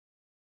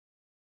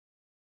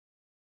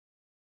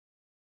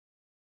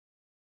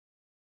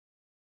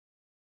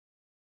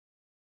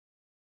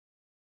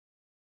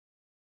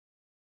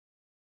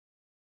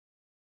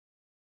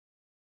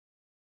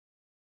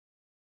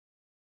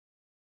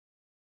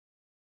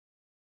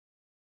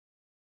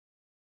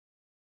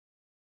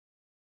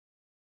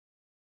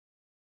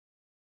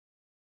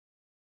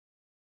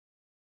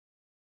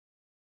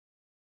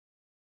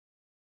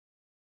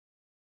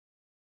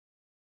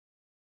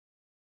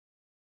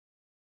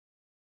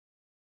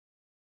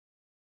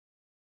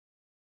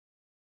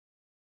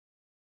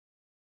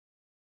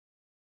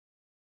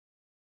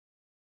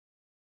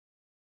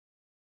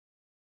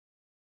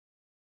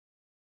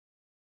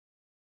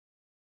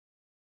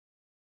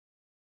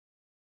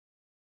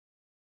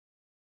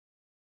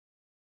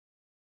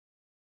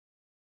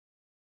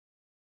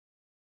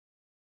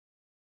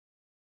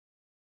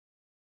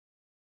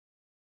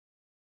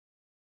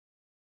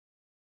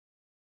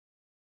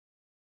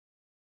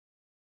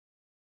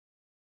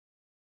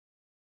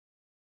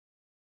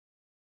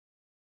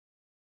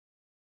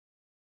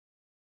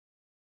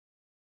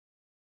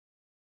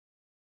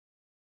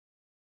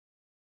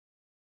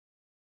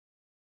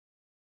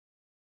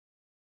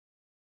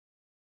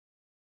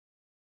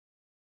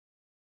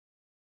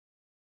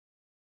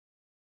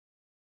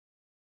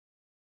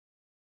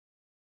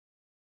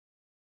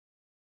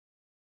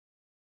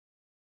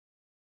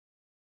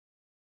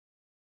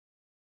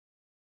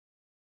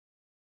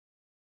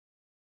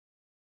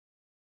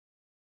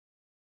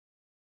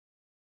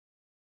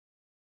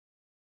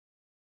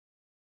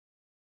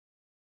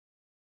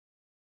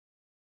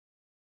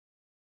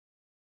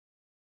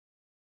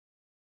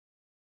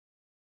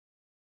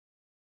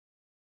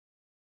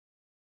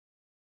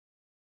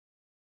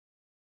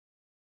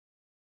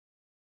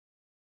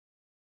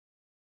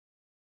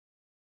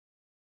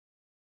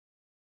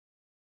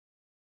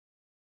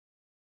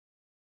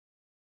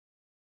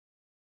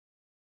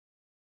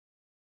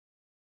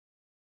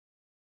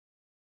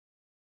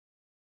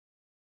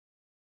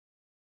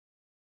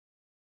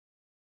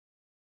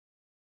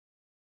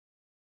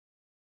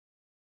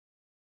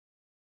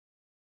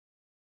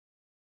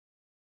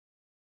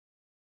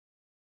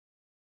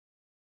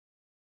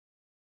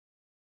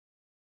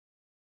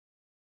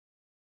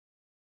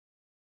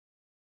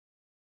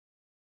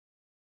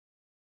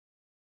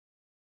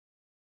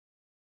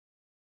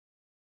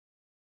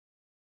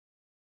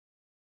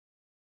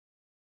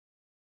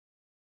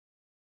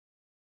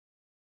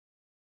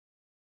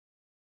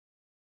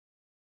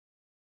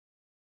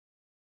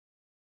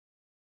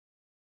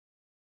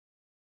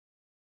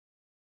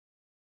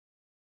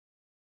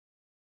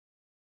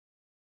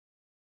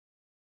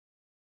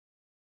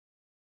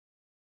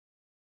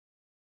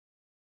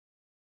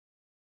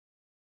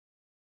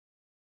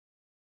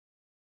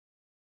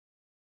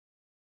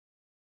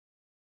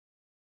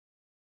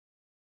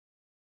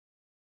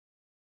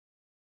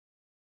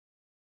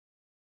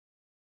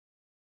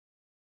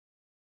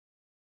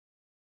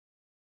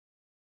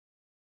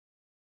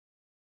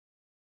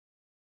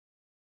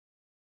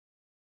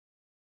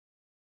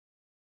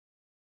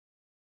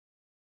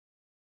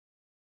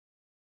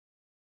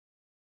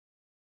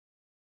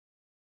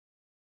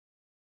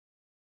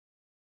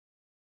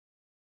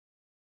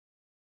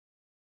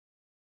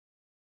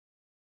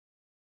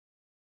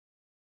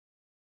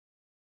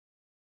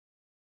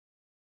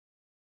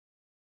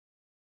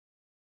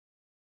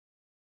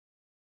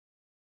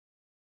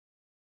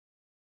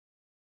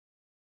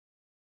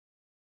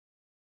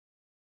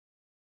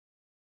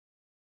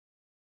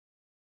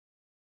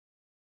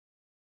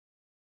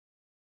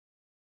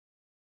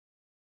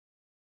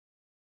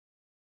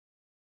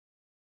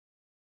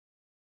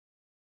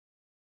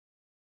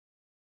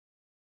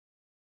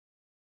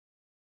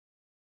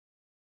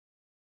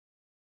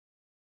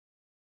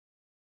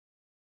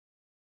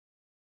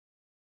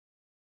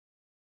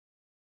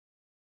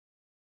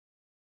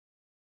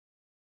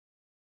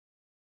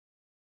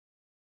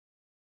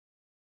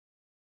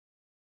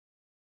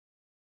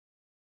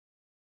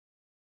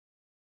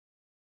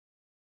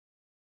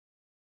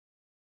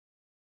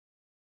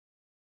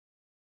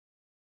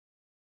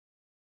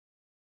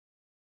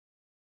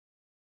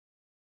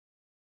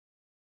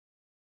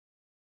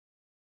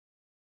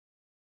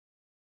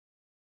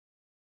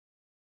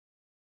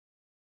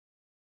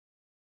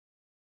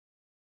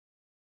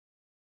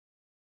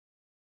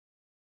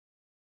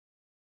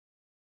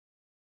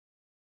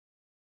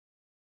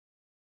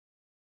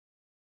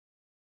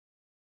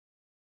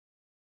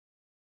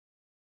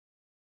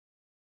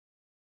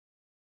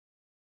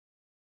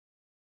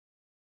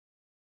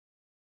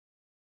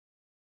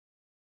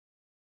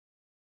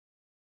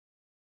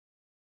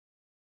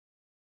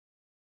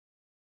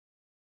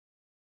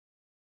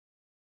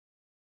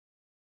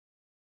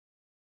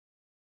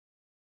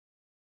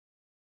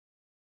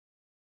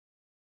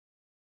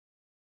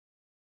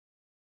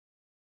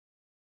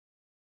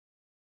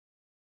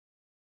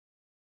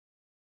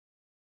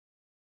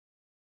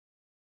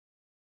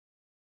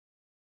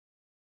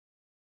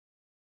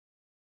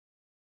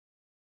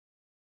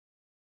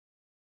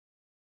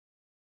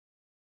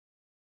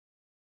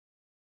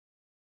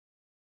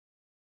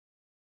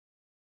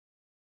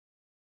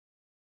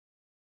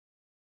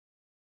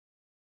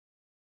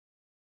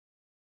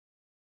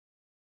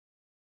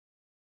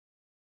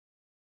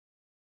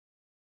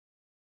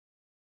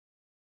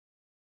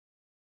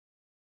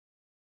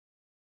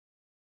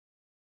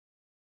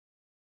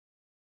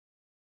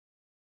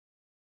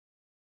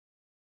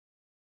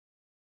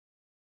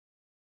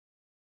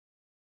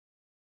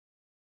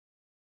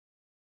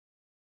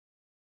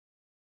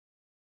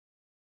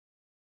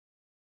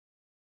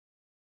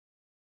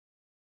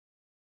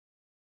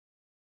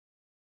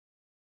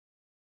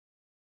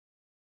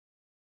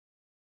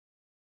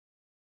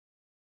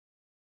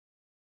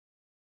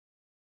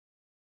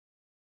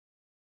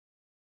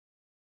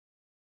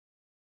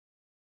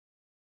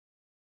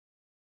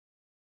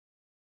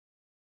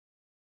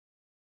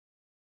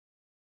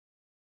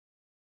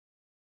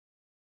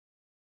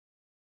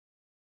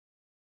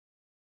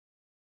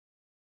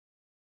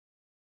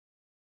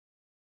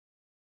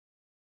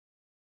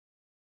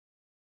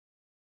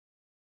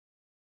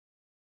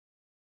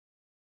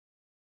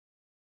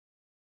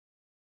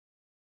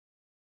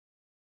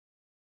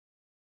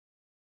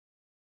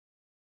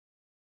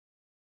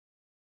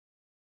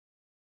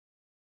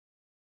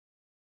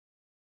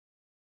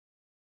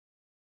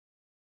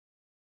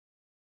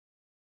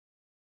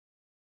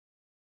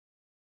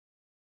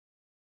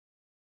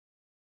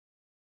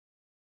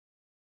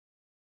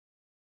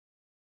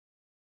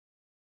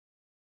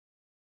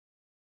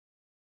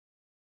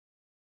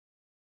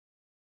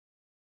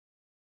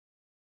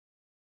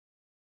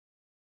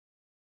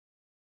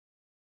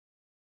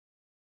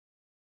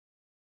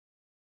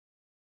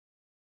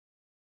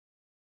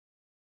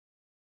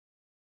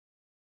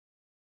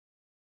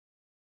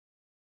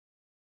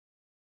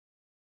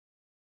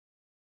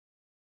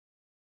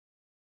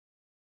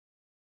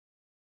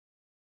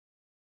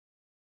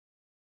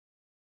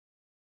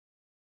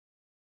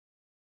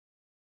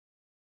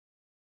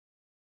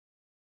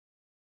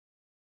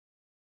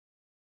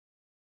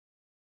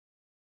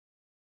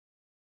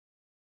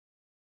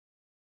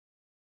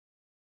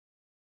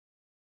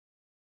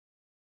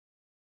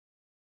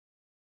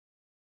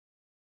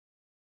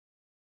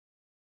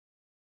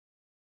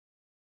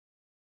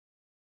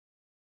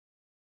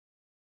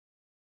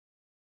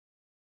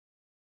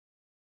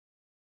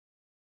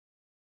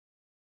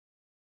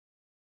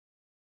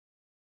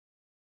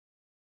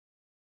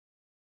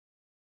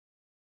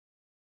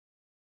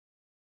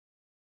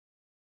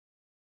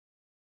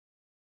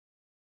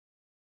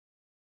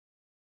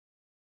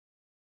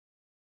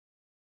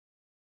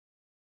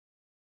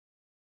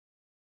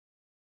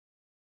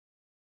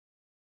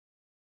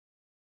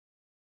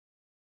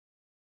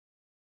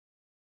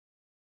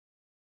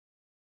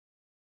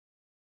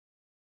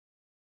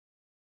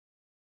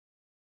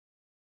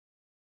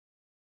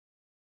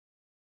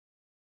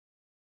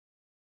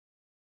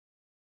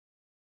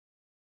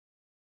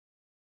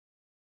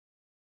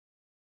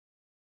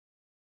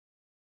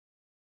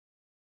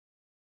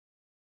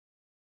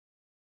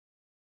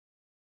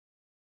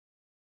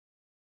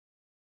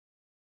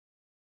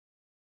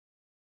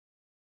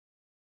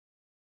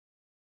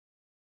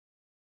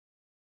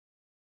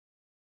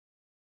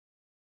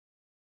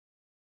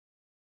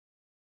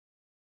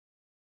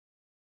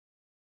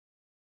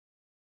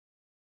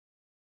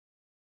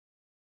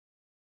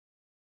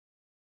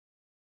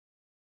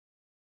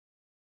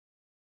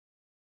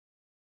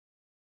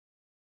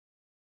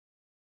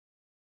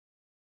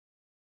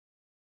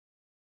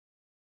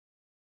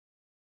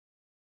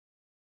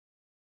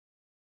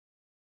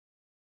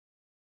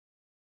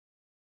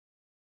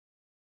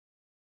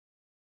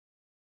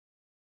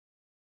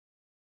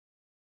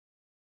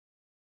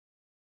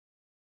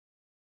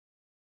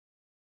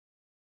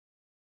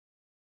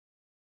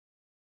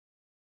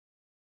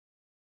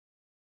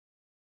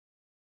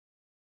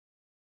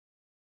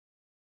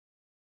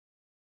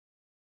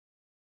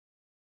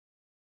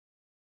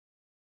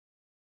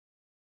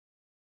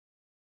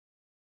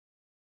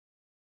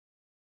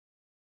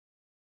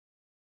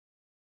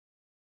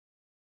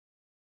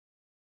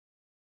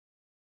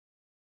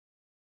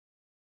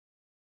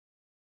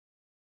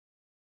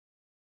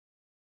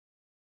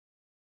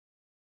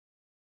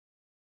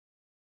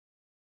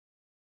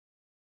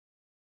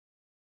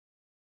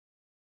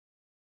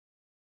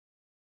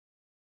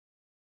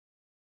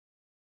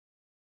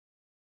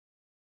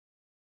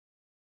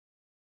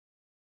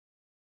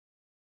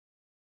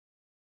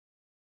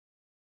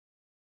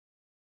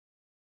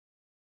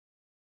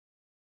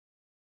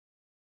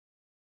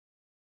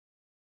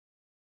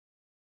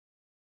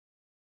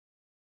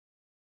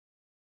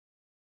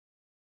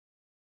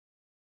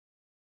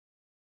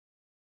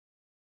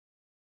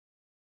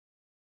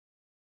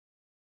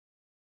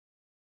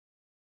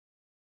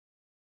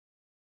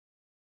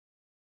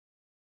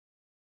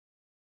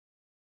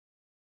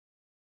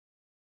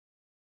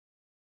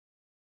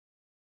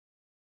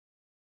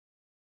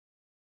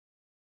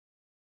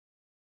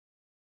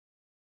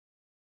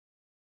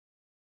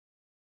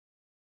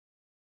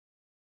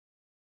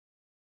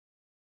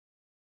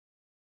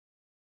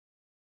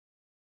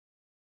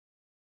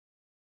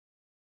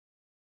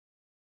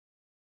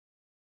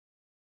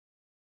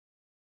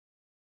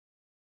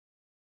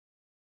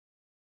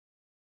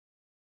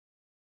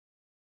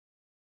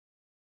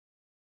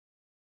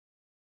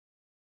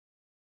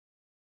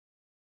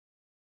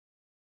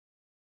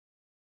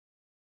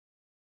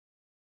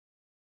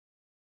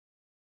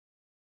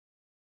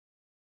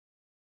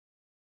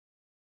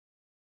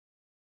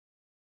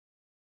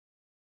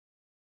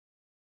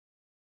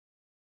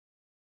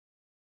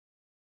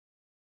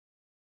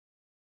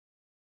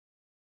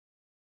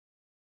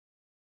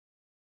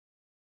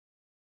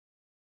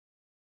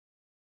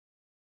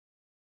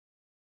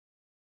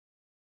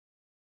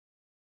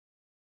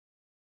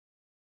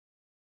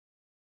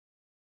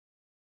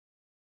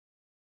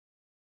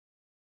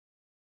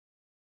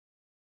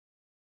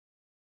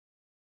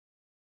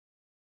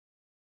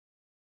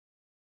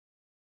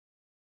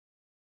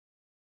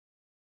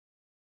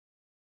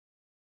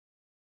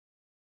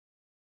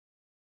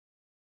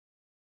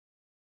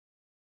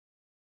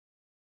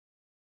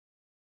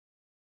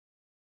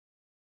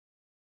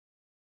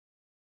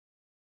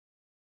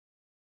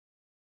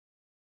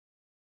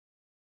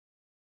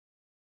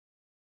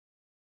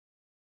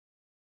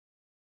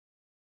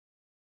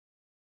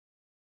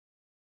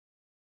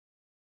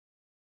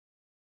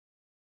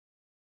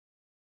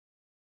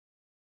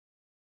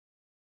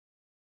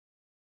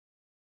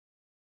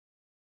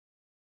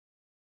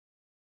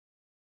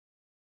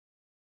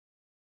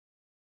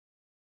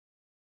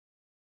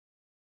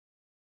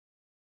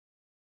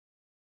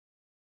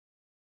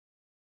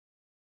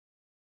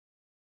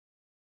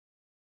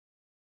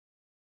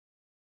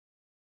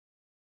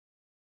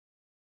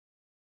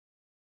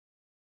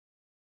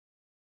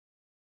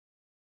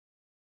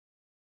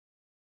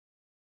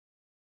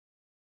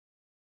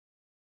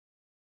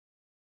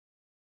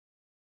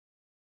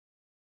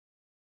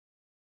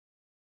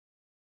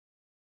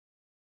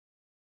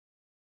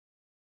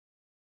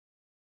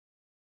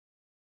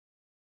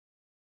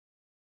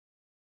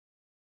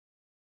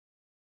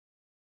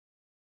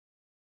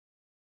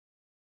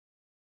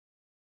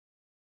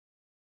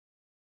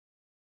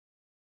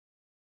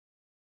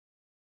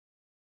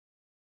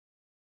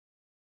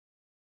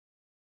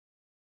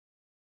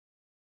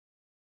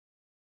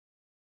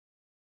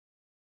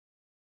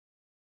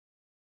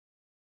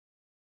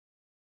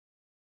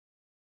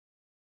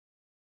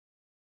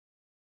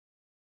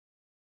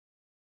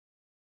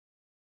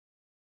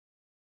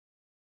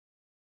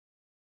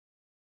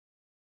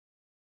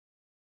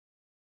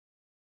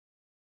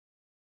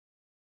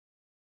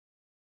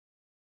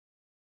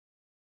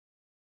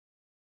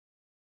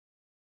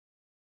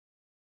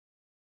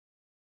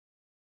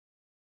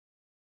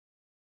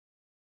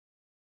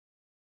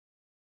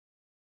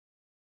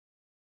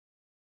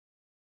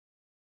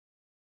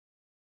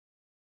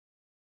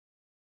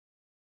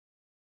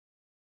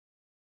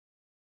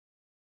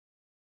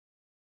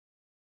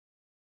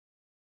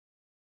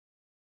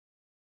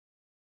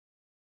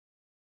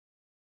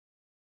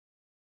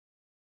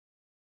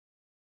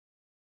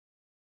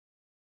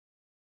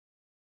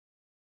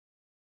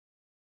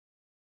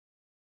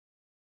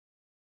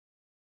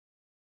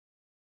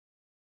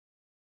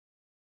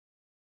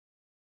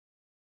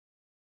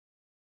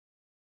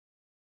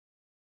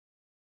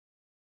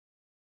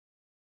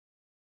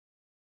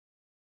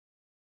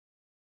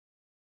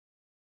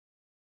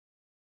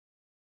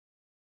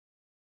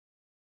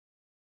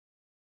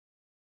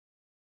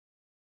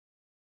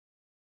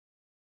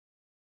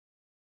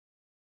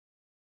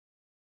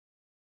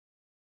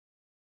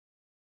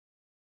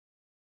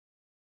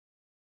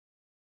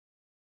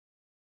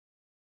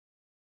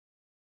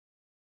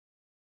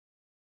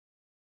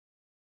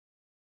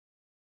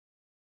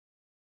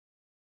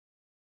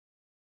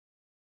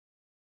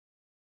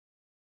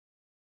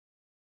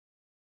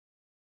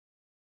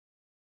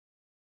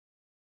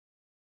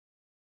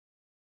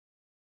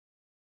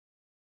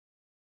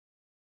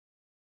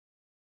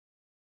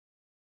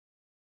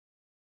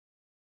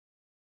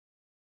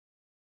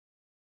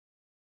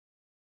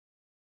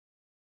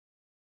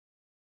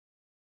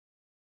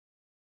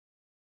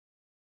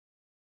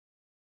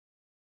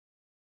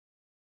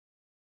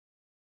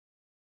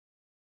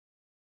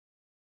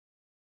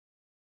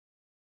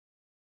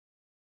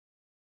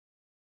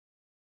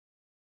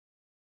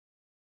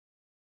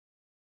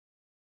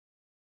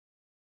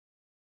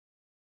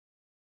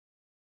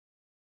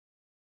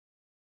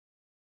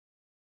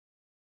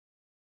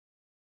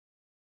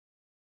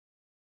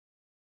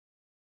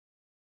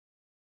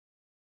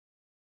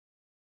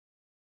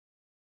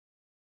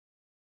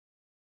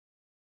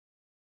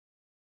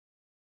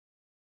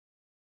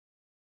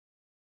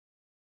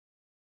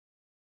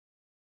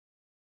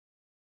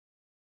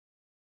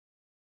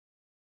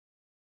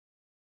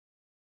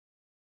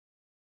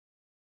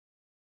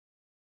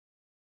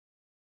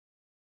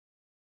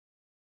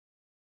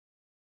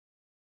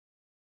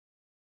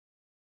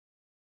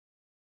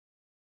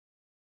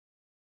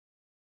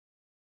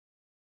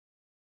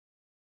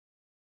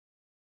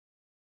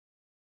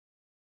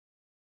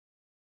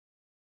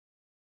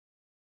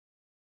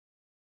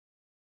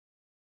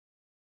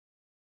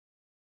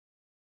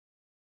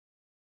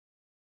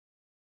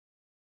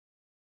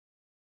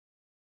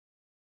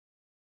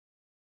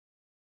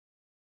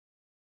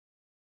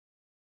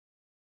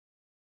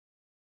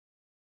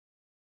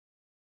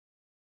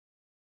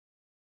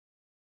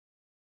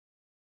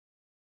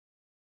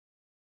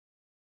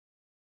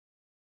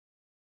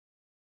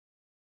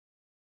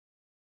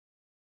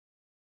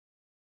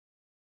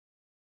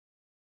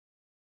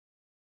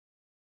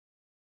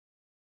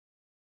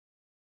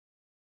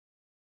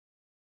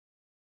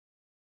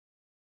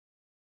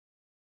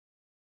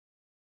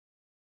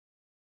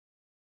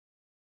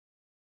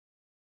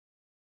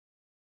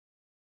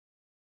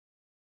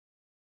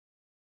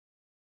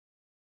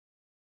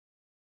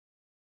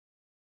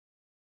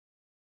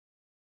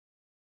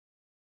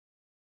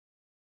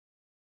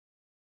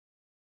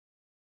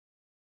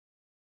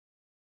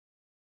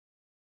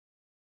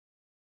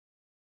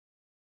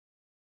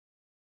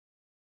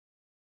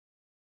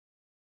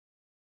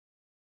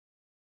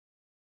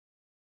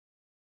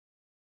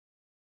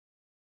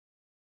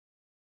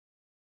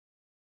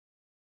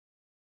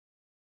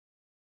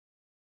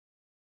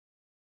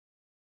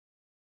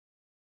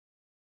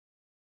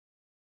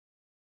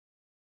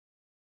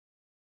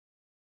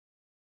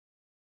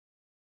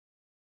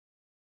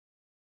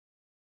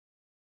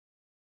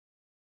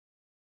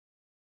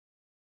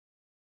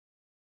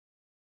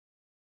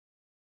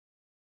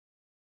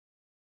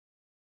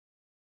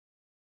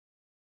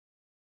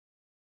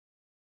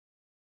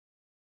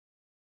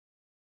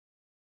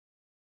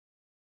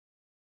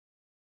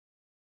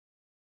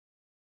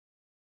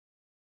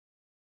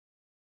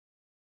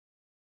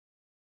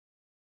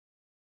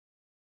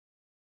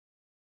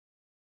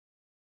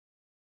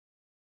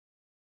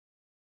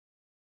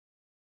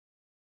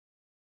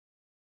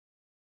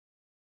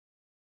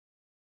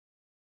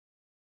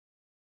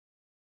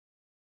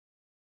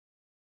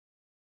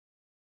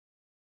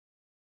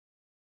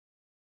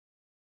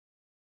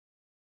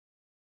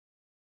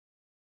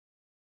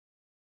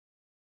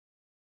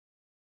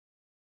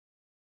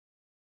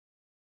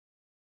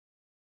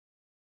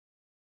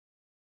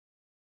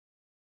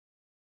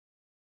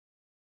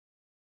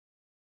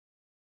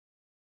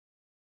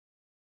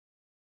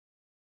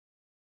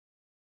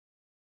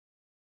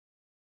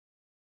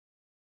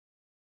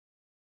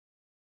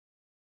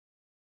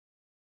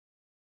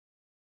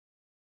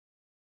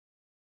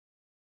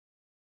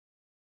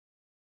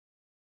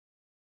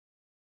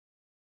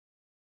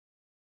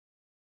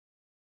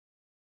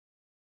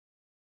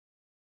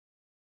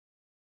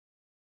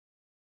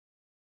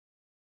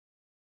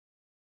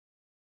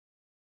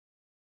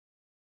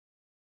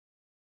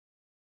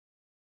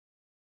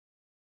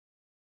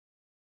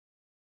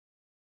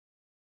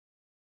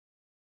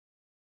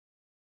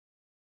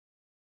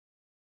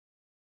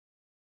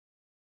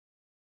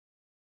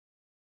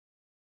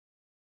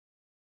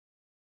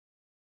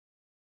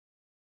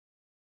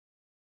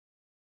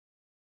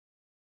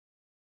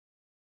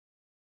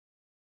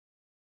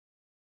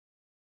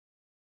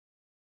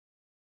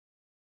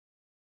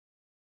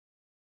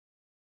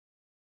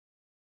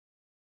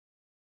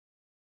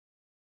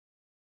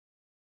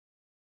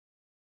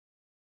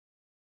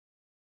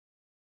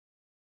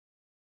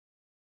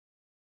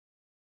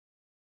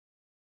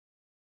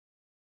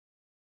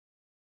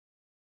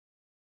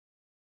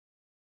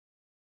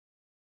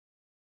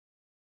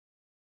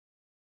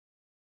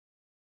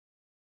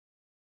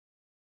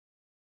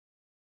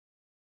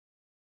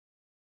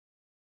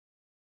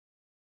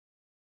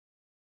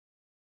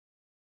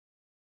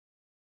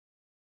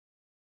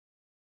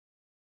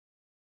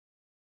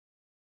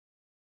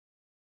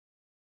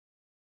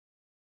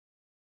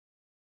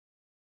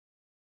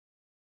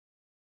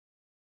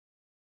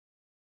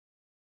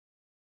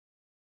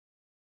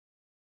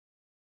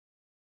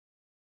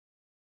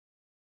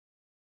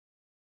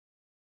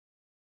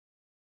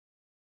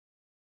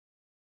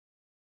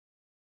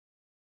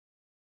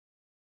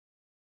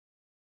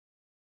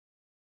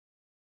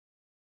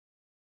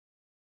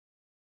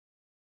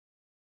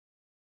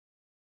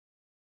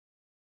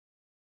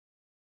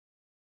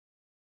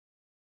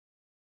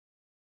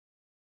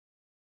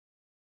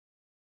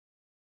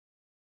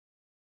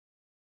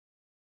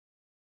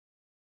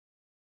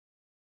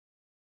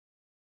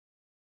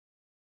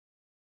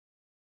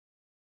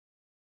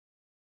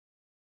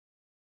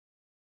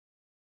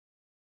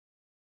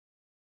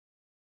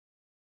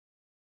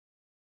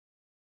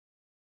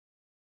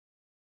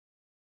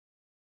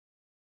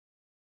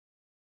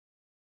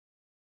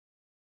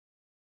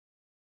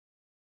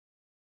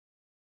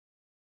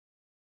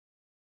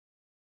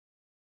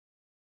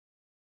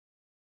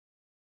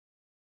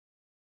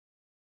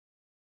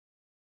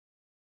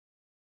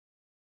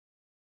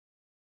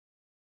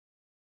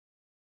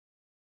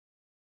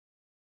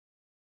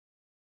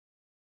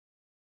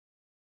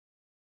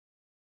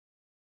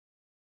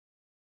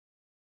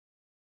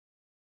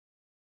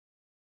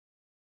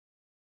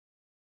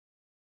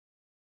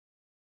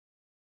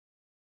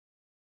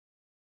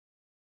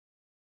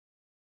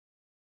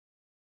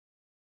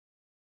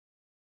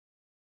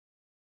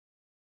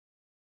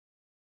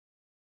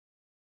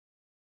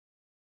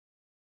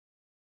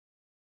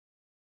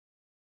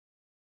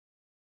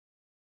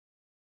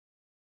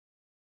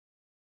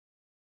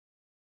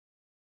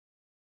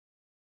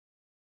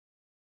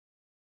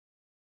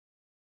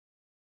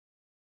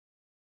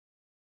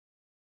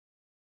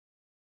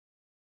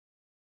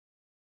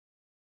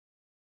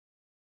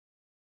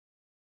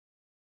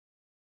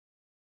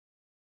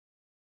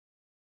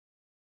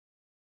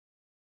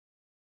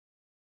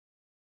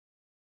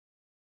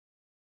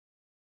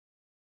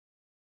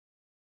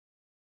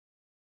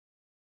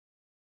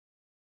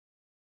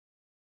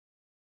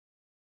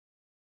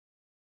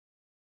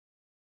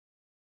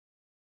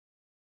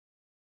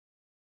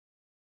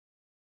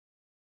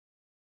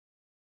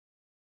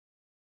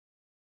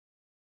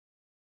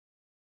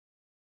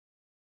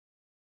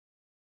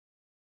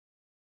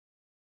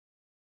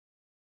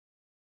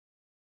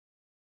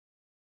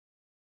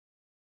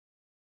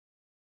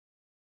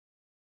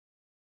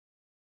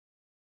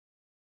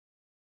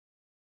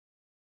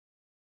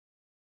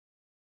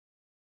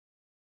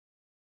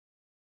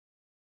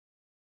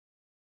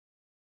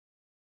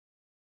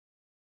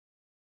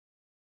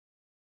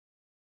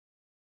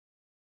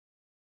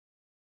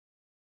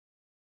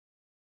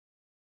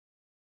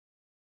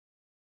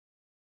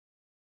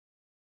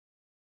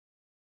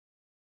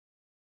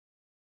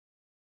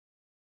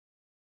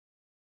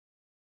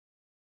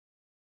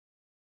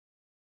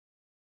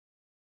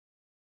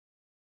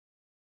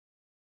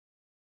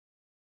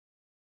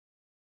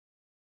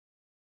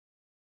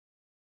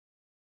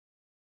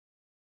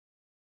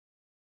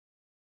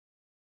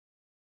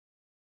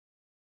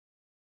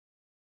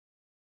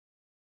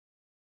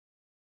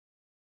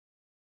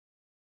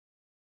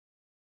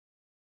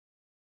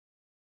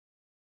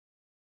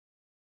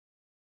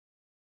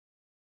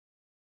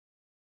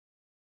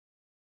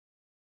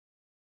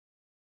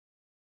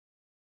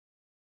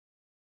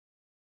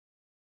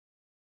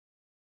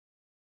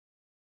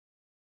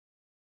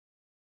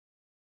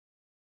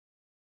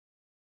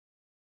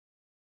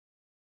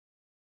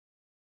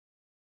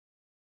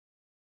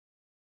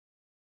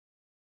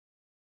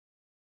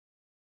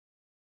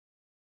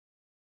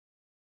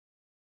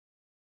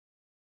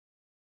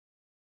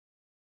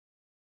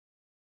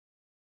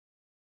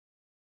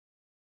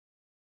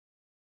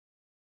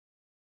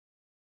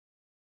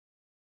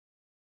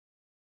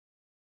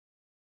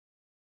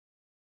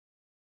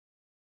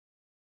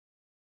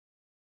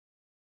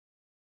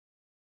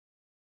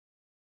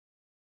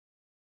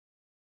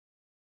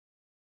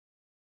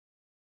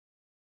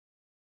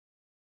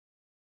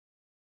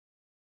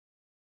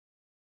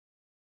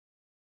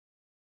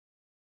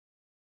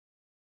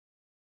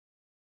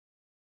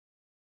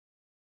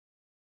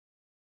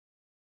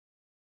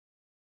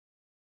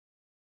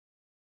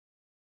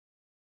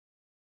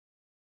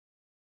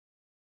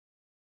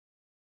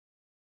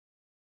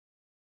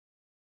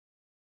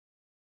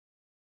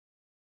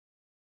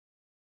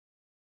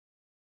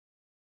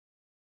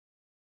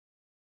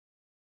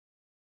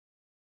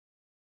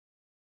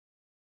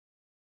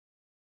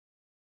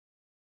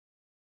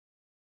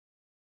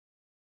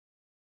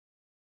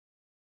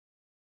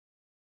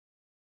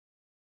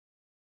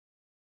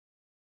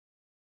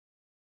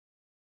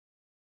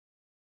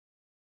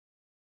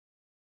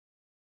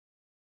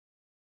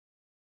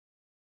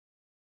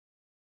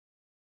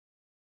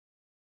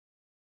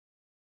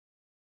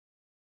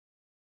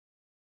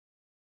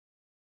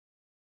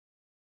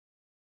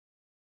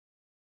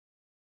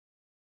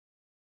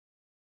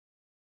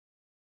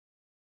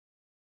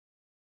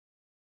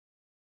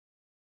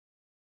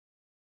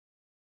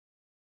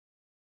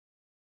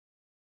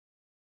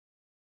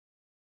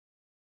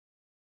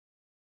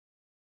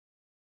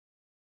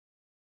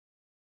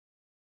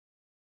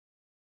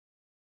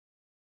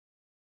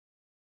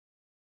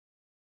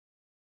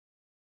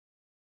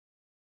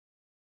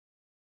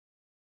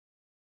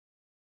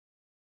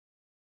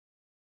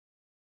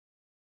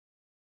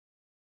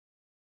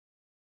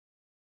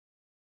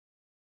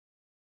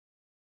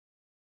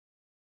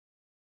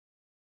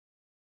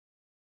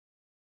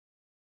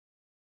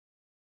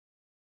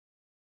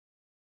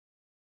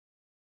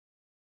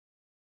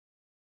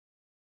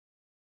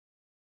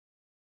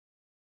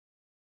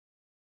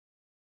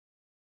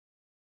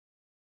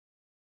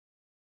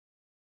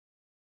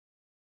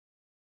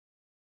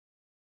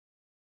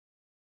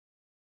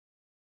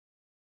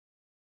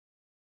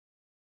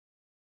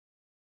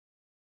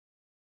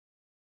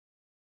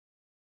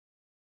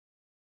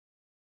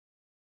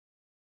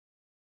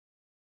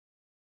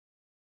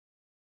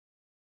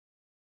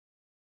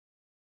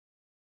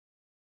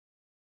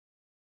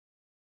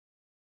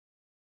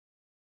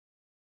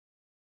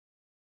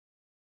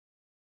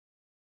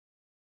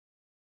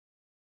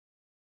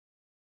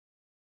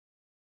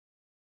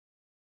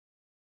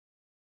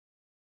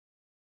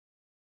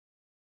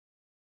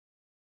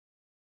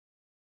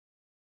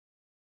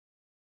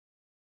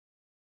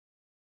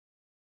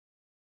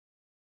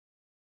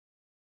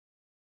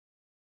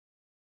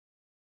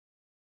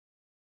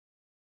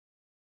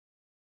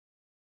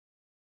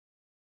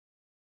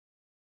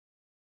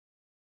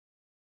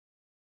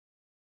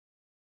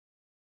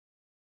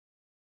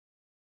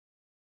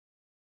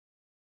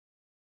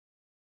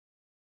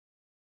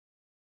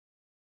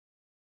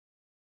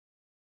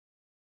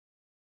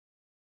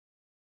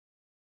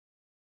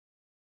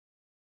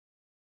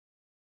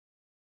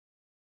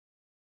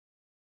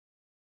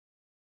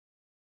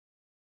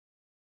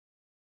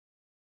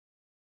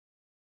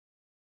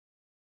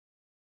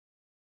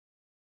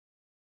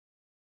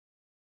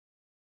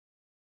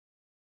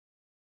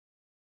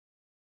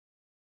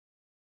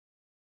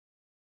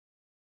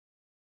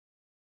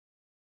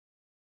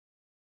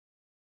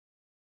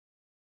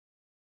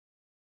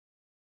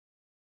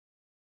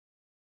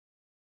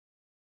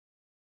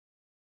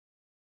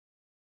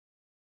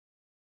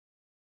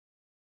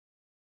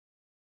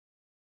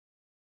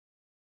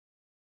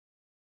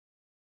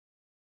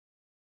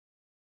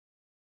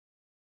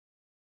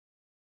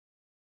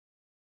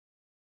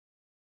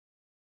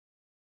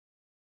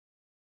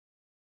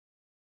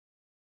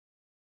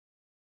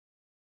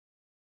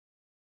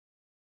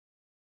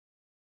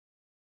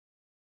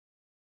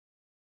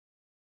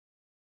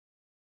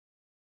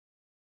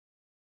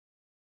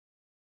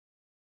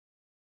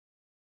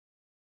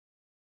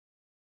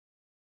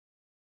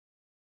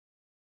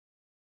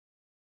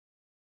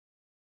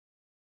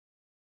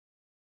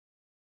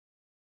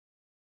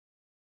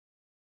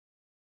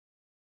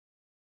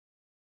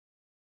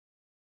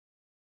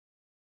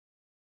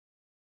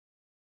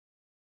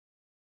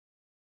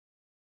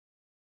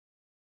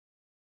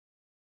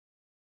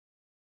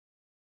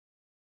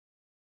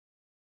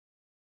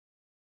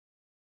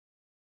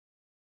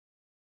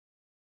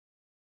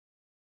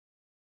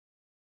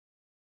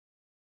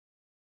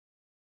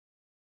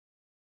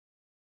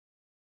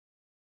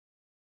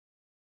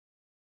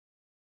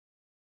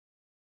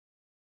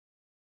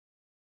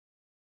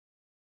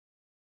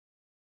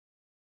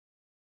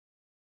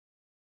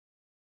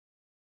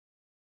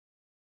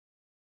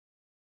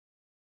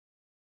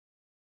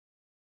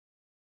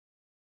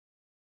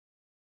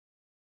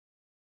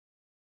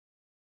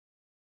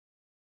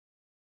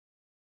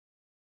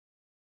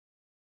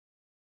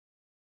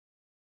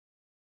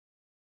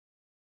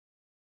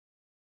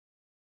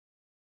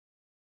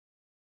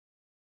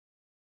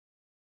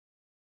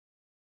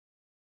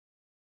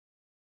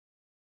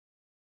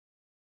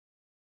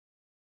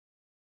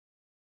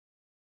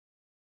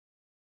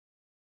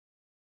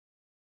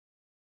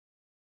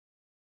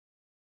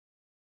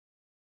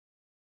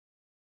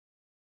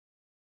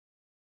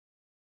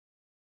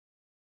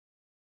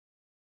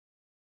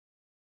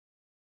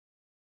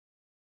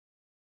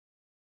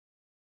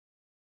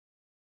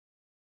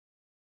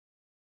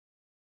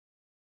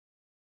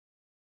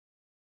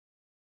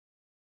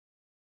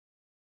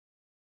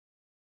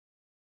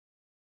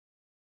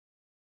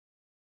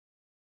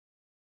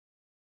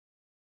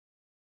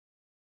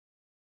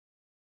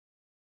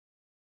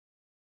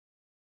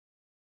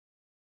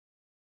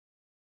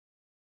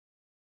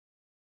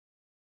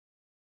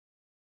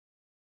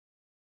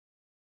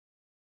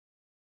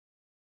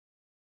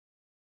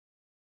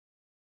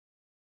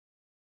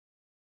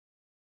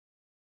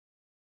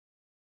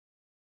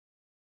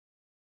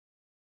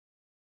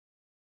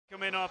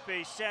Coming off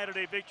a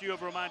Saturday victory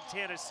over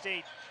Montana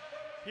State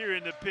here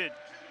in the pit.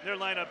 Their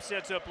lineup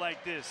sets up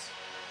like this.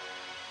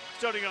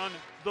 Starting on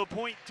the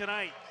point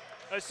tonight,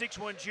 a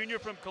 6'1 junior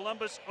from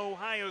Columbus,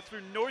 Ohio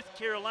through North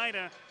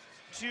Carolina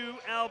to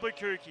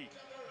Albuquerque,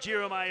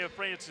 Jeremiah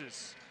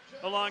Francis.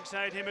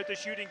 Alongside him at the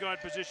shooting guard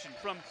position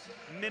from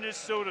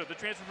Minnesota, the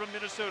transfer from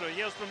Minnesota,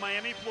 hails from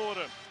Miami,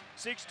 Florida,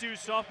 6'2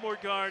 sophomore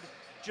guard,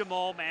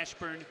 Jamal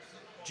Mashburn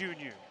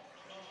Jr.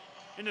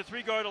 In the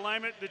three-guard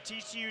alignment, the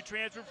TCU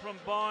transfer from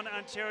Vaughan,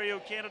 Ontario,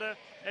 Canada,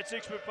 at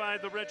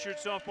 6'5", the redshirt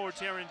sophomore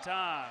Taryn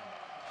Todd.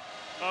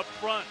 Up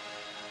front,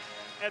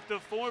 at the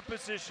 4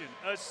 position,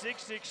 a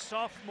 6'6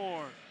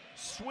 sophomore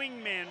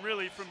swingman,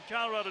 really, from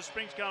Colorado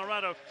Springs,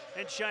 Colorado,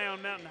 and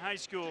Cheyenne Mountain High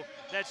School.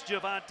 That's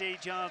Javante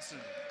Johnson.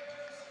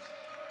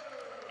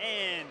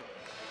 And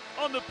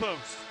on the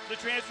post, the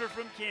transfer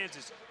from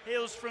Kansas,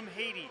 hails from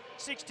Haiti,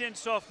 6'10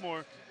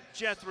 sophomore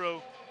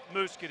Jethro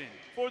Muscadin.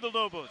 For the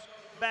Lobos,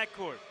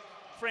 backcourt,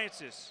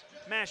 Francis,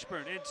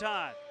 Mashburn, and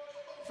Todd.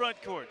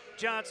 Front court,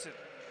 Johnson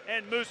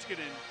and Muscadin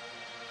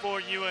for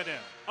UNM.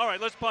 All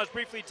right, let's pause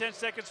briefly, 10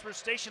 seconds for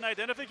station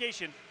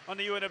identification on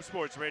the UNM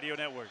Sports Radio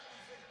Network.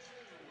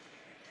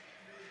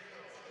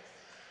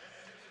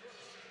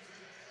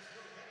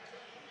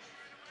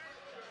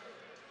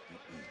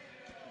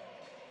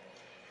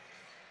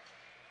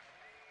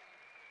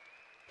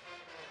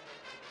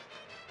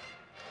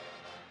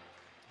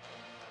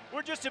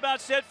 We're just about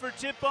set for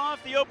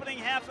tip-off. The opening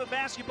half of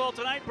basketball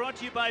tonight brought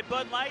to you by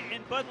Bud Light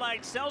and Bud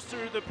Light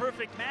Seltzer, the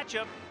perfect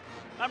matchup.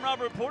 I'm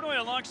Robert Portnoy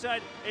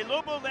alongside a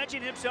Lobo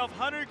legend himself,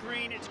 Hunter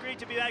Green. It's great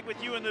to be back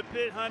with you in the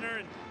pit,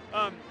 Hunter.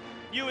 And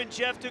you and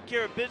Jeff took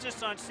care of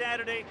business on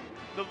Saturday.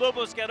 The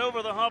Lobos got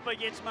over the hump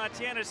against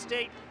Montana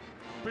State,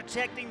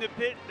 protecting the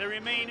pit. They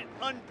remain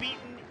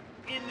unbeaten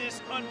in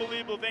this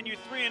unbelievable venue,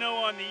 3-0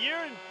 on the year.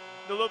 And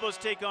the Lobos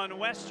take on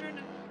Western.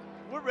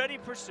 We're ready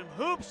for some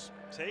hoops.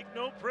 Take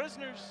no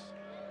prisoners.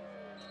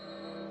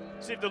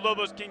 See if the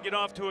Lobos can get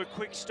off to a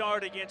quick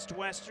start against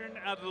Western.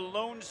 Out of the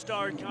Lone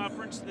Star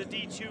Conference, the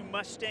D2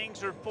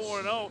 Mustangs are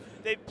 4-0.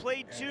 They've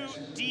played 2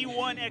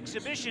 D1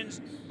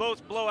 exhibitions,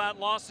 both blowout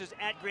losses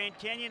at Grand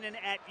Canyon and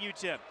at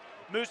UTEP.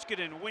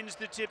 Muscadin wins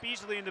the tip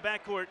easily in the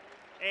backcourt.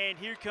 And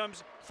here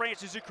comes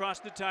Francis across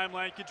the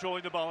timeline,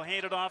 controlling the ball.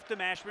 Handed off to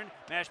Mashburn.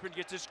 Mashburn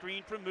gets a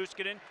screen from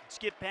Muscadin.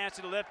 Skip pass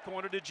to the left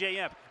corner to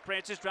JF.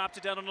 Francis drops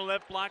it down on the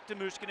left block to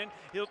Muscadin.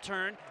 He'll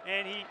turn,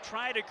 and he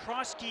tried a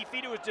cross-key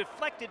feed. It was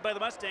deflected by the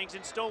Mustangs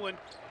and stolen.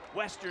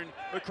 Western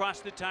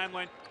across the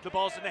timeline. The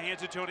ball's in the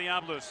hands of Tony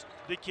Avalos,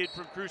 the kid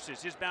from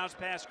Cruces. His bounce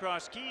pass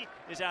cross-key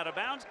is out of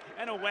bounds,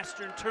 and a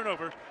Western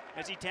turnover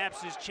as he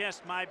taps his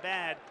chest. My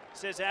bad,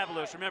 says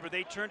Avalos. Remember,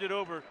 they turned it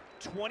over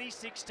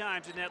 26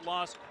 times in that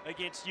loss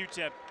against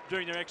UTEP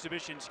during their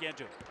exhibition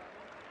schedule.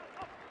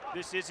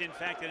 This is, in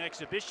fact, an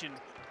exhibition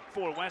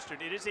for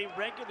Western. It is a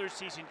regular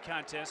season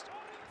contest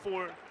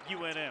for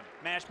UNM.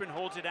 Mashburn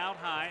holds it out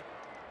high,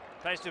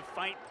 tries to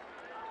fight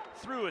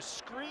through a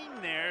screen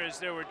there as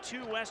there were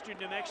 2 Western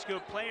New Mexico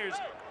players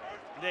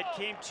that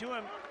came to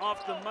him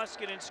off the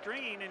Muscadin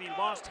screen, and he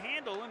lost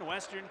handle, and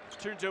Western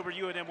turns over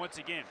UNM once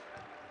again.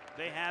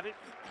 They have it,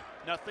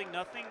 0-0,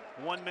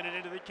 1 minute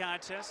into the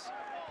contest.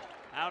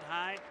 Out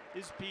high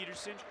is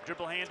Peterson.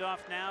 Dribble handoff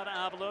now to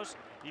Avalos.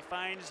 He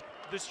finds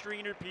the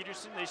screener,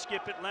 Peterson. They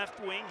skip it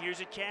left wing.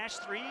 Here's a cash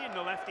 3, and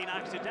the lefty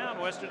knocks it down.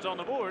 Western's on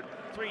the board,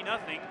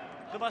 3-0,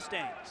 the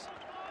Mustangs.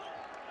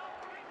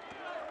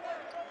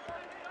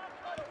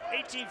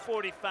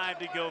 18:45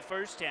 to go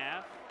first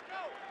half.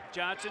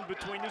 Johnson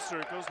between the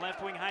circles.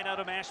 Left wing hideout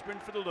of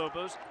Mashburn for the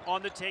Lobos.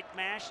 On the take,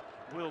 Mash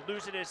will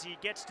lose it as he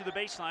gets to the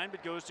baseline,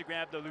 but goes to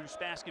grab the loose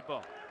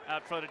basketball.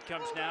 Out front it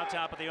comes now,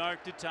 top of the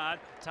arc to Todd.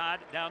 Todd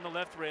down the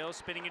left rail,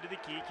 spinning into the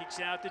key, kicks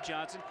it out to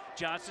Johnson.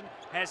 Johnson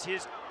has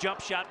his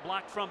jump shot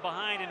blocked from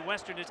behind, and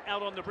Western is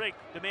out on the break.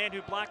 The man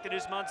who blocked it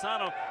is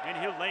Manzano, and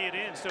he'll lay it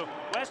in. So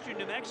Western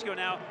New Mexico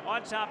now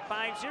on top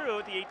 5-0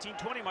 at the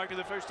 18:20 mark of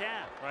the first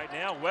half. Right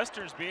now,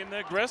 Western's being the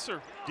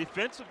aggressor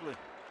defensively.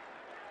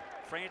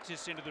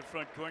 Francis into the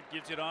front court,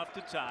 gives it off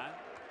to Todd.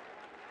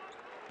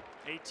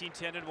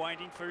 18-10 and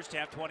winding first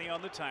half, 20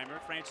 on the timer.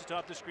 Francis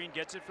off the screen,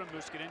 gets it from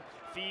Muscadin,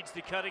 feeds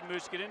the cutting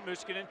Muscadin.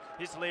 Muscadin,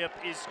 his layup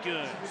is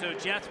good. So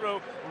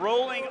Jethro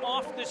rolling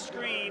off the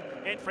screen,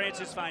 and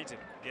Francis finds it.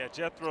 Yeah,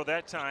 Jethro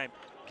that time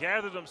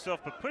gathered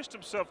himself, but pushed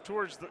himself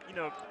towards the,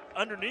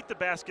 underneath the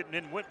basket, and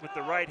then went with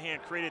the right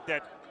hand, created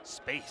that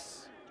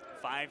space.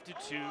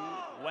 5-2,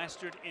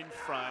 Western in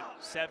front,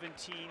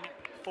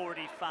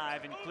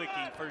 17:45 and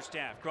clicking first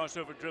half.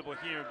 Crossover dribble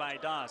here by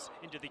Doss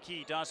into the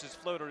key. Doss's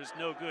floater is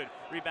no good.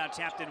 Rebound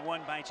tapped and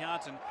won by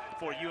Johnson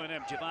for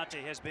UNM.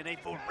 Javante has been a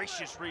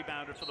voracious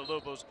rebounder for the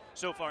Lobos,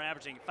 so far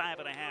averaging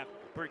 5.5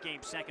 per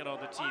game, second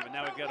on the team. And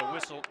now we've got a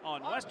whistle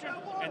on Western,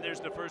 and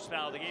there's the first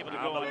foul of the game. It'll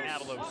go on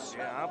Avalos.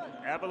 Yeah,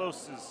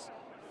 Avalos is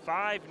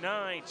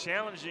 5'9",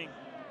 challenging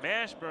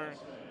Mashburn.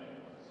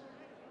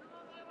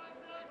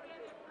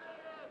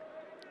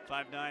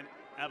 5'9",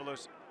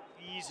 Avalos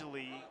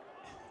easily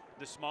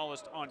the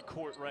smallest on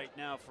court right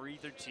now for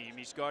either team.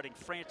 He's guarding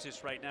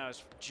Francis right now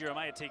as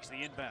Jeremiah takes the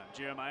inbound.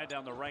 Jeremiah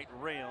down the right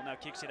rail, now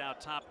kicks it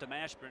out top to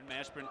Mashburn.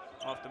 Mashburn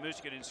off the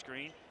Muscadin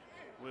screen.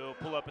 Will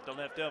pull up at the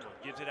left elbow.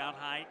 Gives it out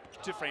high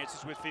to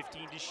Francis with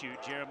 15 to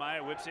shoot.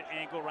 Jeremiah whips it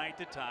angle right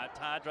to Todd.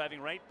 Todd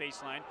driving right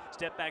baseline.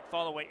 Step back,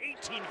 fall away.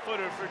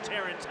 18-footer for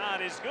Taryn Todd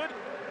is good.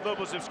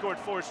 Lobos have scored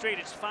 4 straight.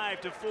 It's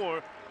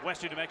 5-4,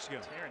 Western New Mexico.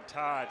 Taryn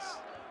Todd's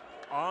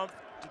on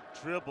the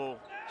dribble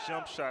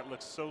jump shot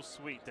looks so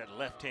sweet. That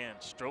left hand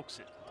strokes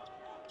it.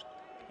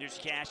 Here's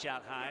Cash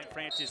out high.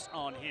 Francis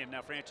on him.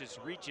 Now Francis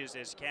reaches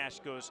as Cash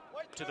goes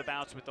to the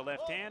bounce with the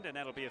left hand, and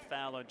that'll be a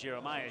foul on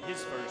Jeremiah.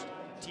 His first,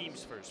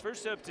 team's first.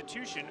 First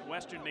substitution,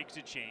 Western makes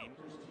a change.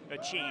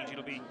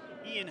 It'll be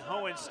Ian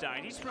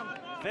Hohenstein. He's from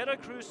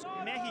Veracruz,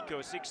 Mexico,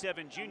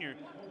 6'7" junior.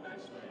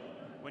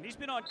 When he's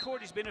been on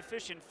court, he's been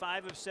efficient.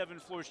 5 of 7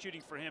 floor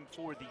shooting for him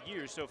for the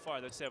year so far.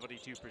 That's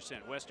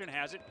 72%. Western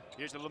has it.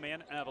 Here's the little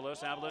man,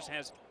 Avalos. Avalos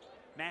has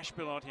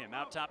Mashburn on him.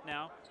 Out top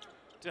now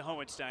to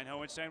Hohenstein.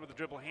 Hohenstein with a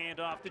dribble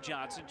handoff to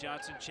Johnson.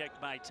 Johnson checked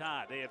by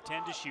Todd. They have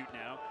 10 to shoot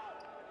now.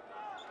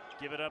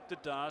 Give it up to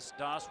Doss.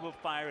 Doss will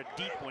fire a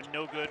deep one.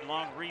 No good.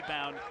 Long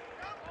rebound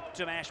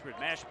to Mashburn.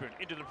 Mashburn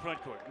into the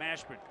front court.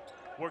 Mashburn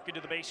working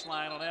to the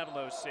baseline on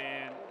Avalos.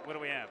 And what do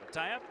we have? A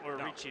tie-up or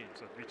a reach in?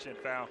 So reach in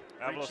foul.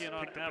 Reach in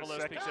on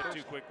Avalos, picks up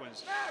 2 quick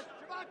ones.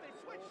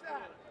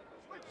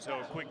 So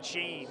a quick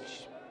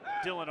change.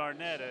 Dylan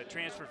Arnett, a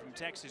transfer from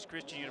Texas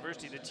Christian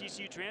University. The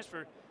TCU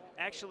transfer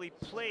actually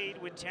played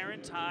with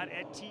Taryn Todd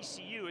at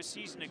TCU a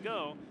season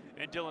ago,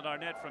 and Dylan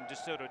Arnett from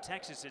DeSoto,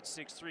 Texas at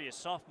 6'3", a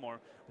sophomore,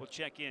 will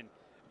check in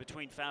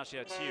between foul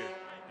shots here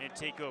and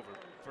take over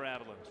for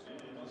Avalos.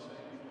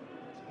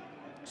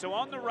 So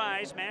on the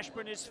rise,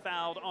 Mashburn is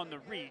fouled on the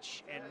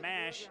reach, and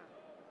Mash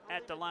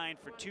at the line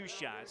for 2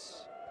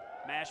 shots.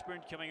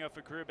 Mashburn coming off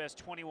a career best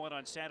 21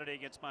 on Saturday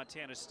against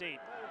Montana State.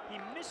 He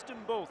missed them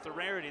both. The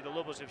rarity, the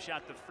Lobos have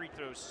shot the free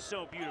throws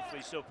so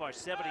beautifully so far,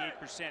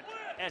 78%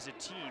 as a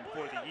team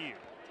for the year.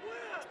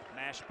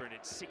 Mashburn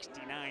at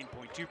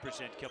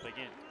 69.2% coming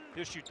in.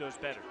 He'll shoot those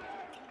better.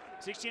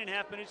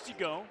 16.5 minutes to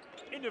go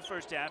in the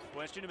first half.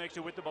 Western New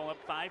Mexico with the ball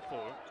up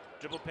 5-4.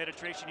 Dribble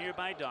penetration here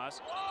by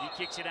Doss. He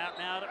kicks it out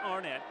now to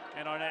Arnett,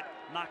 and Arnett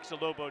knocks the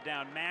Lobo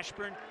down.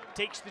 Mashburn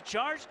takes the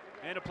charge,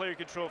 and a player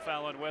control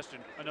foul on Western.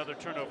 Another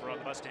turnover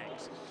on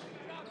Mustangs.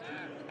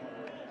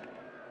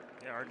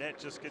 Yeah, Arnett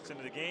just gets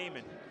into the game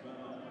and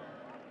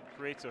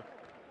creates a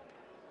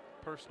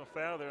personal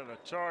foul there, and a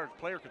charge,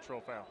 player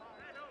control foul.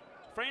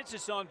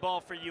 Francis on ball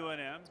for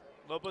UNM.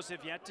 Lobos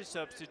have yet to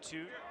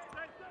substitute.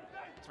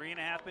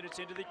 3.5 minutes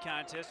into the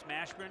contest.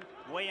 Mashburn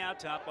way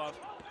out top off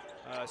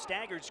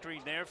staggered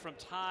screen there from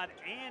Todd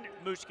and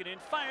Muscadin.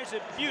 Fires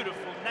a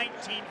beautiful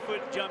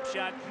 19-foot jump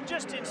shot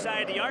just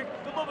inside the arc.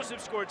 The Lobos have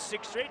scored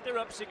 6 straight. They're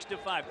up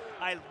 6-5.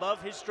 I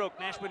love his stroke.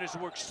 Mashburn has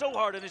worked so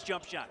hard on his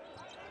jump shot.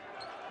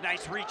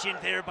 Nice reach in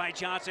there by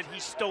Johnson. He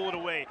stole it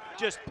away.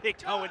 Just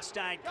picked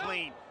Hohenstein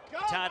clean.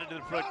 Todd into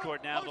the front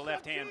court now, the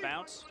left-hand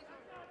bounce.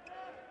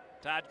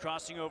 Todd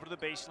crossing over to the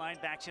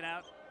baseline, backs it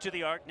out to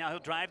the arc. Now he'll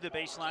drive the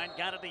baseline,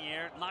 got it in the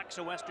air, knocks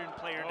a Western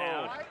player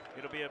down.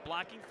 It'll be a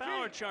blocking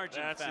foul or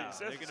charging foul.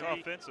 They're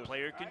going to be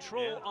player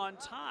control on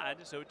Todd,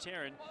 so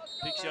Taryn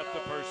picks up the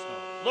personal.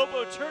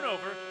 Lobo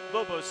turnover,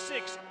 Lobo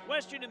 6,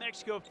 Western New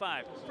Mexico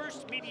 5.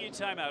 First media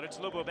timeout, it's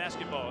Lobo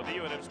basketball on the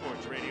UNM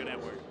Sports Radio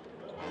Network.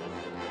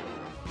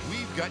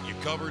 We've got you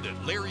covered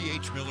at Larry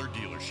H. Miller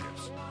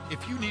Dealerships.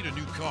 If you need a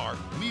new car,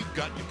 we've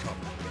got you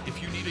covered.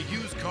 If you need a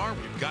used car,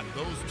 we've got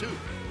those too.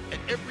 At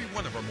every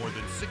one of our more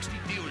than 60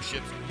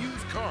 dealerships,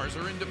 used cars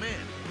are in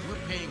demand. We're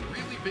paying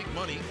really big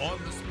money on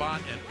the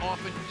spot and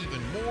often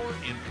even more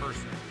in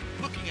person.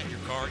 Looking at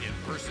your car in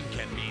person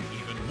can mean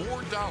even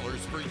more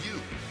dollars for you.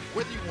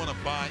 Whether you want to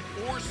buy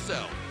or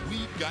sell,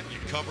 we've got you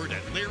covered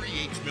at Larry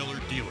H. Miller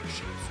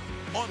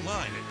Dealerships.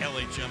 Online at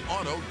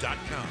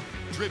LHMauto.com.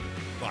 Driven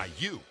by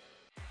you.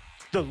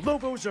 The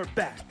Lobos are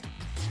back.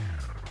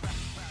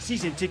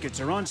 Season tickets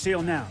are on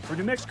sale now for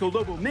New Mexico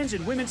Lobo men's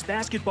and women's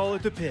basketball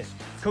at the Pit.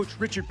 Coach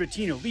Richard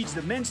Pitino leads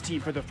the men's team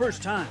for the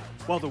first time,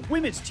 while the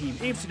women's team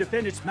aims to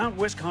defend its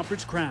Mountain West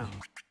Conference crown.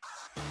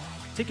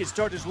 Tickets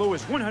start as low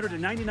as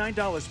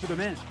 $199 for the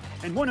men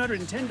and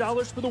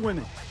 $110 for the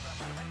women.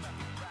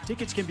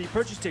 Tickets can be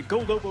purchased at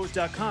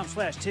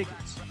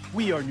golobos.com/tickets.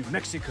 We are New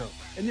Mexico,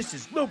 and this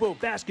is Lobo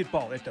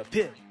basketball at the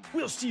Pit.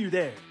 We'll see you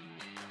there.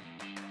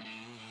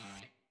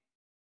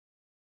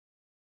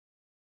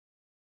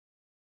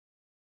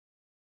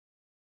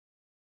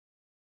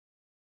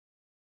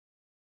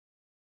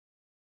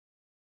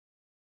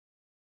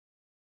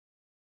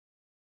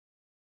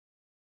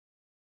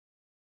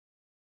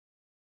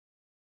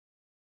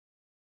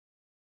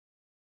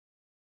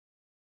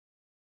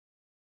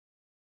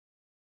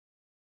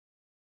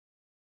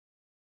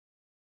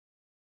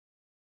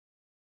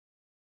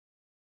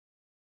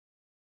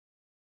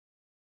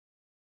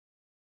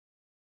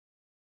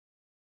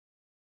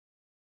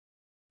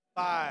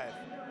 Five,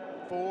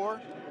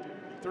 4,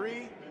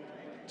 3,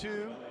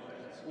 2,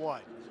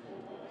 1.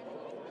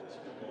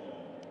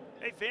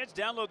 Hey fans,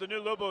 download the new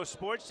Lobo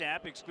Sports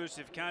app.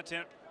 Exclusive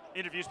content,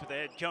 interviews with the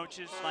head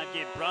coaches, live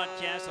game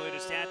broadcasts, the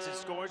latest stats and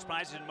scores,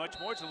 prizes, and much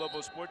more. It's the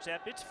Lobo Sports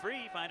app. It's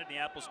free. Find it in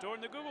the Apple Store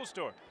and the Google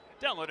Store.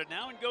 Download it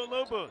now and go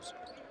Lobos.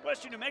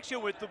 Western New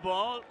Mexico with the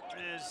ball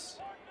as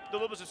the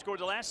Lobos have scored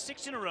the last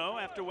 6 in a row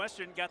after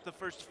Western got the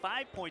first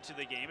 5 points of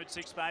the game at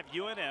 6-5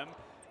 UNM.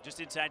 Just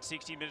inside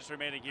 16 minutes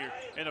remaining here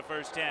in the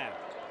first half.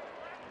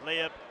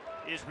 Layup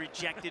is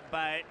rejected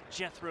by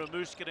Jethro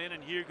Muscadin,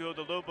 and here go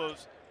the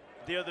Lobos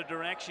the other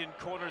direction.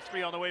 Corner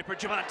 3 on the way for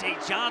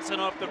Javonte Johnson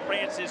off the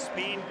Francis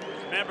speed.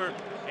 Remember,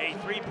 a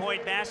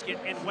 3-point basket,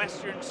 and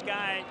Western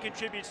Sky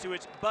contributes to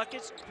its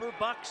Buckets for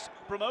Bucks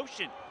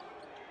promotion.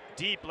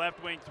 Deep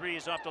left wing 3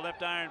 is off the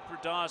left iron for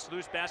Doss.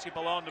 Loose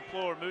basketball on the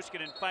floor.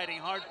 Muscadin fighting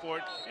hard for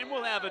it, and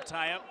we'll have a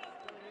tie-up.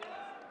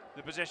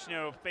 The possession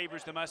arrow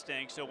favors the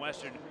Mustangs, so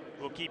Western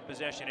will keep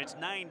possession. It's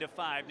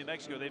 9-5. New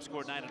Mexico, they've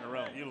scored 9 in a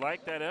row. You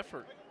like that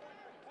effort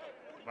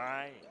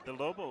by the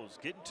Lobos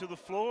getting to the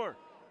floor.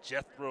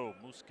 Jethro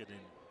Muscadin.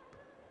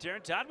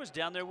 Terran Todd was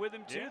down there with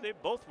him too. Yeah. They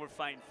both were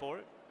fighting for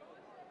it.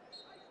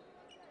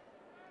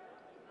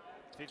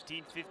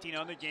 15-15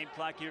 on the game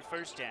clock here,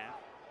 first half.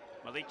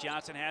 Malik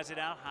Johnson has it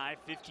out high.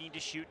 15 to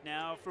shoot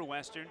now for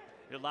Western.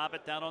 He'll lob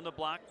it down on the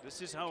block.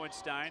 This is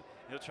Hohenstein.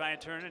 He'll try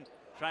and turn and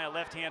try a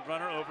left-hand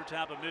runner over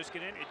top of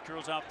Muscadin. It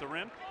curls off the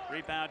rim.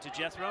 Rebound to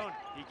Jethro, and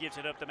he gives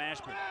it up to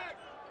Mashburn.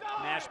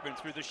 Mashburn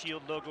through the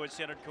Shield logo in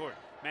center court.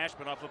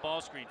 Mashburn off the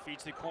ball screen,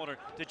 feeds the corner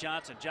to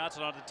Johnson.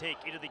 Johnson on the take,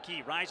 into the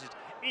key, rises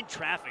in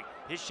traffic.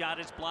 His shot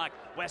is blocked.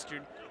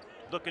 Western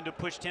looking to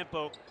push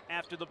tempo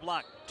after the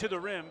block to the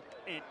rim.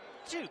 And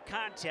to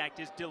contact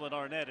is Dylan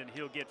Arnett, and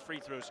he'll get free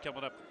throws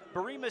coming up.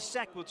 Barima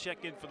Sek will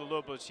check in for the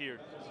Lobos here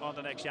on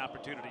the next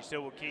opportunity.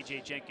 So will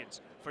KJ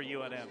Jenkins for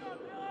UNM.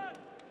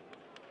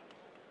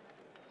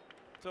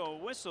 So a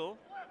whistle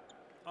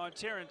on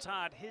Terran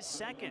Todd, his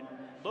second,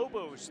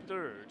 Lobos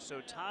third. So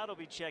Todd will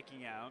be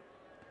checking out.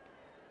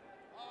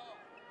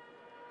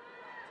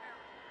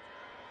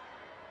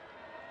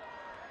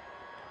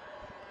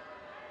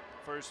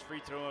 First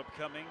free throw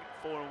upcoming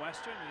for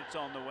Western, and it's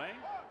on the way.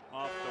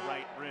 Off the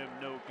right rim,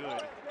 no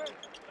good.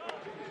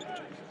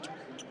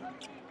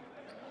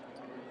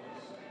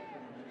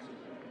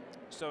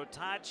 So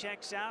Todd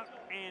checks out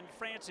and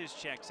Francis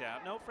checks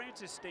out. No,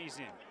 Francis stays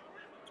in.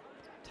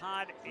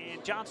 Todd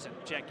and Johnson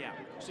check out.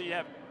 So you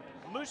have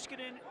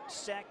Muscadin,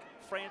 Sek,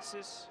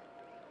 Francis,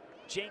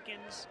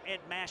 Jenkins, and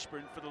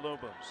Mashburn for the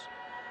Lobos.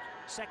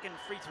 Second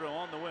free throw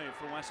on the way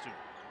for Western.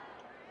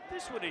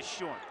 This one is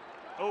short.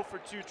 0 for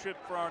 2 trip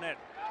for Arnett.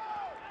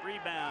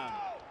 Rebound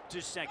to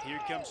Sek. Here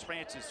comes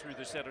Francis through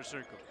the center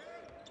circle.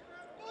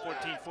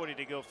 14:40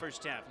 to go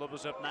first half.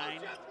 Lobos up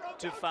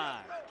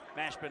 9-5.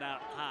 Mashburn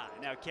out high.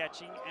 Now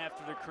catching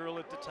after the curl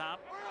at the top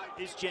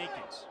is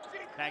Jenkins.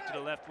 Back to the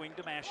left wing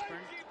to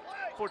Mashburn.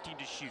 14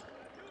 to shoot.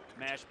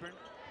 Mashburn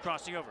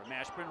crossing over.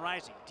 Mashburn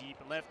rising. Deep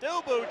left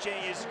elbow.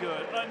 J is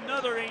good.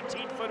 Another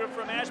 18-footer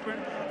from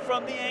Mashburn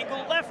from the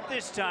angle left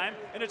this time.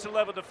 And it's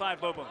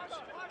 11-5 Lobos.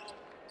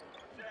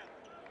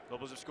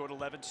 Lobos have scored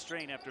 11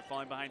 straight after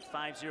falling behind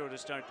 5-0 to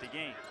start the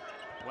game.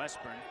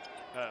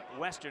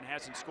 Western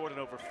hasn't scored in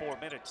over 4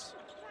 minutes.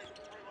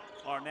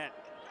 Arnett,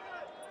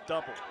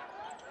 double.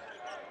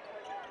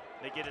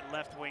 They get it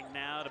left wing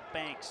now to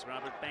Banks.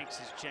 Robert Banks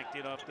has checked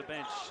in off the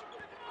bench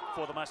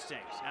for the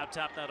Mustangs. Out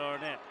top, not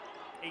Arnett.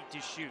 8 to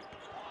shoot.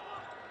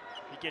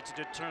 He gets it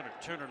to Turner.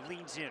 Turner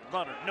leans in.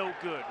 Runner, no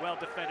good. Well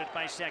defended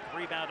by Sek.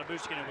 Rebound to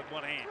Muscadin with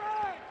one hand.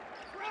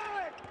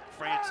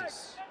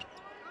 Francis.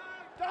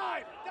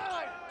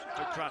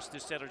 Across the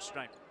center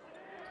stripe.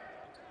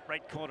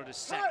 Right corner to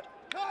Sek.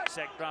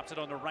 Sek drops it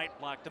on the right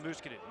block to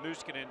Muscadin.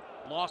 Muscadin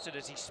lost it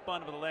as he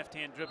spun with a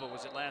left-hand dribble.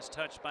 Was it last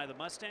touched by the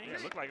Mustangs? Yeah,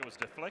 it looked like it was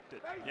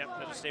deflected. Yep,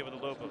 that'll stay with the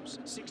Lobos.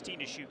 16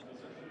 to shoot.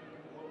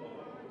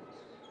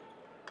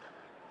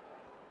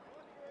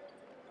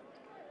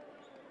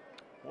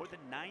 More than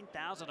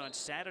 9,000 on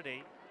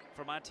Saturday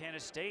for Montana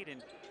State,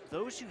 and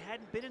those who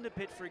hadn't been in the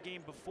pit for a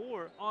game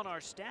before on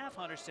our staff,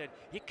 Hunter said,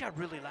 it got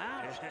really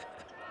loud.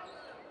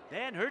 They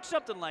hadn't heard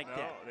something like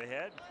that. No, they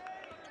had.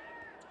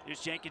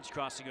 Here's Jenkins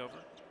crossing over.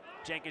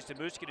 Jenkins to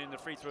Muscadin in the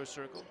free throw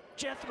circle.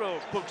 Jethro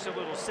books a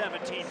little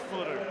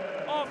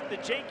 17-footer. Off the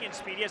Jenkins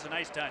speed, he has a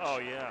nice touch. Oh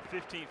yeah,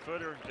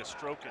 15-footer, just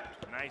stroke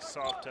it. Nice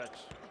soft touch.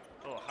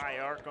 A little high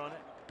arc on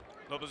it.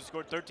 Lobos have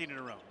scored 13 in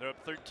a row. They're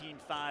up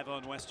 13-5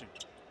 on Western.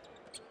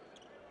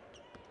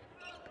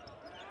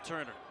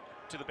 Turner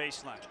to the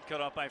baseline,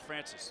 cut off by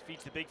Francis.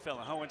 Feeds the big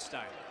fella,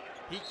 Hohenstein.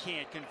 He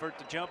can't convert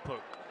the jump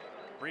hook.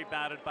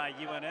 Rebounded by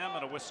UNM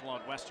and a whistle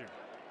on Western.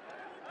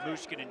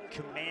 Muscadin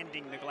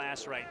commanding the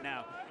glass right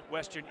now.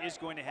 Western is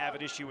going to have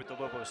an issue with the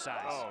Lobos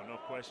size. Oh, no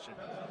question.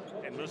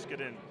 And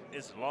Muscadin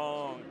is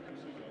long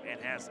and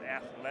has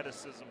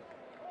athleticism,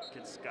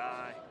 can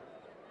sky.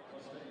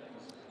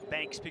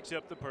 Banks picks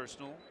up the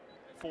personal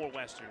for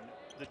Western,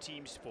 the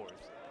team's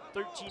fourth.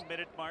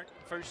 13-minute mark,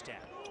 first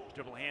half.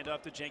 Dribble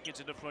handoff to Jenkins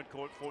in the front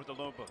court for the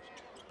Lobos.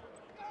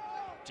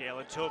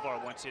 Jalen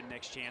Tovar wants in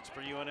next chance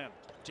for UNM.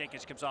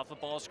 Jenkins comes off the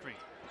ball screen.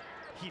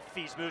 He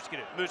feeds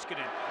Muskinen.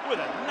 Muskinen with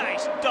a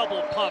nice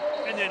double pump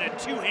and then a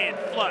two-hand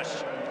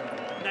flush.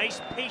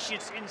 Nice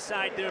patience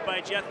inside there by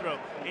Jethro,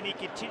 and he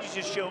continues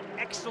to show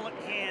excellent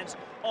hands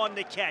on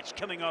the catch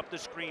coming off the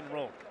screen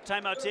roll.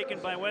 Timeout taken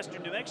by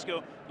Western New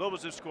Mexico.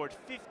 Lobos have scored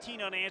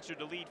 15 unanswered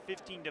to lead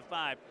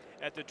 15-5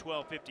 at the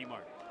 12:50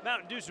 mark.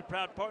 Mountain Dew's a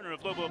proud partner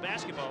of Lobo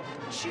basketball.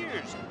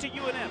 Cheers to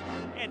UNM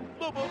and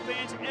Lobo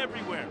fans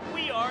everywhere.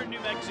 We are New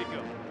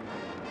Mexico.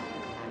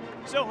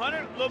 So,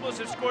 Hunter, Lobos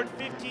have scored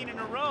 15 in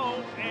a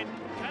row and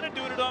kind of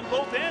doing it on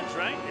both ends,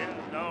 right?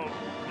 Yeah,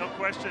 no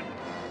question.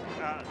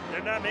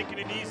 They're not making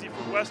it easy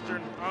for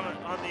Western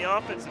on the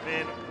offensive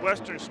end.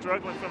 Western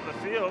struggling from the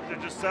field. They're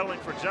just settling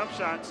for jump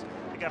shots.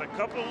 They got a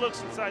couple of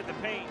looks inside the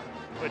paint,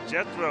 but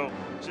Jethro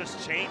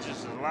just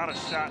changes a lot of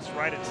shots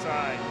right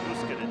inside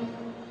Muskinen.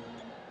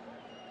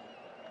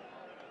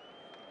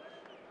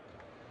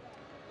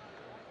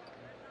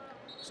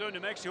 So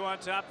New Mexico on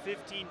top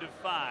 15-5.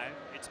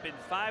 It's been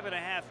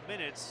 5.5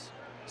 minutes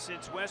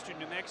since Western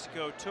New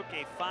Mexico took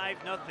a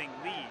 5-0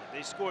 lead.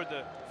 They scored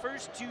the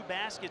first 2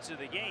 baskets of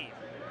the game,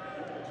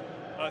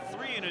 a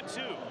 3 and a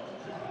 2.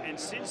 And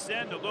since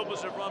then, the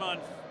Lobos have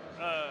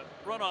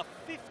run off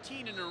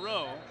 15 in a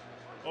row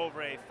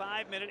over a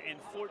 5-minute and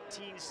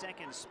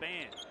 14-second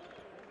span.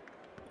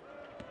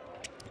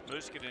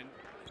 Muskinen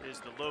is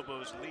the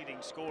Lobos'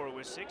 leading scorer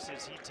with 6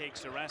 as he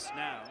takes a rest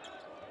now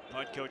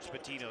on Coach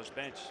Pitino's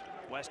bench.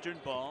 Western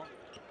ball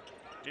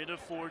into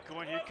forward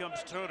corner. Here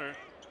comes Turner.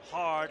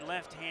 Hard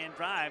left-hand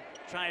drive.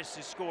 Tries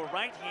to score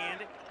right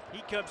hand.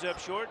 He comes up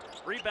short.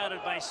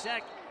 Rebounded by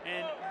Sek.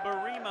 And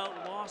Barima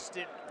lost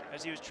it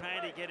as he was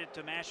trying to get it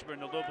to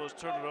Mashburn. The Lobos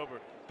turn it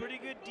over. Pretty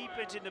good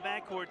defense in the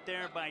backcourt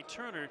there by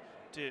Turner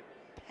to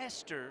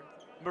pester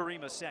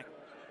Barima Sek.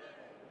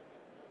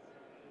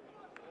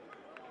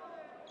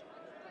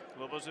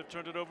 Lobos have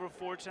turned it over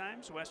 4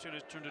 times. Western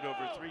has turned it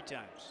over 3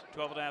 times.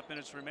 12.5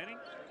 minutes remaining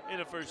in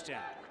the first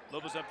half.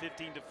 Lobos up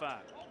 15-5.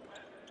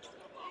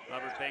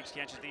 Robert Banks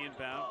catches the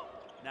inbound.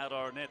 Now to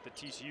Arnett, the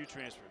TCU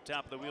transfer.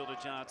 Top of the wheel to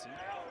Johnson.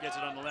 Gets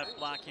it on the left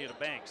block here to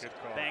Banks.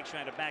 Banks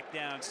trying to back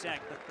down Sek,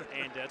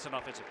 and that's an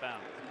offensive foul.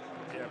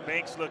 Yeah,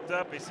 Banks looked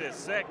up. He said,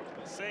 Sek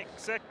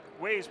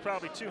weighs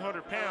probably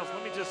 200 pounds.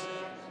 Let me just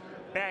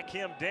back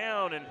him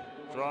down, and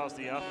draws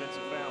the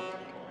offensive foul.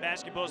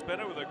 Basketball's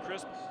better with a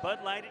crisp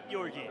Bud Light at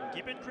your game.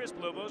 Keep it crisp,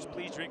 Lobos.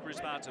 Please drink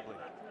responsibly.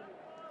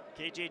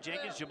 KJ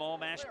Jenkins, Jamal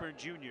Mashburn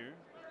Jr.,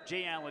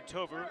 J. Allen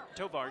Tovar,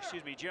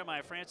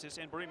 Jeremiah Francis,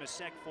 and Barima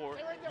Sek for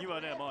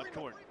UNM on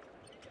court.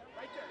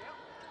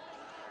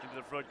 Into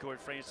the front court,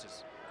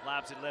 Francis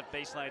lobs it left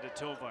baseline to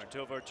Tovar.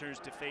 Tovar turns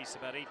to face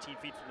about 18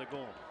 feet from the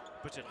goal.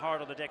 Puts it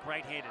hard on the deck,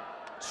 right-handed,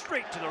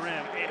 straight to the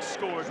rim, and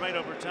scores right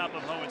over top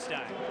of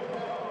Hohenstein.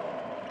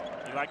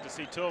 You like to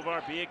see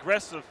Tovar be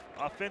aggressive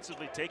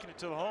offensively, taking it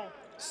to the hole.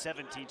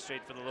 17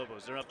 straight for the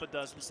Lobos. They're up a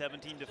dozen,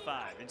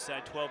 17-5.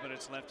 Inside 12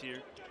 minutes left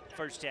here,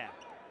 first half.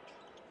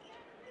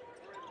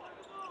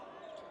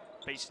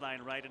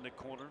 Baseline right in the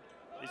corner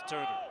is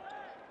Turner.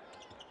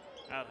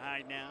 Out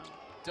high now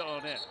to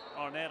Arnett.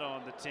 Arnett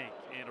on the tank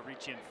and a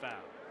reach-in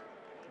foul.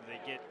 They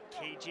get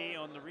KJ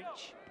on the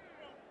reach.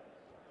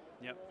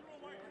 Yep.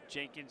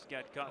 Jenkins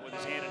got caught with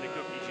his hand in the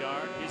cookie jar.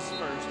 His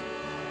first,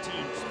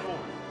 team's fourth.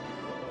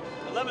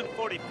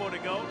 11:44 to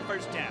go,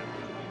 first half.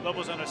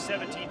 Lobos on a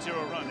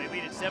 17-0 run. They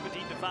lead at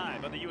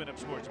 17-5 on the UNM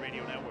Sports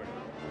Radio Network.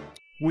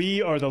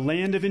 We are the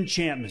land of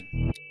enchantment.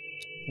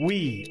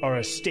 We are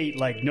a state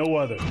like no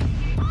other.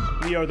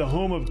 We are the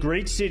home of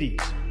great cities,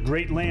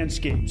 great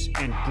landscapes,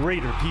 and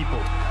greater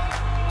people.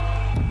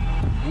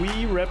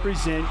 We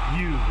represent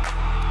you.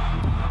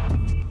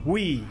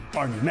 We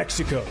are New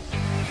Mexico.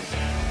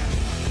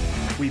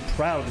 We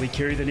proudly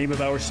carry the name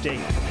of our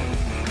state.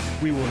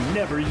 We will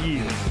never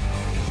yield.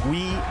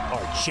 We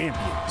are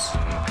champions.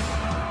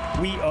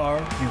 We are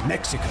New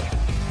Mexico.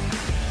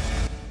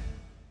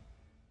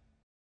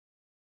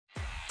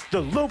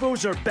 The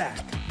Lobos are back.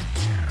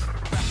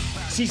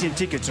 Season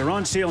tickets are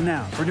on sale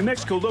now for New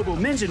Mexico Lobo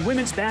men's and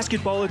women's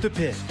basketball at the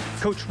Pit.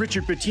 Coach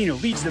Richard Pitino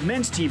leads the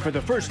men's team for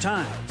the first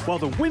time, while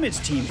the women's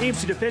team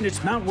aims to defend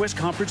its Mountain West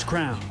Conference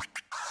crown.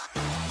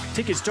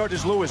 Tickets start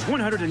as low as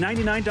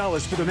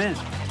 $199 for the men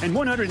and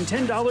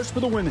 $110 for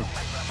the women.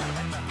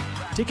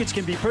 Tickets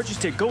can be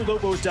purchased at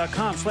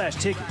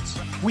golobos.com/tickets.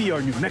 We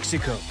are New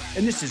Mexico,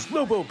 and this is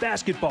Lobo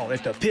basketball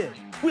at the Pit.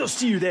 We'll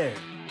see you there.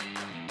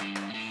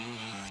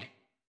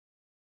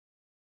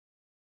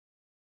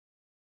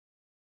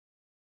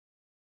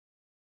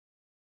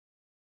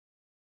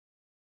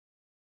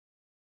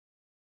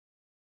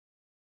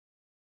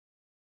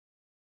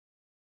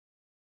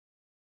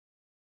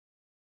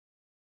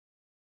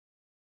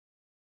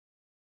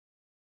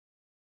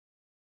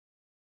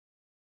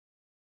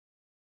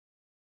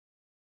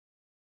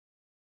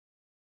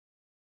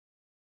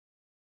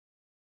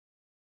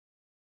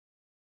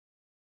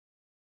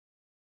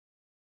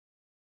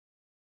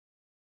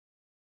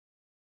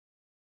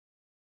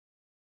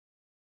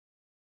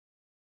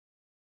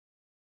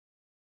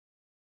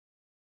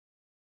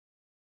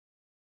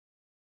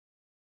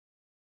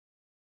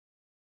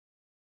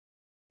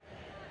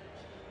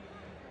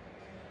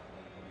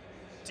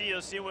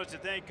 TLC wants to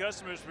thank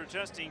customers for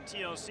trusting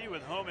TLC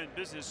with home and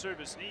business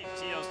service needs.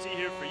 TLC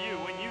here for you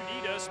when you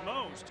need us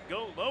most.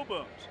 Go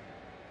Lobos.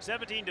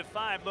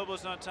 17-5,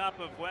 Lobos on top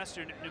of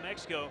Western New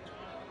Mexico.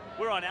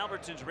 We're on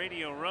Albertsons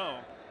Radio Row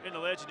in the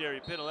legendary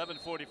pit.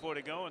 11:44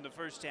 to go in the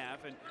first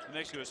half, and New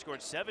Mexico has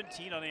scored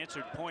 17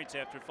 unanswered points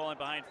after falling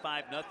behind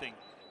 5-0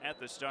 at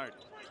the start.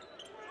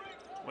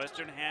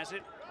 Western has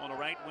it on the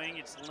right wing.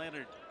 It's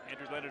Leonard.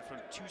 Andrew Leonard from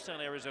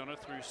Tucson, Arizona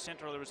through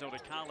Central Arizona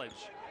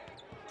College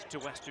to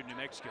Western New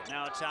Mexico.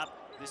 Now it's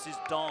up. This is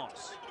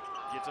Doss.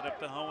 Gives it up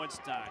to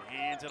Hohenstein.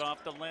 Hands it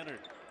off to Leonard.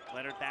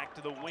 Leonard back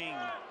to the wing.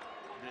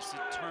 This is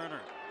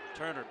Turner.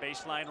 Turner,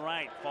 baseline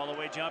right. Fall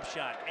away jump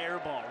shot. Air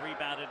ball.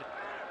 Rebounded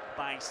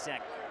by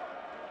Sek.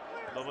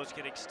 Lobos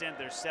can extend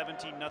their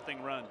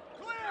 17-0 run.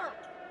 Clear!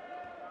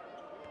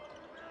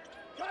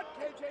 Cut,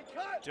 KJ,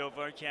 cut!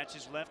 Tovar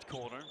catches left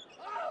corner.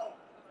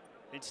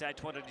 Inside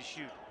 20 to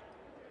shoot.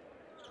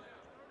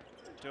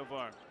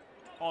 Tovar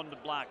on the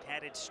block,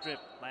 had it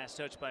stripped. Last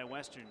touch by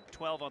Western.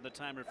 12 on the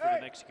timer for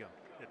New Mexico.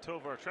 Yeah,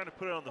 Tovar trying to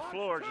put it on the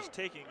floor, just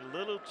taking a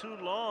little too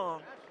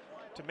long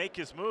to make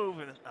his move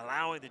and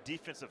allowing the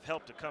defensive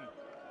help to come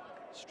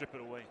strip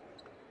it away.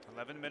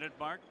 11-minute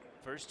mark,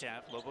 first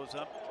half. Lobos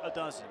up a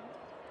dozen.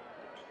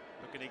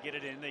 Looking to get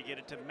it in. They get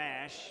it to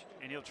Mash,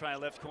 and he'll try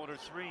left corner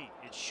three.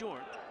 It's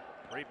short.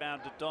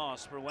 Rebound to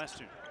Doss for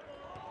Western.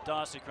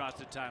 Doss across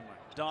the timeline.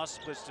 Doss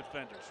splits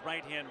defenders.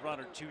 Right-hand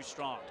runner too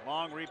strong.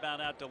 Long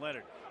rebound out to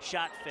Leonard.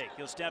 Shot fake.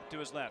 He'll step to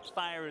his left.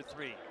 Fire a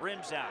three.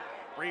 Rims out.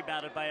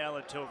 Rebounded by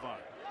Alan Tovar.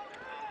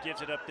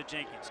 Gives it up to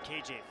Jenkins.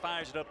 KJ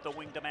fires it up the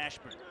wing to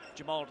Mashburn.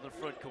 Jamal to the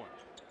front court.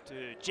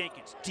 To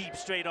Jenkins. Deep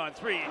straight on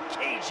three. And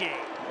KJ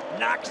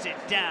knocks it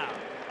down.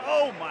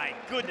 Oh my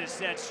goodness,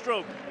 that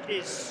stroke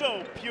is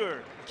so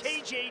pure.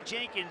 KJ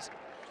Jenkins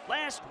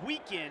last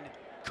weekend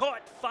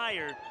caught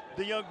fire.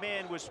 The young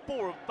man was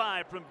 4 of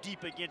 5 from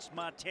deep against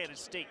Montana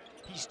State.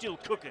 He's still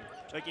cooking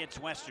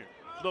against Western.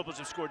 Lobos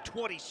have scored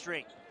 20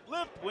 straight.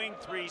 Left wing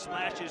three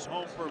slashes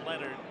home for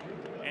Leonard,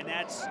 and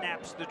that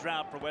snaps the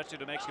drought for Western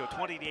New Mexico.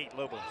 20-8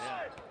 Lobos.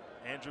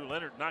 Yeah. Andrew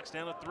Leonard knocks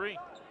down a three.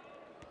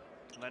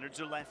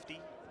 Leonard's a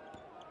lefty.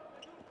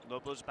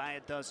 Lobos by a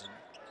dozen.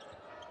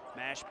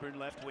 Mashburn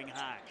left wing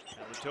high.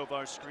 Now the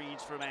Tovar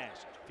screens for Mash.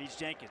 Feeds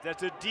Jenkins.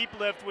 That's a deep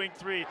left wing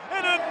three.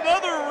 And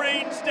another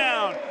rains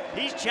down.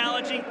 He's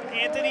challenging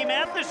Anthony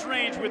Mathis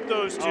range with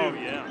those two. Oh,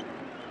 yeah.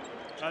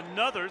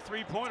 Another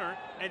three-pointer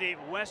and a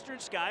Western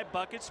Sky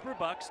Buckets for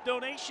Bucks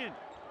donation.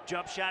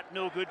 Jump shot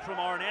no good from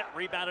Arnett.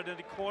 Rebounded in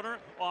the corner.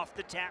 Off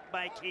the tap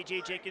by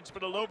KJ Jenkins for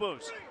the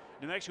Lobos.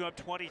 New Mexico up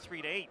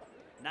 23-8.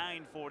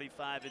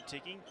 9:45 and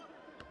ticking.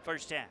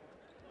 First half.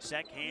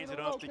 Sek hands it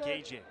off to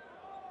KJ.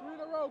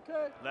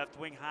 Left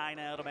wing high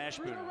now to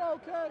Mashburn.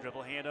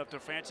 Dribble hand up to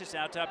Francis,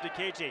 out top to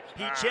KJ.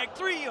 He checked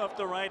three off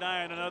the right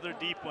eye and another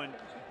deep one.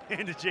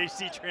 And the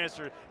JC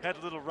transfer had a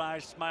little wry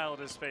smile on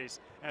his face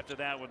after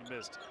that one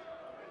missed.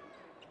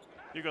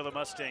 Here go the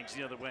Mustangs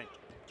the other way.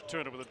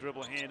 Turner with a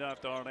dribble hand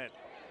off to Arnett.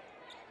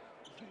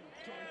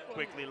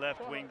 Quickly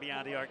left wing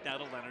beyond the arc now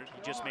to Leonard.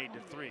 He just made the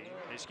three.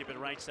 They skip it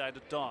right side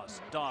to Doss.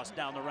 Doss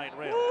down the right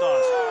rail.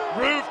 Doss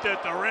roofed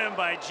at the rim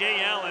by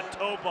J. Allen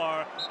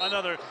Tovar.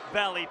 Another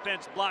Valley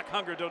Fence Block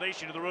Hunger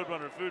donation to the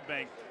Roadrunner Food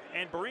Bank.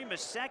 And Barima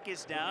Sek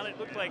is down. It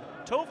looked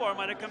like Tovar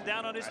might have come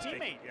down on his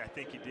teammate. I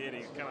think he did.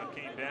 He kind of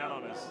came down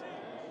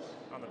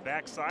on the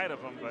back side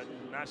of him, but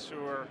not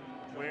sure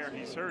where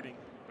he's hurting.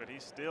 But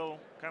he's still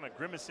kind of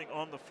grimacing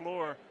on the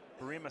floor.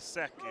 Barima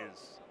Sek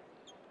is.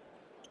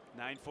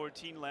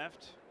 9:14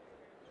 left.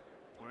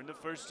 We're in the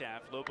first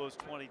half. Lobos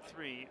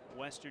 23,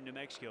 Western New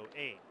Mexico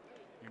 8.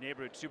 Your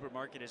neighborhood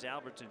supermarket is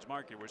Albertsons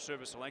Market, where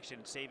service, selection,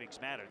 and savings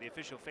matter. The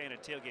official fan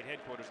and tailgate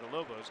headquarters of the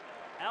Lobos,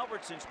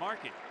 Albertsons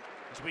Market,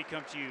 as we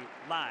come to you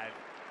live,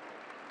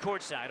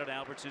 courtside on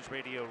Albertsons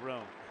Radio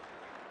Row.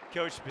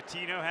 Coach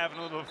Pitino having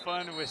a little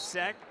fun with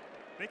Sek.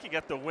 I think he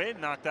got the wind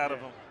knocked out of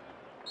him.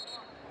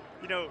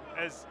 You know,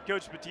 as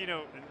Coach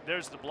Pitino,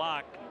 there's the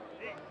block.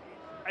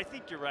 I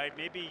think you're right.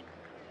 Maybe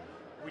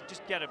we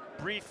just got a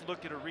brief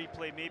look at a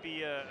replay,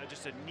 maybe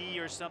just a knee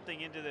or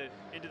something into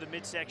the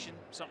midsection,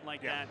 something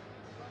like that.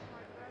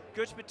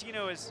 Coach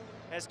Pitino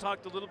has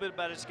talked a little bit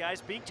about his guys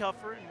being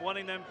tougher and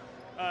wanting them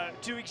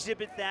to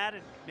exhibit that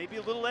and maybe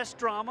a little less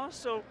drama.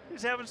 So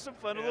he's having some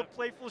fun, a little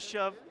playful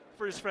shove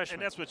for his freshmen.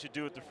 And that's what you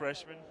do with the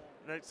freshmen.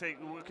 They say,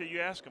 okay,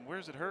 you ask them,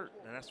 where's it hurt?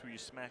 And that's where you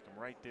smack them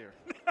right there.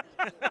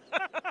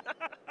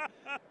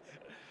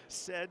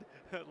 Said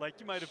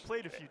like you might have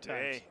played a few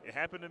times. Hey, it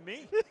happened to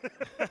me.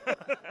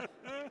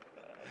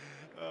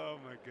 Oh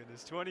my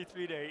goodness,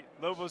 23-8,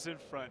 Lobos in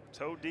front.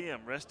 Toe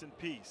Diem, rest in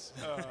peace.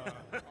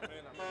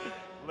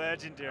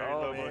 Legendary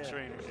Lobo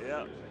trainer.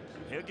 Yeah,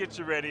 he'll get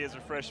you ready as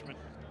a freshman.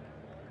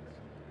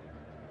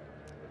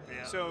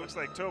 Yeah, so looks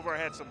like Tovar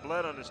had some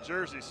blood on his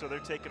jersey, so they're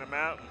taking him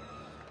out.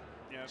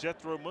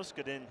 Jethro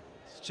Muscadin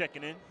is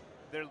checking in.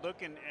 They're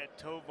looking at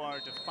Tovar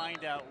to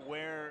find out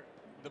where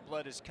the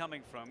blood is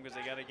coming from because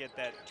they got to get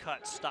that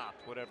cut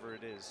stopped, whatever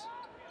it is.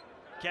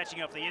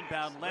 catching off the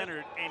inbound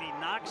Leonard, and he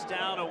knocks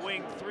down a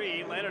wing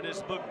three. Leonard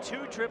has booked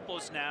 2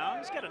 triples now.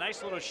 He's got a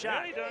nice little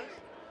shot. Yeah,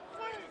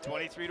 he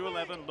does.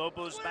 23-11,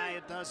 Lobos by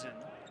a dozen.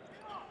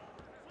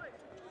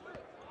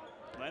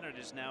 Leonard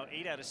is now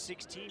 8 out of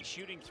 16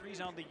 shooting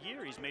threes on the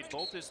year. He's made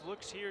both his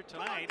looks here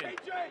tonight, and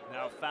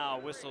now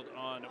foul whistled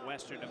on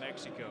Western New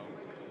Mexico.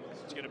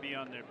 It's going to be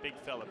on their big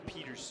fella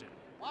Peterson,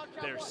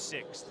 their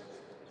 6th.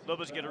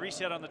 Lobos get a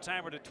reset on the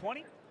timer to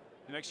 20.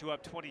 New Mexico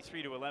up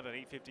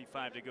 23-11,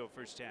 8:55 to go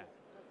first half.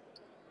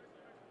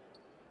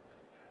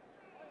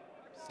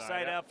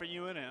 Side out for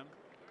UNM.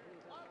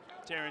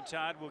 Taryn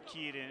Todd will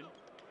key it in.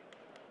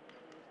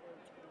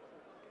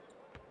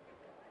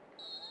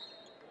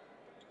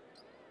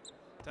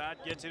 Todd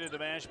gets it into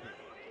Mashburn.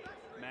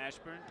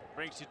 Mashburn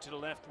brings it to the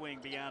left wing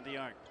beyond the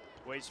arc.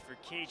 Waits for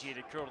KJ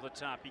to curl to the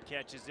top. He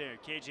catches there.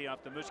 KJ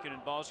off the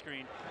Muskinen ball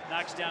screen.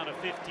 Knocks down a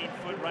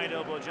 15-foot right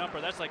elbow jumper.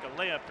 That's like a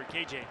layup for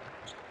KJ.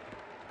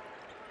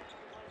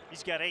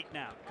 He's got 8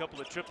 now. A couple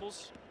of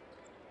triples.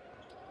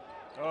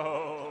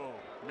 Oh,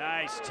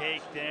 nice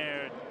take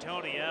there.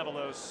 Tony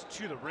Avalos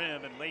to the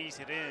rim and lays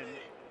it in.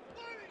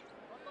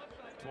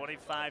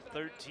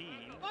 25-13.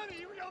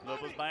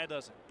 Lobos by a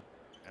dozen.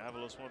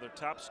 Avalos, one of their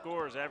top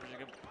scorers, averaging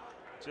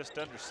just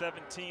under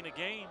 17 a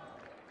game.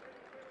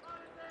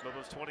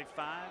 Lobos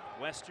 25,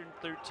 Western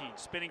 13.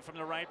 Spinning from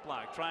the right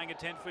block, trying a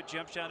 10-foot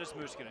jump shot is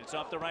Muskinen. It's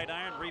off the right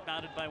iron,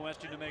 rebounded by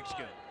Western New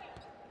Mexico.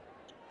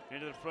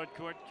 Into the front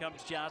court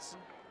comes Johnson.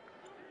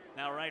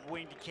 Now right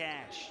wing to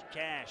Cash.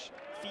 Cash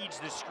feeds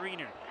the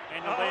screener.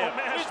 And the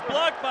layup is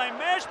blocked by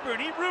Mashburn.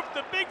 He roofed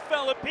the big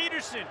fella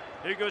Peterson.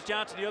 Here goes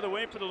Johnson the other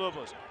way for the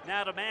Lobos.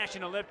 Now to Mash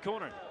in the left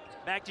corner.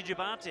 Back to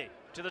Javante.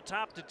 To the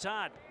top to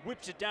Todd.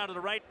 Whips it down to the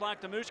right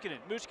block to Muskinen.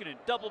 Muskinen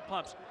double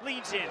pumps.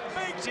 Leads in.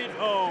 Banks it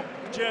home.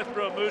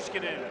 Jethro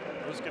Muskinen.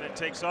 Muskinen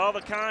takes all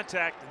the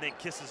contact and then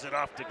kisses it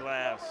off the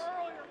glass.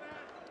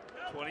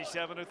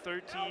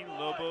 27-13.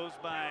 Lobos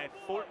by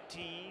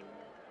 14.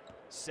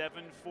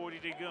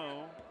 7:40 to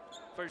go.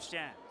 First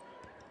half.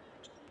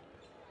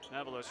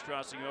 Avalos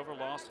crossing over.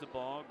 Lost the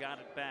ball. Got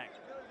it back.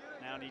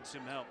 Now needs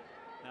some help.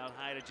 Now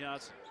high to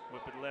Johnson.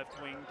 Whip it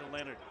left wing to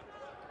Leonard.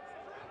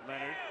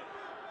 Leonard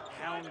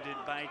hounded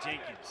by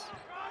Jenkins.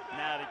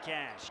 Now to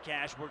Cash.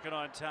 Cash working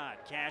on Todd.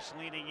 Cash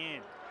leaning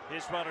in.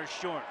 His runner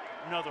short.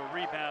 Another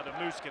rebound of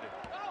Muskinen.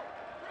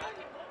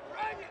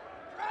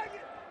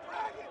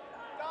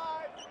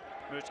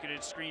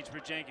 Muskinen screens for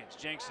Jenkins.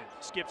 Jenkins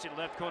skips it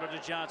left corner to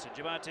Johnson.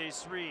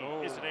 Javante's 3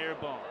 is an air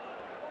ball.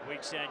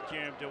 Weak side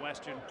Kirim to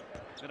Western.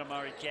 Then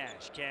Amari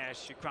Cash.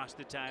 Cash across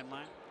the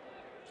timeline.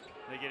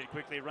 They get it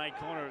quickly right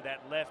corner.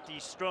 That lefty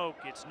stroke.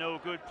 It's no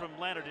good from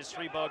Leonard. His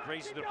 3-ball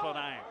grazes the front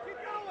iron.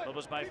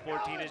 Lobos by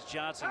 14 as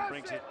Johnson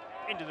brings it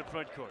into the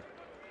front court.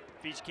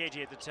 Feeds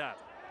KJ at the top.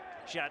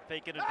 Shot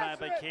fake and a drive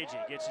by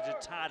KJ. Gets it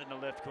to Todd in the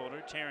left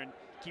corner. Taryn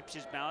keeps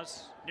his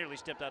balance. Nearly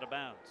stepped out of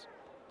bounds.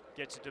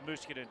 Gets it to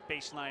Muskinen,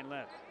 baseline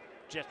left.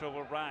 Jethro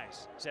will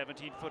rise.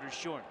 17-footer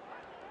short.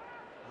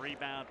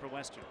 Rebound for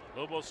Western.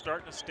 Lobos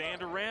starting to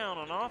stand around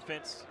on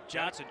offense.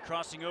 Johnson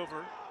crossing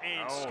over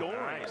and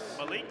scoring. Nice.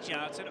 Malik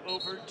Johnson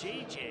over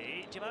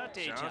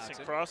Javante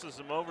Johnson. Crosses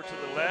him over to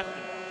the left.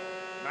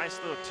 Nice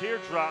little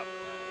teardrop.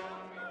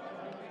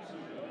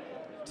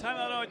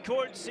 Timeout on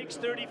court,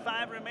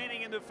 6:35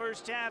 remaining in the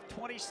first half,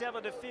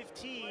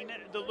 27-15.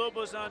 The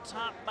Lobos on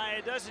top by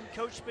a dozen.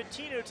 Coach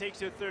Pitino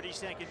takes a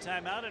 30-second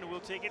timeout, and we'll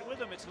take it with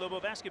him. It's Lobo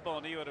Basketball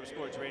on the UNM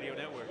Sports Radio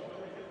Network.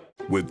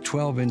 With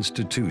 12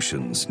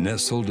 institutions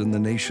nestled in the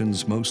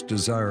nation's most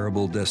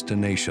desirable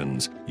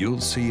destinations,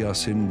 you'll see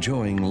us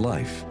enjoying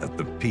life at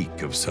the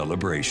peak of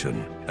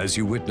celebration. As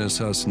you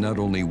witness us not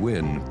only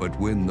win, but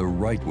win the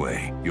right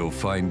way, you'll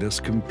find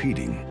us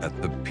competing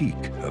at the peak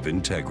of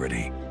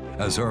integrity.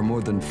 As our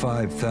more than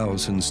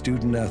 5,000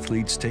 student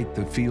athletes take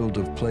the field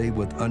of play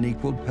with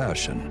unequaled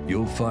passion,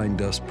 you'll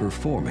find us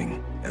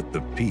performing at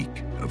the peak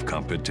of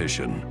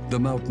competition. The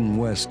Mountain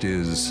West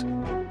is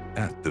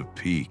at the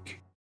peak.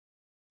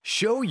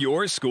 Show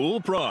your school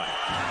pride.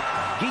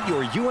 Get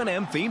your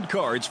UNM-themed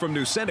cards from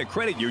Newsenda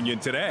Credit Union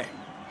today.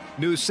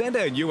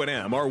 Newsenda and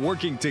UNM are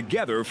working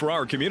together for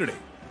our community.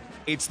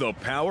 It's the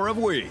power of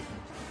we.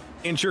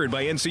 Insured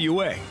by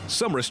NCUA.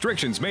 Some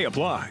restrictions may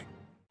apply.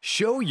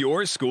 Show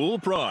your school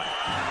pride.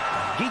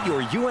 Get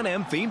your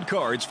UNM-themed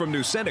cards from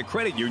Newsenda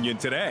Credit Union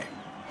today.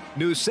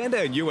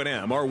 Newsenda and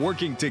UNM are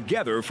working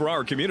together for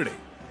our community.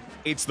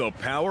 It's the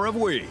power of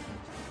we.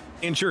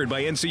 Insured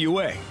by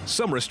NCUA.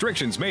 Some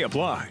restrictions may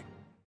apply.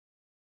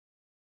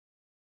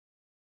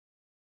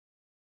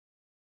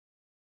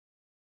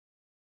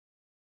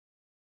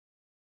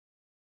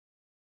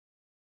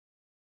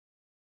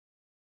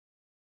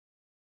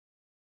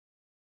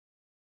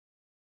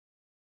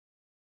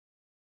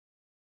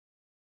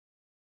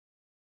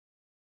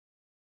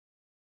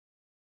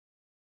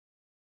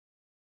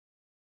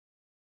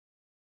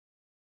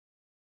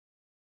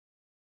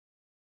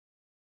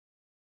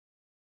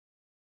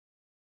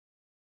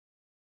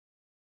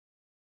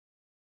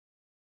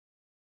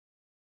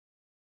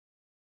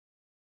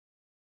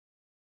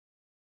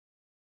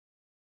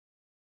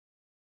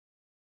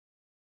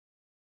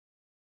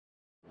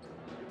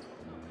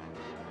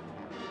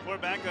 We're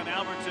back on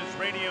Albertson's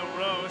Radio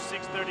Row.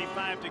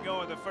 6:35 to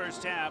go in the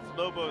first half.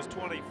 Lobos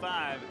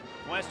 25,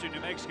 Western New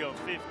Mexico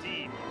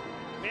 15.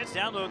 Fans,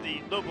 download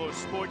the Lobos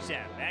Sports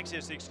app.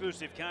 Access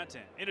exclusive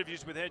content,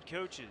 interviews with head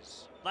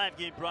coaches, live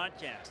game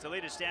broadcast, the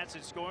latest stats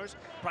and scores,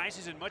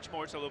 prices, and much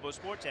more. It's the Lobos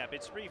Sports app.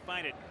 It's free.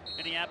 Find it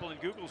in the Apple and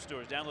Google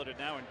stores. Download it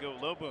now and go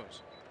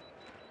Lobos.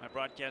 My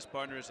broadcast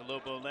partner is the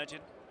Lobo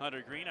legend,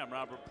 Hunter Green. I'm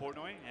Robert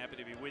Portnoy. Happy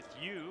to be with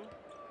you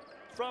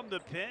from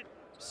the pit.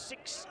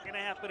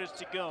 6.5 minutes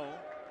to go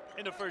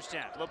in the first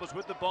half. Lobos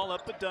with the ball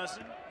up a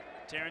dozen.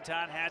 Taryn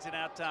Todd has it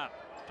out top.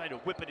 Trying to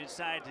whip it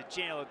inside to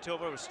Jalen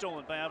Tovar. Was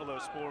stolen by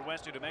Avalos for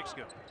Western New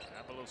Mexico.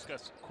 Avalos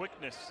got some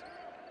quickness.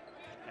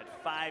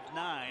 At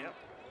 5'9",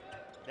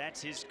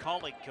 that's his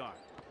calling card.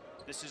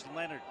 This is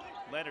Leonard.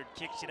 Leonard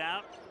kicks it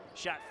out.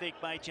 Shot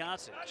fake by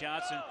Johnson.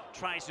 Johnson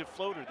tries to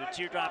floater. The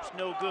teardrop's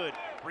no good.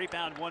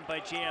 Rebound won by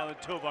Jalen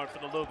Tovar for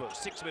the Lobos.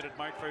 6-minute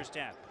mark first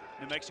half.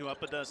 New Mexico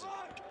up a dozen.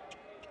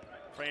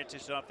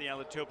 Francis off the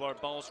Jalen Tovar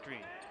ball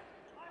screen.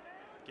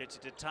 Gets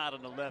it to Todd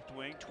on the left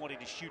wing. 20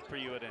 to shoot for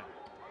UNM.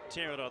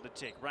 Tarrant on the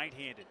take,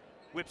 right-handed.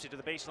 Whips it to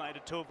the baseline to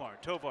Tovar.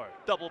 Tovar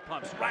double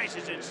pumps,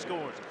 rises and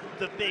scores.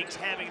 The Bigs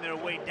having their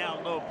way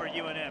down low for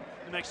UNM.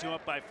 New Mexico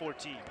up by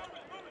 14.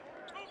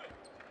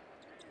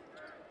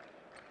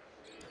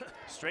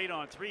 Straight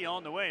on three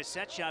on the way. A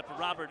set shot for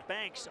Robert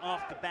Banks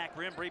off the back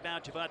rim.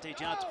 Rebound Javante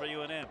Johnson for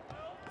UNM.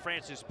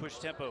 Francis push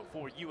tempo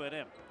for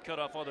UNM. Cut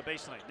off on the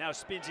baseline. Now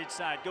spins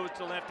inside, goes to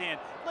the left hand.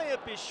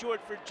 Layup is short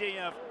for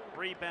JF.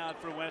 Rebound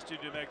for Western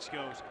New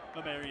Mexico's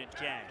Marion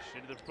Cash.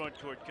 Into the front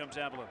court comes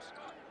Avalos.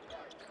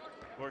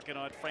 Working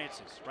on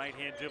Francis. Right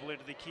hand dribble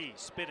into the key.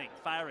 Spinning,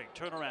 firing,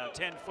 turnaround.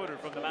 10-footer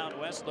from the Mountain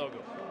West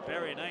logo.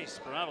 Very nice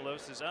for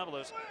Avalos, as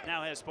Avalos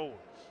now has 4.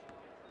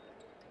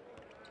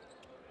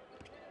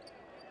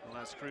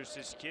 Las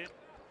Cruces kid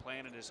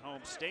playing in his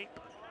home state.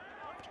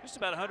 Just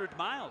about 100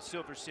 miles,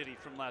 Silver City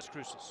from Las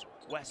Cruces,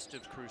 west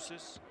of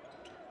Cruces.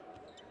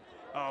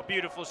 Oh,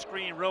 beautiful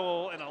screen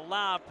roll and a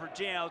lob for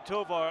Jalen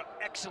Tovar.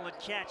 Excellent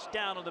catch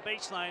down on the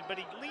baseline, but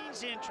he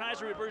leans in,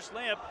 tries a reverse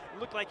layup. It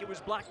looked like it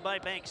was blocked by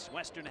Banks.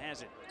 Western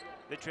has it.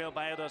 They trail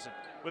by a dozen.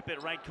 Whip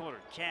it right corner.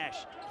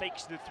 Cash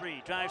fakes the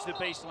three, drives the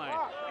baseline,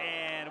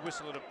 and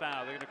whistle it a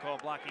foul. They're going to call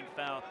blocking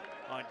foul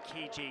on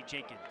KJ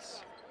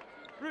Jenkins.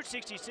 Route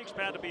 66,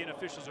 proud to be an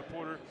official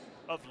supporter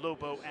of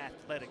Lobo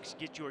Athletics.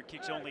 Get your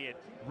kicks only at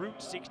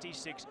Route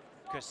 66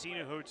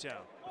 Casino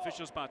Hotel,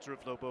 official sponsor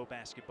of Lobo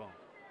basketball.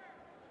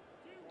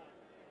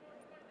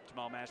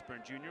 Jamal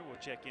Mashburn Jr. will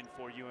check in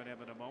for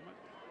UNM in a moment.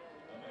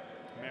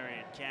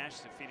 Marion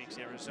Cash, the Phoenix,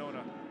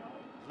 Arizona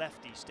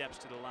lefty, steps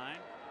to the line,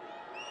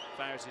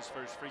 fires his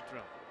first free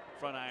throw.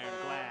 Front iron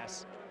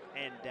glass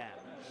and down.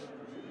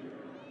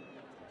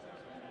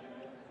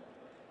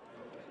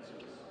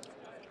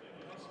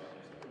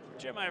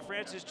 Jeremiah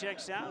Francis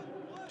checks out.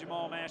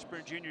 Jamal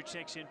Mashburn Jr.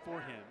 checks in for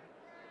him.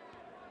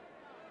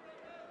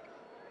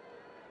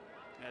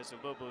 As the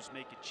Lobos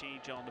make a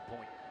change on the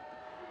point.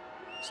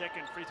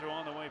 Second free throw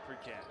on the way for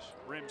Cash.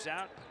 Rims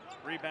out.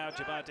 Rebound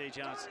Javante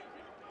Johnson.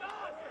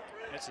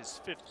 That's his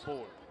 5th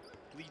board.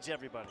 Leads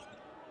everybody.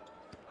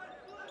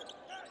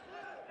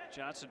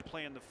 Johnson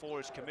playing the 4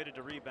 is committed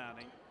to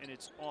rebounding, and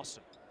it's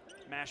awesome.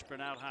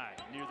 Mashburn out high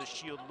near the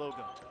Shield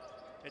logo.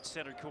 At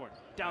center court,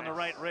 down the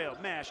right rail,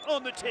 Mash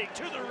on the take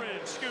to the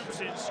rim,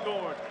 scoops in,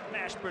 scored.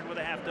 Mashburn with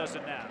a half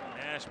dozen now.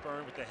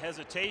 Mashburn with the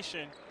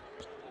hesitation,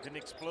 then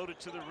exploded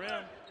to the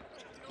rim.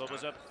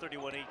 Lobos up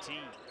 31-18.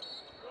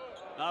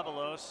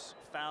 Avalos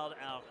fouled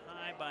out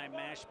high by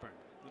Mashburn.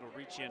 Little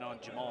reach in on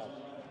Jamal.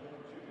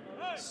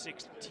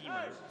 6th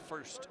teamer,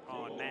 first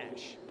on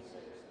Nash.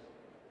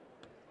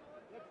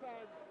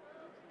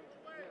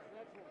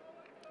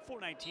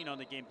 4:19 on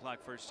the game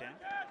clock first half.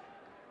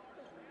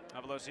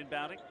 Avalos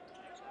inbounding.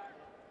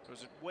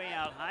 Goes it way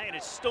out high, and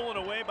it's stolen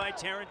away by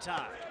Taryn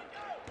Todd.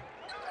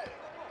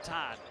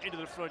 Todd into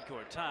the front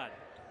court. Todd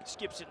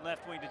skips it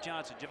left wing to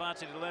Johnson.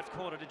 Javante to the left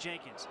corner to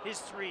Jenkins. His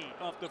 3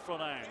 off the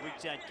front iron. Weak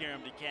side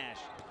Karam to Cash.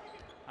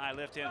 High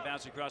left hand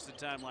bounce across the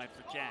timeline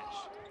for Cash.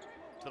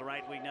 To the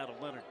right wing now to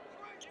Leonard.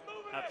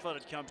 Out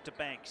flooded comes to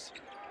Banks.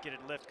 Get it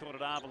left corner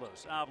to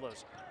Avalos.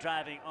 Avalos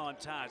driving on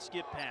Todd.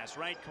 Skip pass,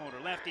 right corner.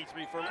 Lefty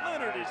 3 for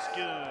Leonard is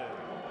good.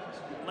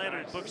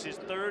 Leonard books his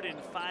 3rd in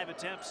 5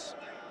 attempts.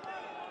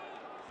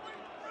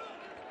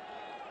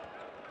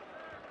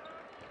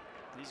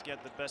 He's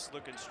got the best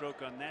looking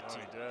stroke on that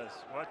team. He does.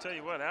 Well, I tell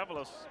you what,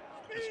 Avalos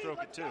can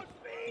stroke it too.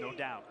 No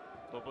doubt.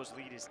 Lobos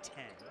lead is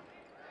 10.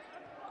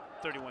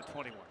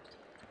 31-21.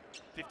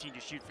 15 to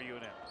shoot for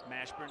UNM.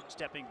 Mashburn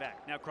stepping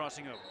back, now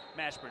crossing over.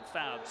 Mashburn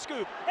fouled,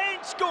 scoop,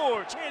 and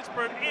score!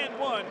 Chansburn and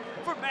 1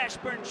 for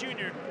Mashburn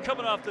Jr.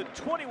 coming off the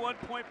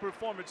 21-point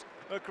performance,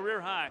 a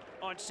career high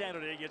on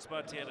Saturday against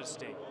Montana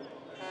State.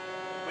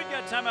 We've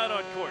got timeout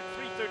on court.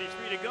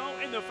 3:33 to go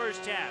in the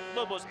first half.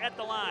 Lobos at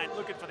the line,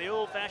 looking for the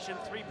old-fashioned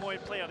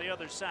 3-point play on the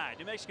other side.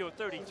 New Mexico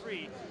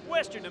 33,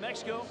 Western New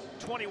Mexico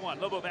 21.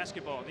 Lobo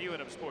basketball, the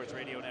UNM Sports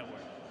Radio Network.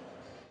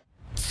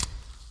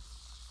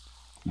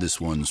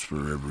 This one's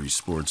for every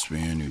sports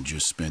fan who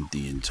just spent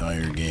the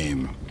entire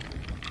game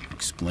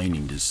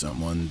explaining to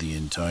someone the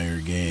entire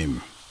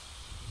game.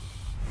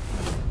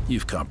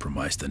 You've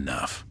compromised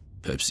enough.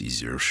 Pepsi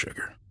Zero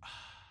Sugar.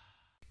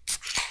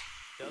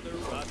 Another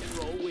rock and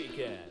roll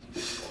weekend.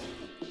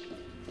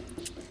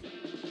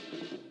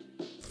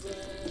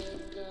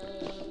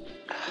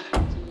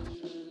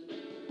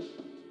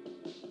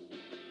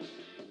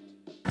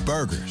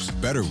 Burgers,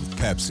 better with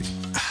Pepsi.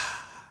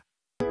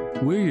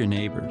 We're your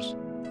neighbors.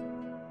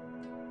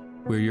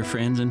 We're your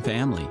friends and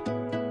family.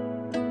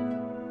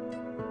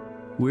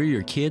 We're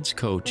your kids'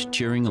 coach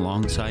cheering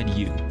alongside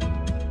you.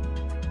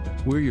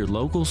 We're your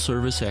local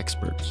service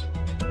experts.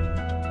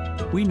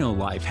 We know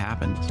life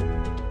happens,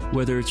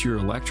 whether it's your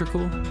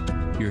electrical,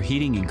 your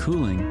heating and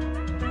cooling,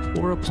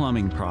 or a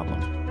plumbing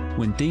problem.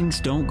 When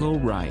things don't go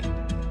right,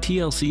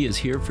 TLC is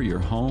here for your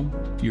home,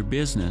 your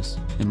business,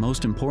 and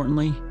most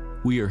importantly,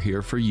 we are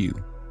here for you.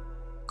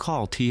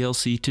 Call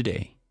TLC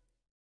today.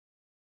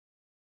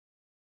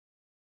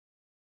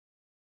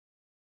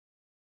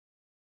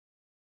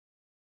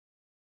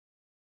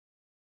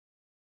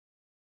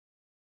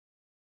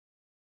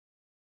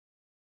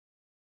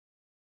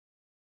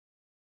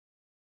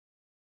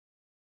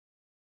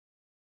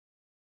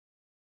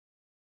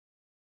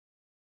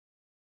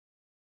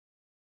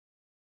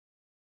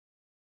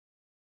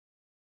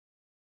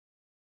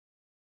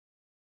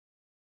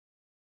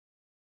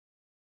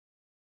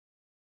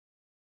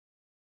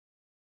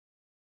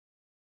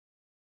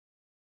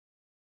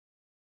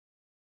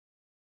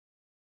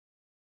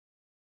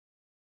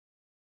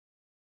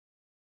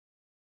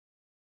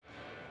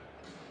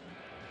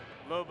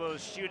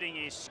 Lobos shooting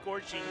a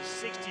scorching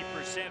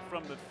 60%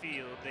 from the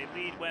field. They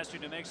lead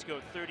Western New Mexico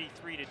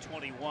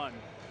 33-21.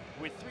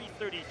 With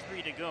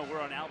 3:33 to go,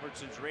 we're on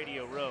Albertsons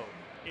Radio Row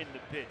in the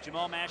pit.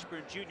 Jamal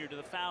Mashburn Jr. to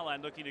the foul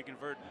line looking to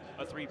convert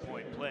a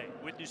three-point play.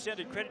 With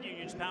Newcenta Credit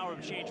Union's Power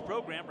of Change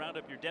program, round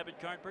up your debit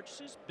card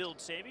purchases,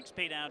 build savings,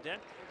 pay down debt,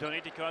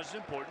 donate to causes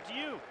important to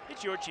you.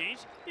 It's your change,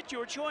 it's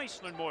your choice.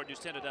 Learn more at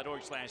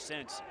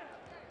newcenta.org/cents.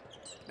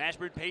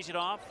 Mashburn pays it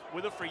off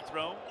with a free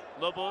throw.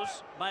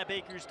 Lobos by a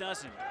baker's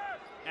dozen.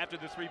 After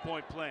the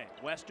three-point play,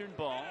 Western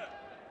ball.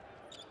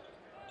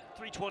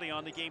 3:20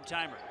 on the game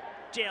timer.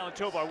 Jay Allen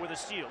Tovar with a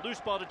steal.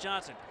 Loose ball to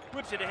Johnson.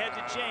 Whips it ahead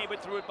to Jay,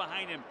 but threw it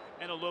behind him.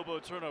 And a Lobo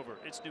turnover.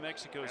 It's New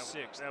Mexico's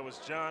sixth. That was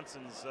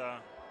Johnson's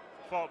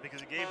fault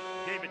because he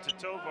gave it to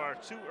Tovar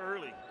too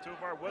early.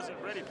 Tovar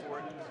wasn't ready for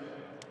it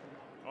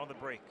on the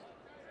break.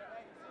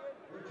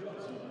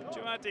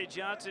 Javante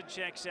Johnson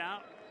checks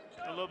out.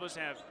 The Lobos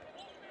have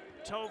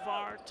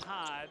Tovar,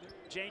 Todd,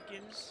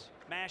 Jenkins,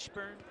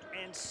 Mashburn,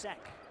 and Seck.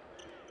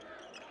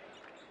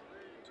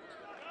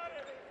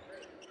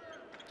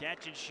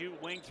 Catch and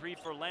shoot, wing three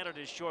for Leonard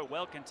is short,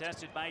 well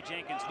contested by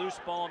Jenkins. Loose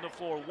ball on the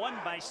floor, one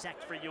by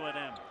Seck for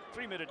UNM.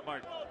 3-minute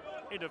mark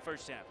into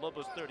first half.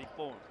 Lobos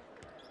 34.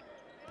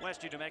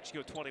 Western New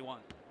Mexico 21.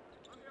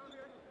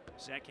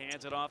 Seck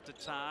hands it off to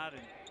Todd,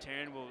 and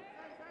Taryn will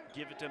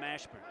give it to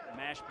Mashburn.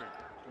 Mashburn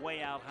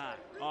way out high,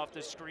 off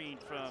the screen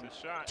from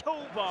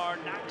Tovar,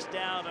 knocks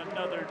down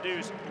another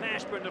deuce.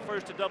 Mashburn the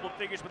first to double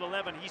figures with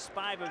 11. He's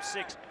 5 of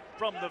 6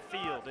 from the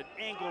field. An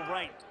angle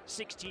right,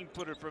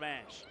 16-footer from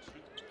Ash.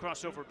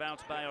 Crossover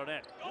bounce by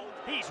Arnett.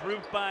 He's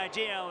roofed by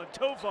Jay Allen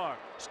Tovar.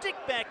 Stick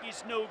back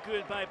is no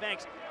good by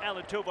Banks.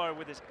 Allen Tovar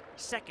with his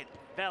second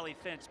Valley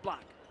fence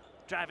block.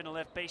 Driving the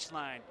left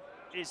baseline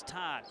is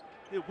Todd.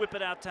 He'll whip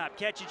it out top.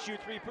 Catch and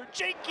shoot three for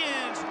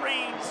Jenkins.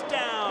 Rains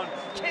down.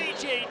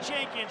 KJ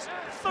Jenkins,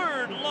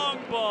 third long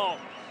ball.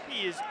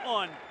 He is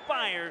on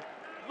fire.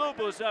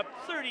 Lobos up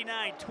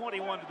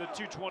 39-21 to the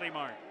 2:20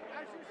 mark.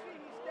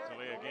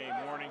 Delay a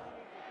game warning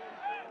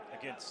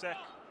against Seck.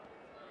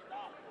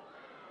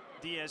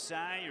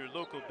 DSI, your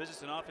local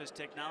business and office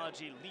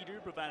technology leader,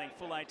 providing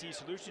full IT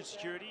solutions,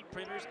 security,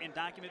 printers, and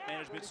document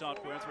management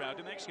software throughout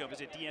New Mexico.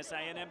 Visit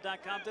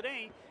DSINM.com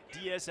today.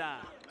 DSI.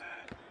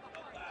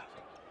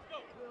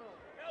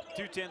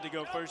 2:10 to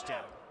go first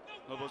half.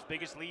 Lobos'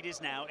 biggest lead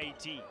is now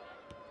 18.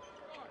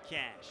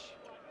 Cash,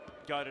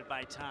 guarded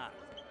by Todd.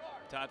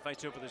 Todd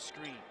fights over the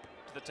screen.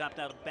 To the top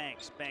now to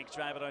Banks. Banks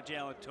driving on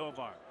Jalen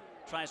Tovar.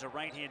 Tries a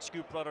right-hand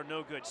scoop, brother,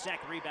 no good. Sack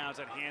rebounds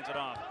and hands it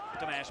off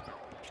to Mashburn.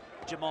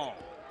 Jamal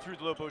through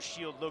the Lobos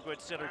shield, logo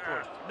at center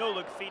court.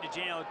 No-look feed to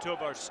Jalen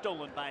Tovar,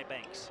 stolen by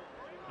Banks.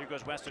 Here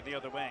goes Western the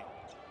other way.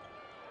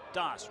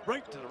 Doss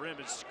right to the rim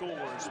and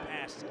scores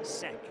past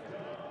Seck.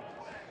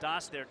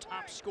 Doss, their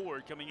top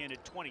scorer, coming in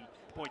at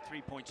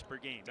 20.3 points per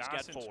game. He's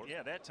got 4.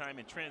 Yeah, that time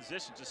in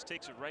transition just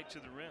takes it right to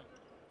the rim.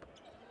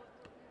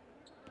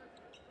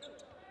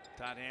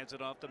 Todd hands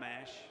it off to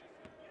Mash.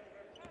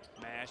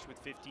 Mash with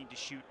 15 to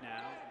shoot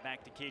now.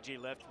 Back to KJ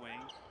left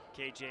wing.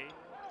 KJ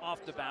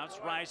off the bounce,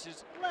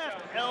 rises,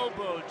 left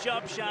elbow,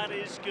 jump shot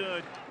is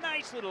good.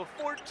 Nice little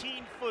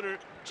 14-footer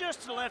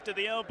just to the left of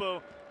the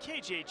elbow.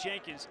 KJ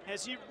Jenkins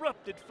has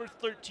erupted for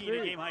 13,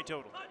 a game-high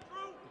total.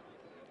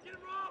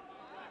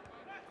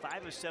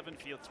 5 of 7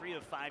 field, 3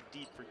 of 5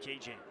 deep for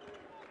KJ.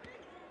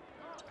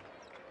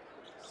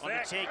 On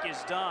the take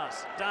is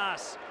Doss.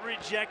 Doss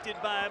rejected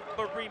by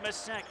Barima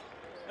Seck.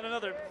 And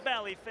another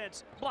Valley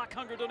fence block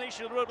hunger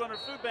donation to the Roadrunner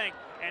Food Bank.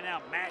 And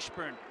now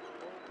Mashburn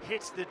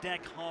hits the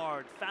deck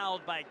hard,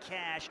 fouled by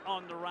Cash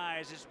on the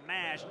rise as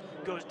Mash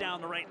goes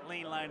down the right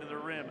lane line of the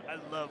rim. I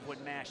love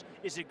when Mash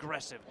is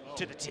aggressive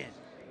to the 10.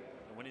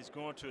 And when he's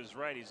going to his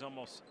right, he's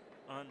almost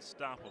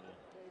unstoppable.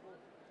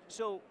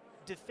 So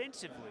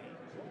defensively,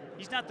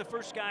 he's not the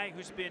first guy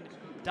who's been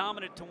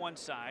dominant to one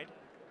side.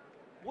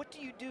 What do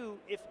you do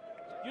if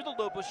you're the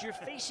Lobos, you're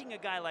facing a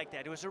guy like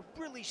that who has a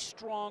really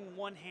strong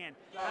one hand?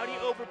 How do you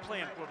overplay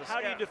him? Well, How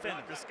do you defend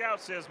him? The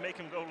scout says make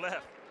him go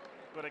left.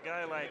 But a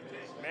guy like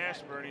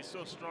Mashburn, he's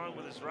so strong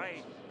with his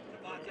right,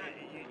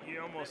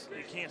 you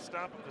can't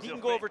stop him. He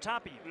can go over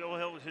top of you.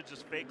 He'll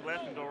just fake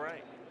left and go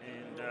right.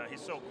 And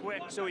he's so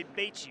quick. So he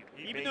baits you.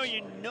 Even though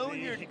you know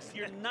you're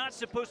not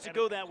supposed to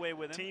go that way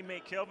with him.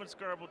 Teammate Kelvin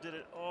Scarborough did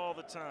it all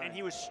the time. And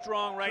he was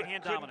strong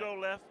right-hand dominant. Couldn't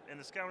go left, and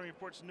the scouting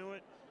reports knew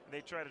it. They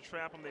tried to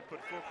trap him. They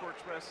put full court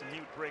press, and he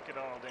would break it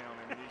all down.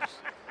 I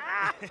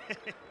mean,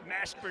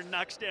 Mashburn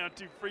knocks down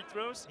 2 free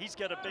throws. He's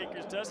got a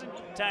baker's dozen.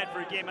 Tied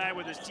for a game high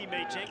with his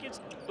teammate Jenkins.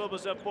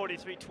 Lobos up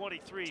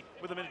 43-23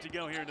 with a minute to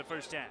go here in the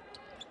first half.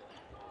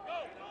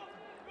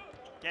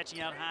 Catching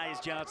out high is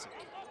Johnson.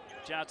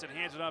 Johnson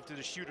hands it off to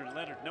the shooter,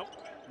 Leonard. Nope.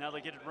 Now they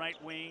get it right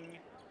wing.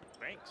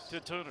 Thanks. To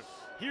Turner.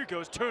 Here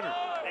goes Turner.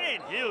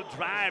 And he'll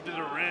drive to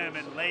the rim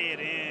and lay it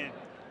in.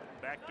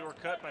 Backdoor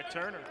cut by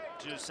Turner.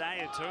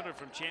 Josiah Turner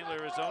from Chandler,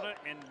 Arizona,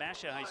 and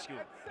Masha High School.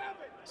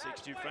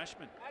 6'2"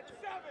 freshman.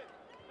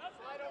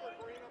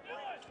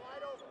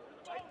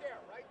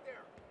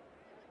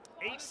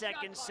 8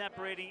 seconds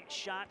separating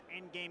shot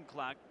and game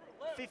clock.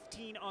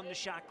 15 on the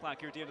shot clock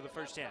here at the end of the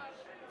first half.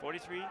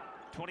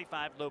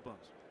 43-25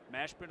 Lobos.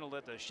 Mashburn will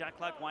let the shot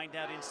clock wind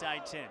down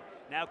inside 10.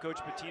 Now Coach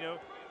Pitino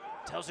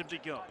tells him to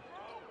go.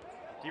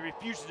 He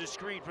refuses the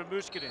screen from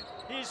Muskinen.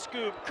 His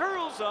scoop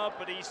curls up,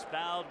 but he's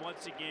fouled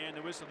once again.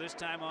 The whistle this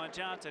time on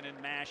Johnson, and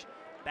Mash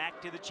back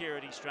to the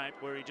charity stripe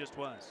where he just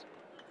was.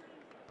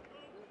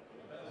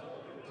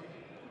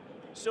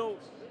 So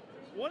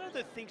one of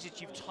the things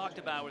that you've talked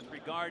about with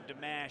regard to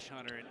Mash,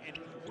 Hunter, and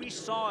we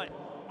saw it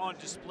on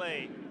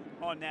display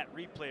on that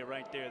replay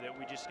right there that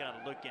we just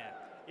got to look at,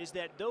 is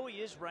that though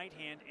he is right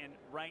hand and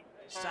right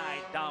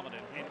side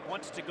dominant and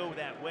wants to go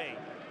that way,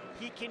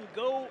 he can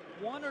go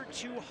 1 or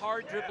 2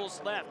 hard dribbles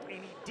left,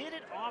 and he did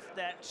it off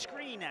that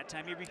screen that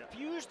time. He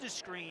refused the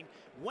screen,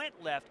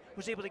 went left,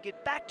 was able to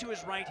get back to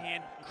his right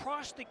hand,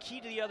 cross the key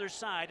to the other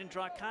side, and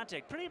draw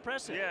contact. Pretty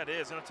impressive. Yeah, it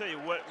is. And I'll tell you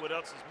what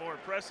else is more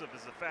impressive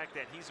is the fact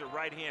that he's a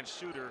right-hand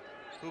shooter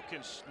who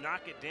can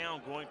knock it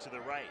down going to the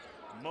right.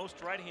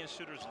 Most right-hand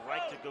shooters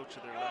like to go to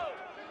their left.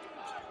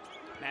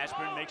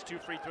 Mashburn makes 2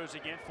 free throws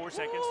again. 4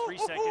 seconds, 3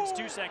 seconds,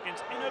 2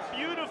 seconds, and a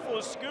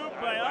beautiful scoop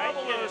by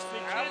Avalos. The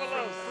kid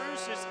from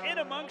Cruces in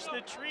amongst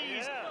the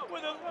trees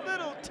with a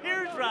little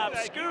teardrop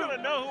scoop. You're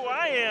gonna know who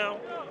I am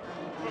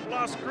from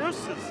Las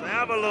Cruces,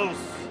 Avalos.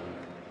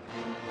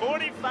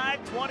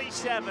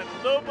 45-27,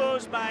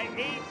 Lobos by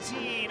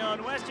 18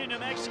 on Western New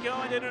Mexico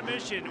and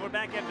intermission. We're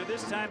back after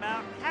this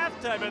timeout.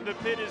 Halftime at the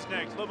pit is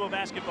next. Lobo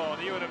basketball on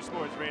the UNM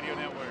Sports Radio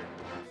Network.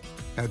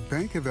 At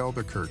Bank of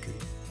Albuquerque,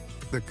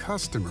 the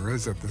customer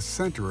is at the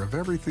center of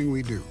everything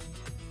we do.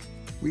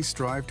 We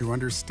strive to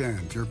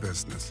understand your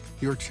business,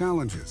 your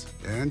challenges,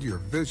 and your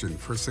vision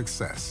for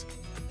success.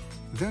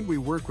 Then we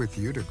work with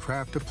you to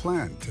craft a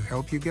plan to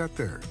help you get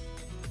there.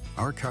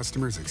 Our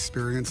customers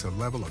experience a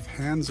level of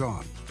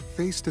hands-on,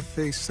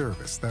 face-to-face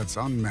service that's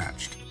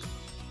unmatched.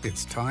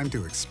 It's time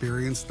to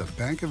experience the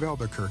Bank of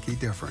Albuquerque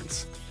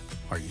difference.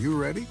 Are you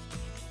ready?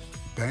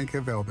 Bank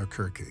of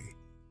Albuquerque.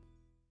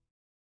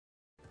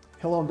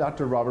 Hello, I'm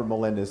Dr. Robert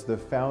Melendez, the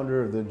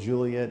founder of the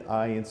Juliet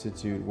Eye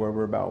Institute, where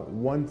we're about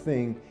one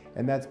thing,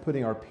 and that's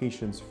putting our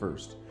patients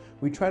first.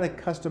 We try to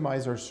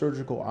customize our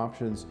surgical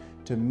options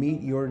to meet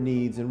your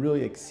needs and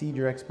really exceed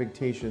your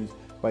expectations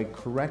by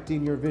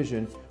correcting your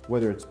vision,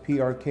 whether it's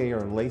PRK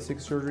or LASIK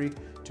surgery,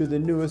 to the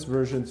newest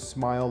version,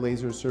 Smile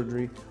Laser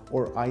Surgery,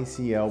 or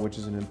ICL, which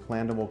is an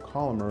implantable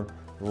Collamer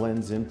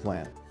lens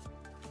implant.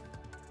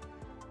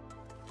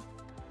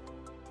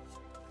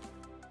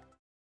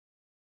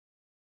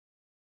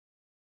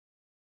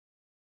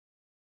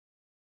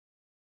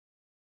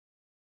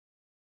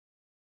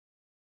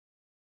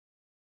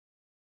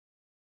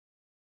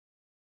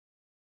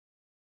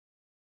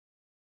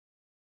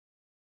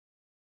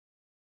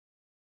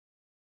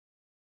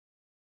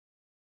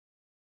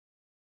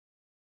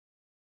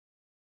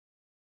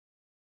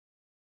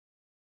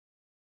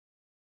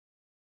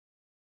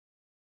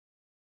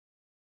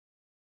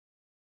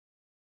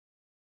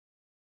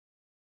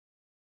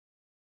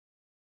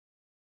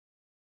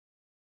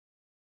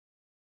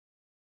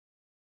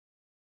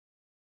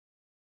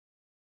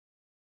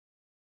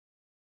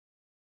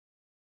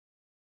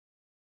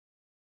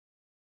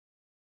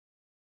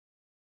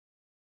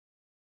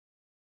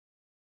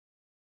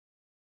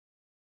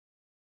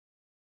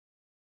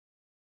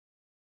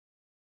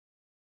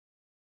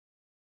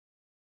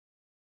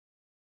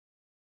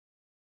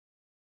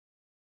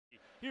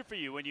 Here for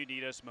you when you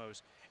need us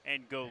most,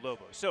 and go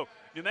Lobos. So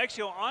New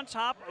Mexico on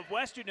top of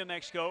Western New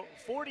Mexico,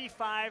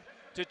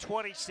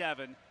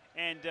 45-27,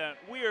 and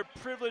we are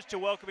privileged to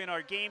welcome in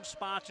our game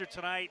sponsor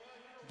tonight,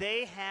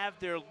 they have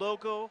their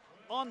logo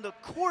on the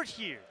court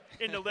here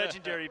in the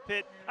legendary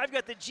pit. I've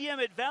got the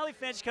GM at Valley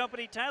Fence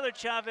Company, Tyler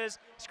Chavez.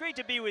 It's great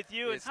to be with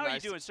you. It's How are you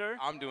nice doing, sir?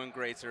 I'm doing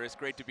great, sir. It's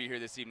great to be here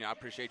this evening. I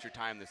appreciate your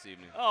time this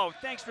evening. Oh,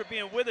 thanks for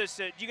being with us.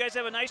 Do you guys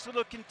have a nice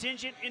little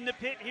contingent in the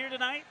pit here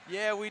tonight?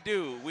 Yeah, we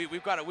do.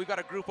 We've got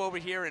a group over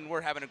here, and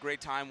we're having a great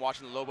time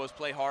watching the Lobos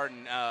play hard.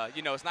 And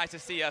you know, it's nice to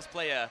see us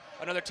play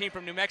another team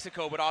from New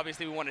Mexico, but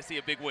obviously we want to see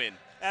a big win.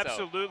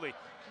 Absolutely. So.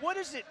 What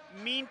does it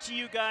mean to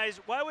you guys?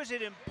 Why was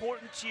it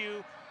important to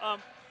you?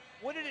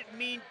 What did it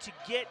mean to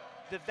get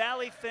the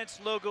Valley Fence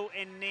logo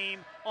and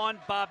name on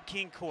Bob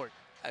King Court?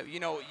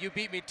 You know, you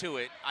beat me to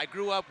it. I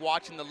grew up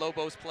watching the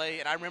Lobos play,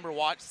 and I remember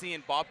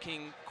seeing Bob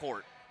King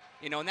Court.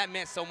 You know, and that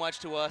meant so much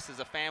to us as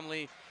a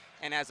family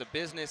and as a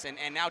business, and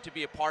now to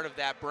be a part of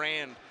that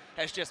brand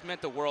has just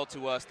meant the world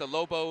to us. The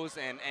Lobos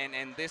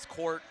and this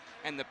court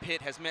and the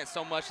pit has meant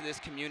so much to this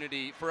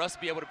community. For us to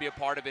be able to be a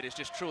part of it has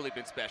just truly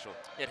been special.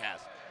 It has.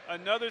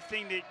 Another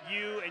thing that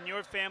you and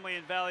your family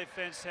in Valley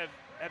Fence have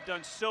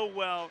done so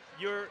well,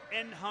 your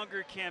End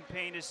Hunger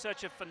campaign is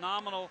such a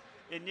phenomenal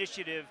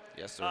initiative.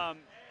 Yes, sir.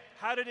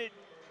 How did it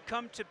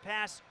come to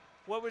pass?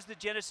 What was the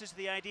genesis of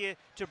the idea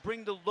to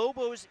bring the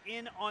Lobos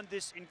in on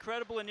this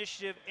incredible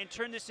initiative and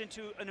turn this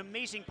into an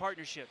amazing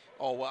partnership?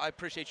 Oh, well, I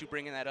appreciate you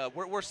bringing that up.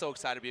 We're so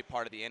excited to be a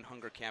part of the End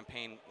Hunger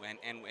campaign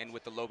and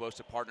with the Lobos,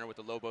 to partner with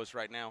the Lobos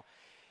right now.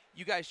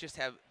 You guys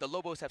the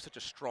Lobos have such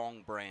a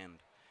strong brand.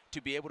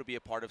 To be able to be a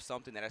part of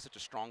something that has such a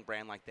strong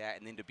brand like that,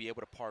 and then to be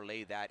able to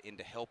parlay that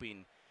into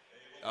helping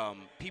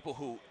people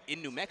who in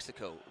New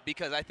Mexico,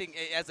 because I think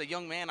as a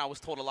young man I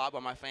was told a lot by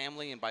my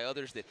family and by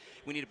others that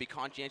we need to be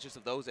conscientious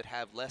of those that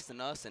have less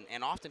than us,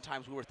 and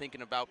oftentimes we were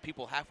thinking about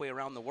people halfway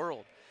around the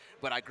world.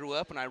 But I grew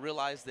up and I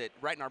realized that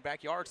right in our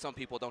backyard some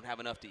people don't have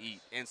enough to eat,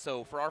 and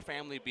so for our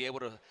family to be able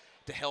to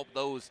help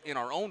those in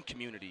our own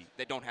community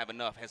that don't have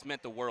enough has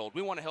meant the world.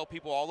 We want to help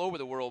people all over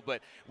the world, but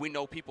we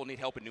know people need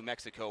help in New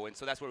Mexico, and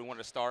so that's where we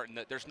wanted to start, and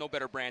there's no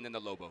better brand than the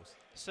Lobos.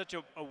 Such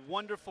a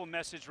wonderful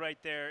message right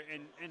there,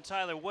 and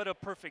Tyler, what a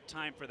perfect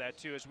time for that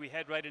too, as we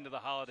head right into the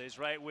holidays,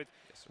 right? With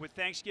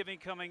Thanksgiving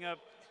coming up,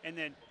 and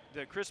then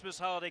the Christmas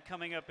holiday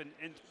coming up,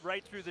 and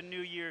right through the new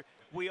year,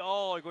 we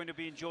all are going to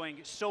be enjoying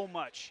so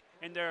much,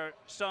 and there are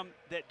some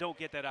that don't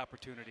get that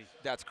opportunity.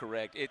 That's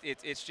correct.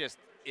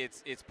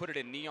 It's put it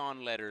in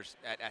neon letters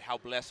at how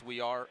blessed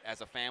we are as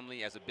a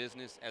family, as a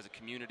business, as a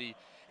community,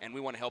 and we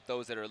want to help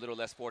those that are a little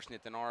less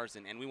fortunate than ours,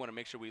 and we want to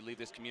make sure we leave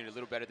this community a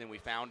little better than we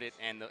found it,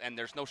 and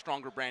there's no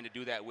stronger brand to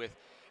do that with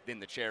than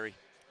the Cherry.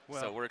 Well,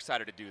 so we're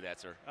excited to do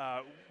that, sir.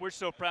 We're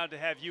so proud to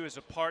have you as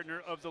a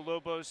partner of the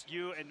Lobos,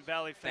 you and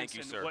Valley Fence. Thank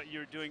you, and sir. What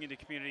you're doing in the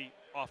community,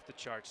 off the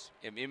charts.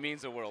 It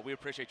means the world. We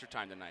appreciate your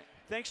time tonight.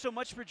 Thanks so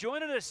much for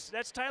joining us.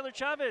 That's Tyler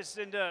Chavez,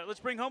 and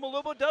let's bring home a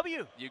Lobo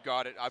W. You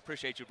got it. I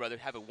appreciate you, brother.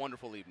 Have a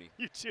wonderful evening.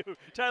 You too.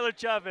 Tyler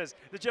Chavez,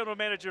 the general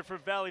manager for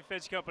Valley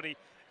Fence Company,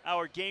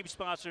 our game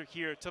sponsor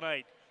here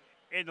tonight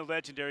in the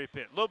legendary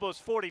pit. Lobos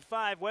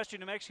 45, Western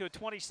New Mexico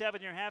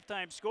 27, your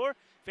halftime score.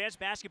 Fans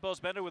basketball's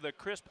better with a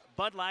crisp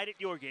Bud Light at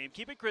your game.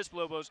 Keep it crisp,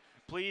 Lobos.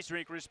 Please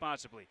drink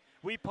responsibly.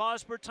 We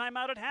pause for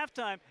timeout at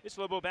halftime. It's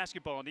Lobo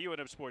basketball on the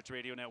UNM Sports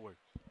Radio Network.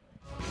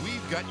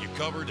 We've got you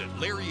covered at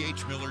Larry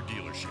H. Miller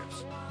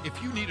Dealerships.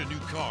 If you need a new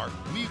car,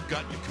 we've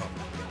got you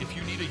covered. If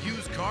you need a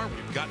used car,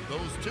 we've got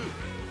those too.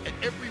 At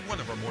every one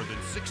of our more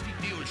than 60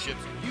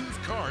 dealerships,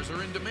 used cars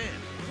are in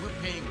demand. We're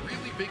paying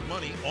really big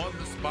money on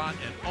the spot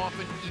and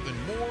often even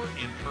more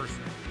in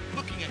person.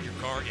 Looking at your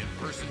car in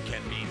person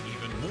can mean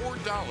even more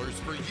dollars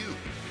for you.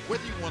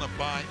 Whether you want to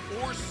buy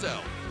or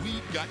sell,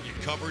 we've got you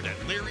covered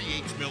at Larry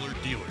H. Miller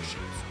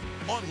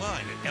Dealerships.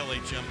 Online at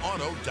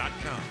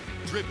LHMauto.com.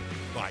 Driven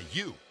by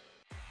you.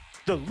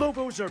 The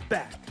Lobos are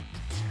back.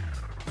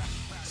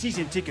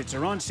 Season tickets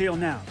are on sale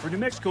now for New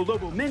Mexico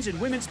Lobo men's and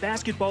women's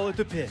basketball at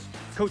the pit.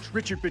 Coach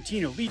Richard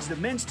Pitino leads the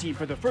men's team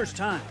for the first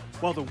time,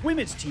 while the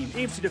women's team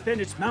aims to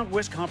defend its Mountain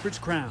West Conference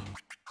crown.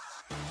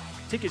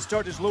 Tickets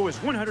start as low as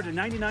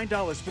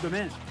 $199 for the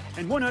men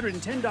and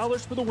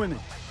 $110 for the women.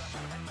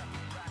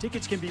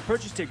 Tickets can be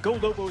purchased at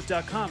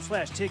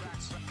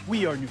golobos.com/tickets.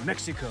 We are New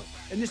Mexico,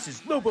 and this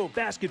is Lobo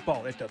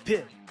basketball at the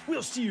pit.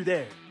 We'll see you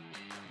there.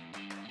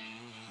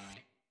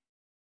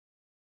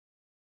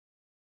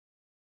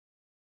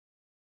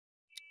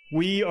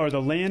 We are the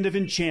land of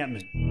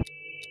enchantment.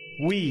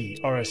 We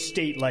are a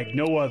state like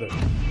no other.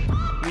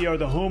 We are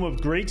the home of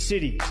great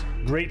cities,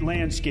 great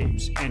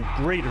landscapes, and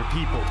greater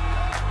people.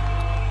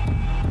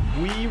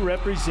 We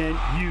represent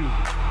you.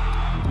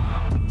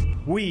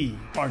 We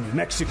are New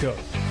Mexico.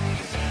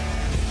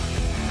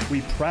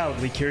 We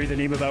proudly carry the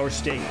name of our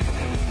state.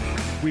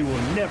 We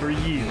will never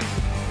yield.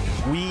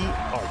 We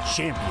are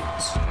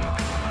champions.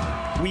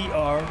 We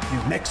are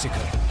New Mexico.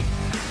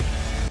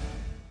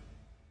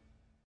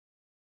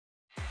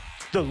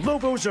 The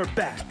Lobos are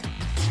back.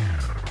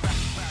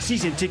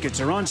 Season tickets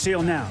are on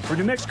sale now for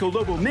New Mexico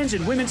Lobo men's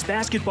and women's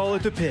basketball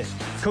at the pit.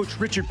 Coach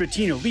Richard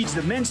Pitino leads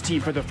the men's team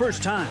for the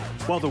first time,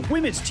 while the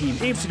women's team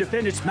aims to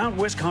defend its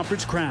Mountain West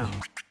Conference crown.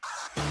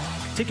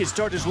 Tickets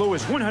start as low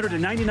as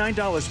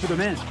 $199 for the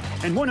men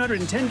and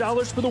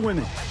 $110 for the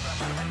women.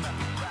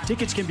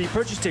 Tickets can be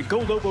purchased at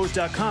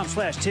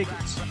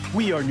golobos.com/tickets.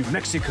 We are New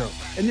Mexico,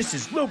 and this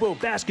is Lobo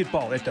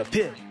basketball at the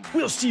Pit.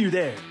 We'll see you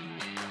there.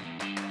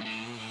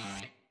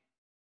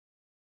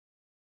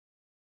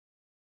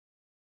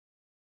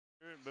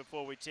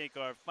 Before we take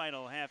our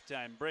final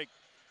halftime break,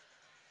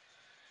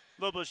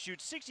 Lobos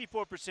shoot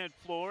 64%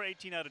 floor,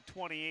 18 out of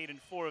 28,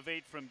 and 4 of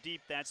 8 from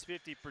deep. That's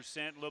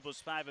 50%. Lobos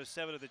 5 of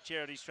 7 of the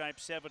charity stripe,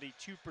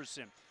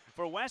 72%.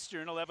 For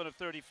Western, 11 of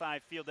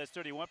 35 field, that's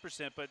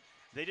 31%, but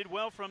they did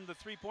well from the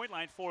three-point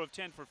line, 4 of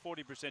 10 for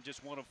 40%,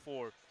 just 1 of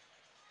 4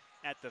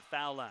 at the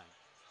foul line.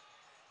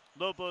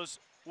 Lobos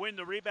win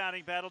the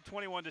rebounding battle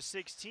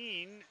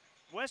 21-16.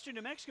 Western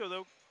New Mexico,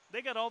 though,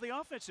 they got all the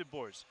offensive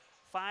boards,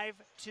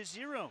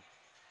 5-0.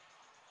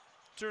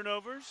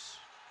 Turnovers,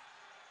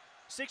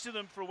 6 of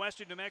them for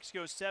Western New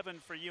Mexico, 7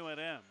 for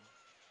UNM.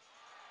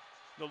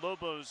 The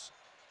Lobos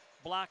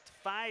blocked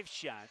 5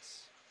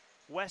 shots.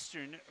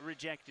 Western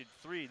rejected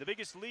 3. The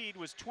biggest lead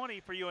was 20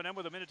 for UNM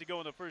with a minute to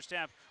go in the first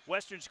half.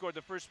 Western scored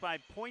the first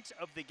 5 points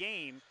of the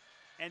game,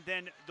 and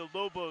then the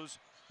Lobos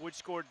would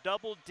score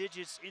double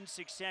digits in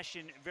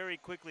succession very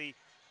quickly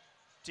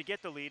to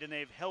get the lead, and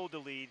they've held the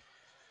lead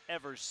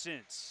ever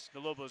since. The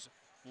Lobos'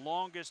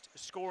 longest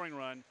scoring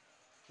run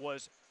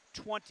was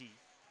 20,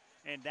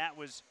 and that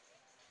was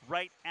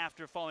right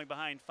after falling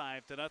behind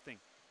 5-0.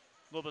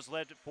 Lobos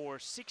led for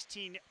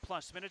 16+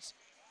 minutes.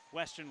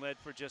 Western led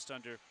for just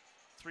under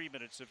 3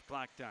 minutes of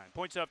clock time.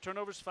 Points off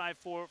turnovers,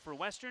 5-4 for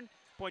Western.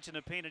 Points in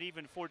the paint at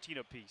even, 14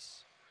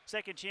 apiece.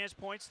 Second chance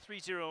points,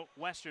 3-0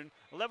 Western.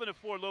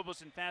 11-4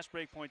 Lobos in fast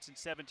break points, and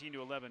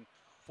 17-11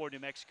 for New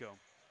Mexico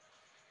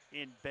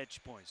in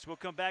bench points. We'll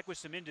come back with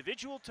some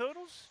individual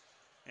totals,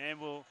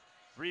 and we'll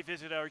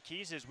revisit our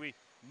keys as we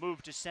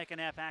move to second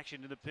half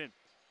action in the Pit.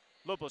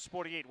 Lobos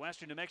 48,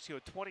 Western New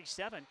Mexico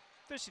 27.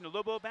 Listening to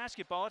Lobo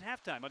basketball at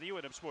halftime on the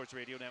UNM Sports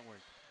Radio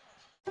Network.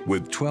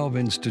 With 12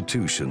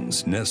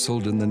 institutions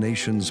nestled in the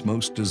nation's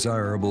most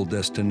desirable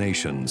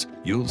destinations,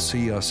 you'll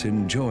see us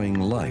enjoying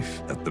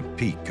life at the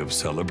peak of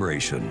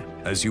celebration.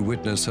 As you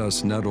witness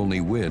us not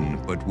only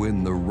win, but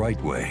win the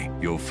right way,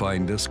 you'll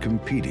find us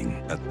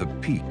competing at the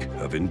peak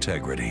of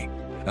integrity.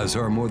 As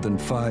our more than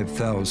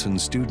 5,000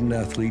 student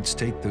athletes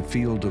take the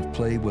field of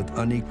play with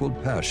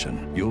unequaled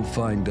passion, you'll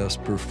find us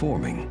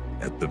performing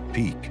at the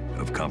peak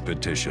of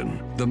competition.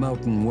 The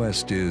Mountain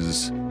West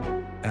is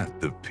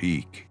at the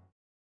peak.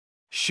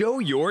 Show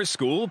your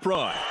school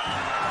pride.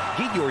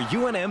 Get your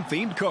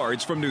UNM-themed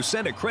cards from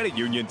Nusenda Credit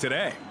Union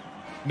today.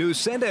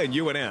 Nusenda and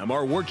UNM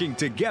are working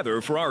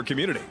together for our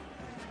community.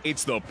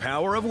 It's the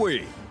power of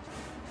we.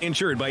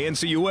 Insured by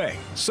NCUA.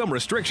 Some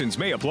restrictions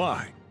may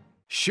apply.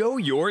 Show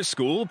your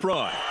school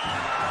pride.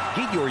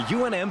 Get your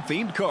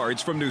UNM-themed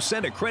cards from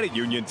Nusenda Credit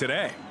Union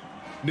today.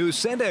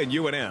 Nusenda and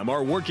UNM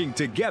are working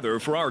together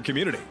for our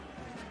community.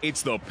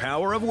 It's the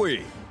power of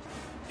we.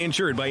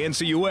 Insured by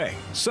NCUA.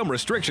 Some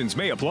restrictions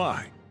may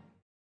apply.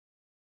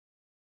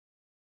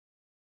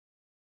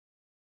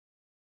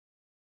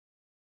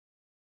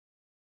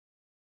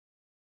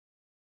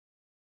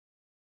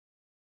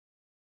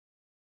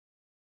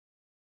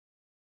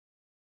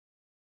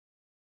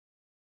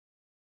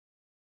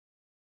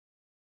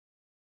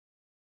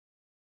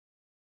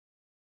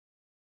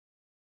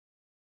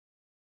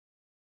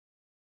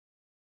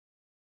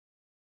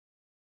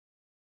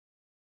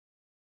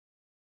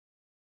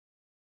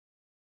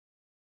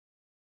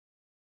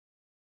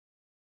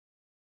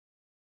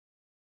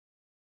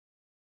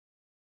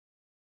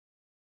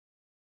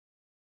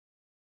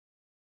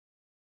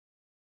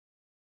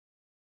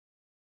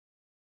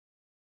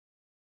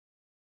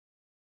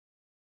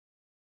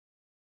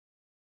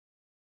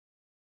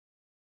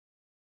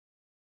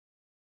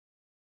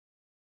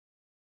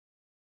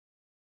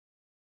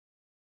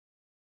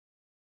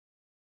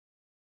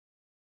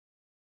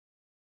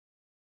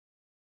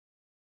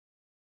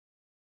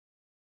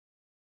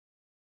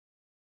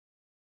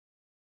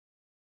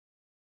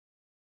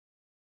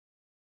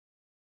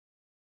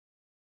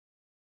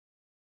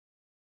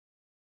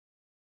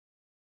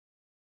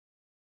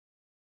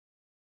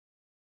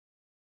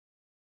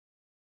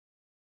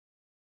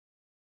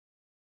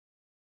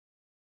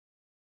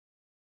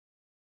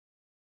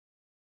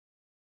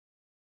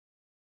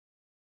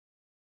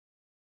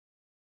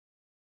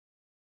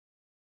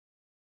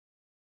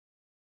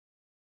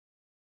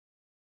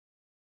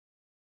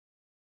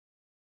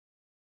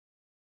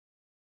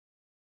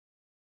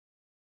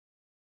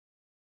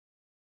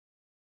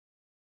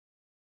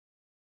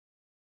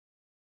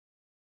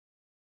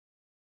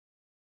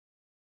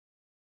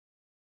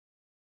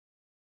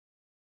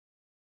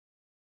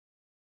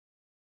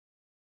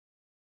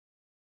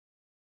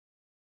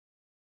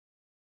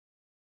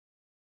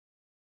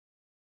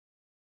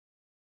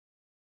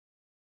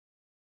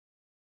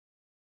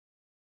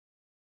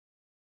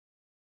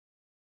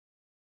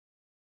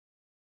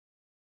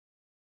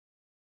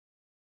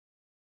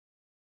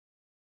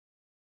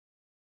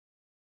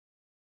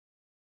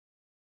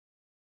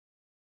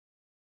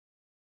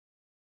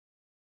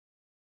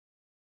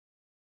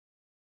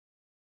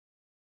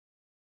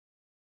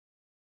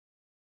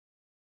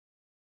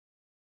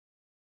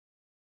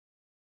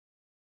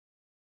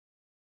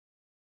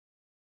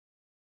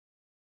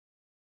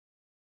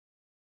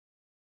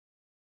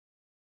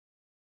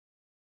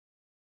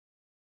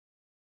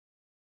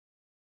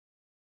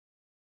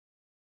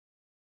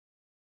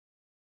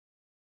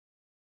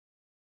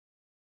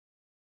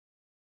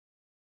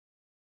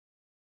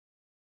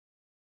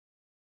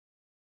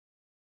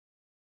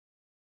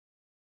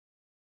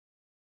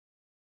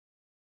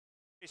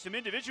 Some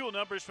individual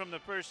numbers from the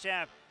first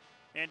half,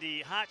 and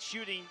the hot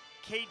shooting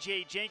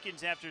KJ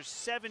Jenkins after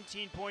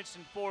 17 points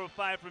and 4 of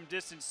 5 from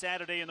distance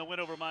Saturday in the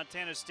win over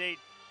Montana State.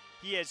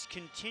 He has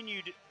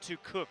continued to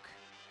cook.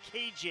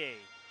 KJ,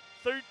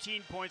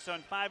 13 points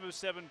on 5 of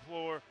 7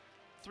 floor,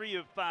 3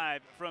 of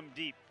 5 from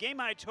deep. Game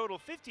high total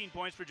 15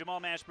 points for Jamal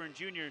Mashburn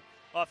Jr.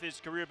 off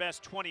his career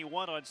best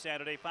 21 on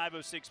Saturday, 5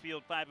 of 6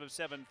 field, 5 of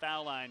 7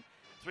 foul line,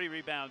 3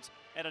 rebounds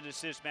and an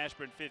assist.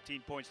 Mashburn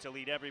 15 points to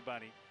lead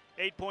everybody.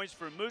 8 points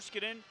for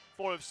Muskinen,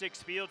 4 of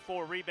 6 field,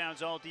 4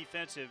 rebounds, all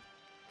defensive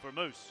for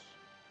Moose.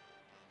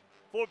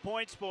 4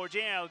 points for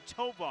J.L.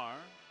 Tovar,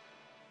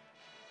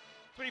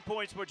 3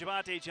 points for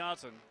Javante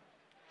Johnson,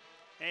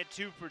 and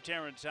 2 for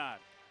Terrence Todd.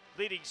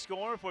 Leading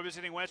scorer for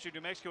visiting Western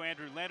New Mexico,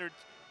 Andrew Leonard,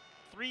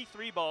 3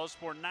 3-balls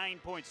for 9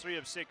 points, 3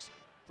 of 6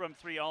 from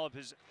 3, all of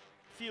his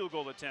field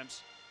goal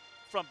attempts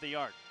from the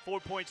arc. 4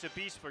 points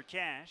apiece for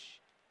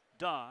Cash,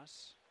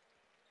 Doss,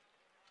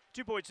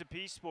 2 points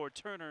apiece for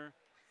Turner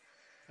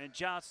and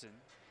Johnson,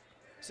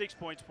 6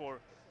 points for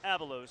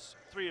Avalos,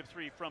 3 of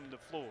 3 from the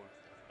floor.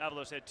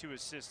 Avalos had 2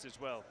 assists as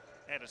well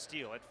and a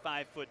steal at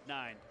 5'9".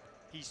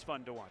 He's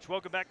fun to watch.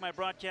 Welcome back, my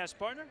broadcast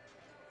partner,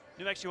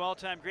 New Mexico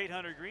all-time great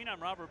Hunter Green. I'm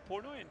Robert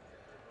Portnoy. And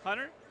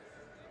Hunter,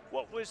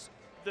 what was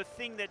the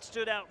thing that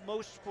stood out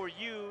most for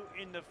you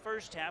in the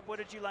first half? What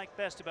did you like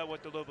best about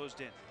what the Lobos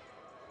did?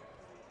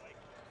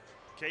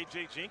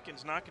 KJ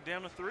Jenkins knocking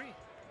down a 3.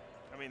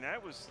 I mean,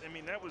 that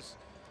was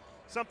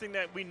something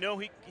that we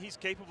know he's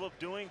capable of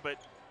doing,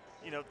 but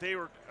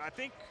I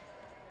think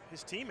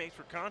his teammates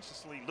were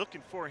consciously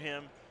looking for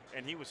him,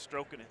 and he was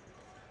stroking it.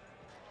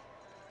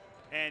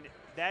 And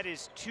that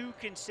is 2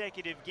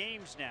 consecutive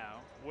games now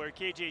where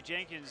KJ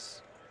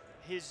Jenkins,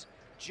 his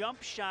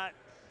jump shot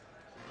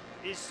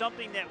is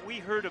something that we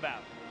heard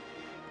about.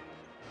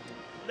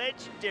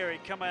 Legendary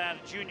coming out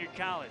of junior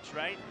college,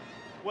 right?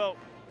 Well,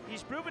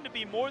 he's proven to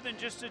be more than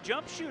just a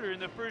jump shooter in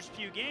the first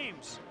few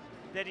games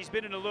that he's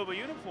been in a Lobo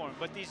uniform,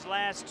 but these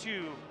last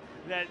 2,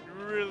 that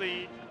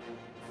really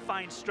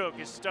fine stroke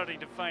is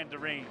starting to find the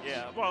range.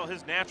 Yeah, well,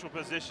 his natural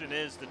position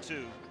is the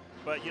 2.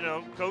 But,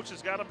 coach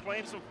has got him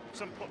playing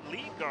some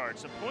lead guard,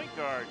 some point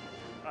guard.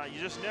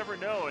 You just never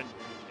know,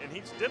 and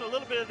he's done a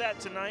little bit of that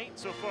tonight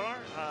so far.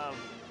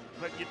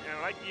 But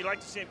you like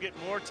to see him get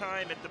more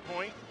time at the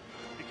point,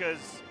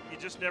 because you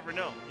just never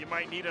know. You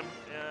might need him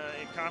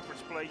in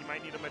conference play. You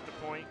might need him at the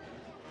point,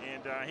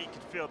 and he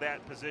can fill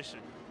that position.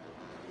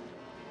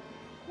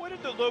 What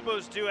did the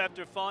Lobos do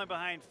after falling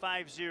behind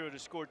 5-0 to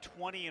score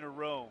 20 in a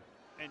row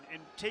and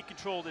take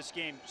control of this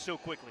game so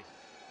quickly?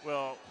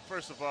 Well,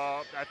 first of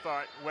all, I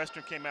thought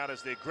Western came out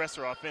as the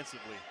aggressor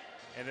offensively.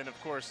 And then, of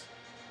course,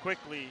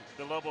 quickly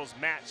the Lobos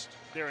matched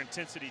their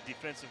intensity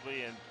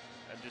defensively and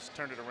just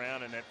turned it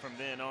around. And from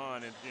then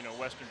on,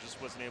 Western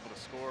just wasn't able to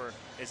score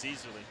as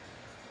easily.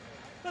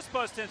 Let's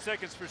pause 10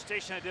 seconds for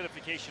station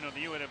identification on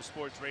the UNM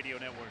Sports Radio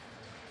Network.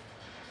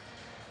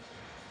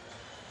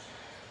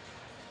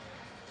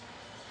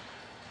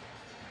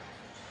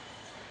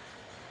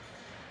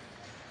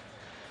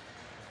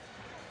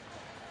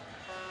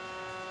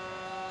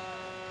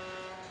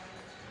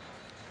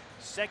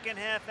 Second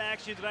half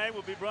action tonight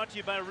will be brought to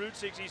you by Route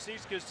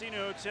 66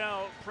 Casino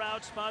Hotel,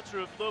 proud sponsor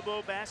of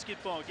Lobo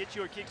basketball. Get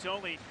your kicks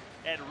only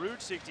at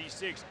Route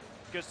 66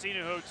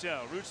 Casino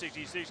Hotel. Route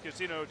 66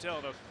 Casino Hotel,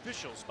 an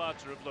official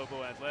sponsor of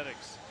Lobo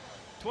Athletics.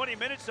 20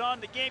 minutes on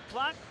the game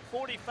clock,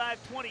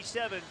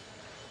 45-27.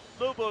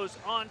 Lobos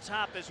on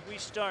top as we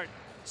start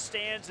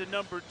stanza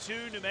number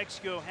 2. New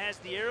Mexico has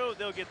the arrow.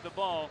 They'll get the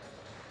ball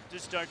to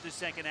start the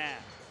second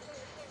half.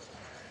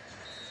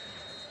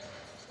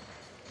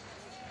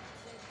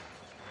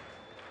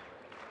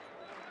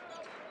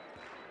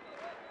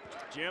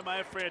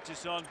 Jeremiah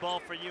Francis on ball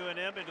for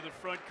UNM into the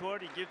front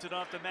court. He gives it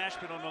off to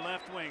Mashburn on the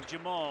left wing.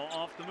 Jamal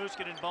off the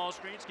Muskinen ball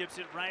screen, skips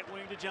it right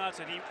wing to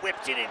Johnson. He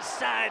whips it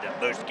inside of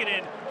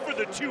Muskinen for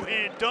the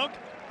 2-hand dunk.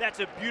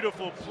 That's a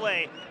beautiful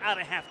play out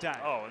of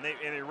halftime. Oh, and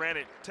they ran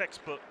it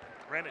textbook,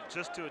 ran it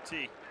just to a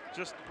T,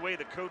 just the way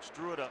the coach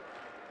drew it up.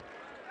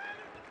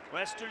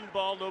 Western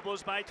ball,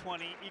 Lobos by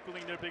 20,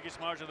 equaling their biggest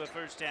margin of the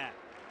first half.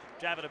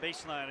 Driving a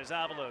baseline is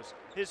Avalos.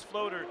 His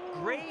floater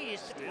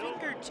grazed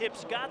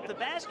fingertips, got the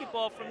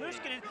basketball from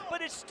Muskinen,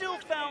 but it still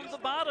found the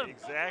bottom.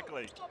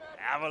 Exactly.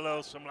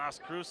 Avalos from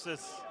Las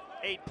Cruces.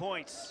 8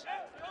 points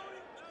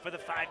for the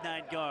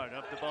 5'9" guard.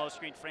 Up the ball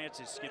screen,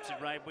 Francis skips it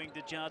right wing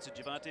to Johnson.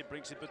 Javante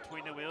brings it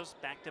between the wheels.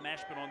 Back to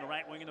Mashburn on the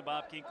right wing in the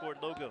Bob King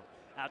Court logo.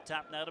 Out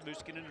top now to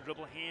Muskinen, a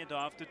dribble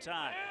handoff to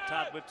Todd.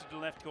 Todd whips to the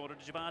left corner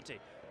to Javante.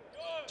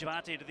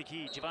 Javante to the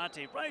key.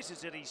 Javante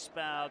rises it. He's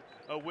fouled.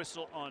 A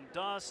whistle on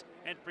Doss,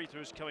 and free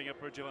throws coming up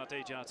for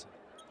Javante Johnson.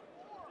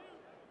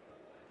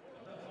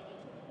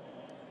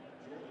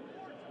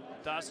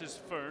 Doss's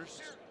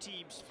first,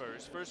 team's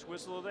first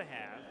whistle of the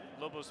half.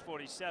 Lobos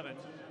 47,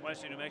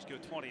 Western New Mexico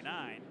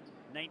 29.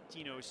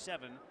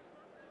 19:07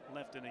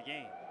 left in the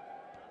game.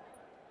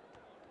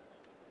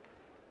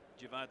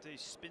 Javante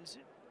spins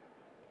it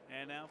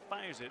and now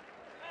fires it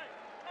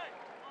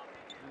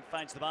and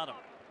finds the bottom.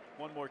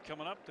 One more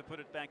coming up to put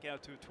it back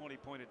out to a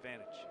 20-point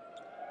advantage.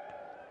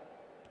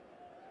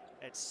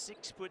 at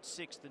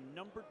 6'6", the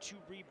number 2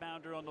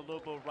 rebounder on the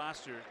Lobo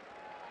roster,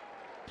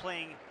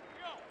 playing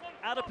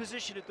out of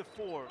position at the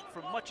 4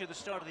 for much of the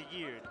start of the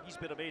year. He's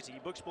been amazing. He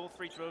books both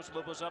free throws.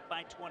 Lobos up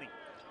by 20,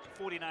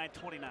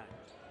 49-29.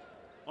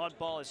 On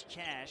ball is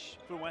Cash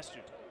for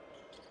Western.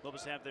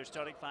 Lobos have their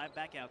starting 5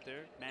 back out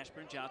there.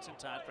 Mashburn, Johnson,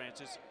 Todd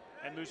Francis,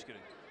 and Muscadin.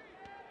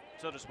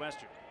 So does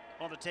Western.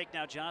 On the take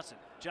now, Johnson.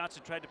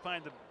 Johnson tried to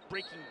find the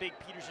breaking big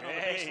Peterson on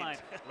the baseline.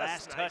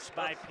 Last touch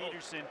by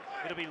Peterson.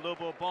 It'll be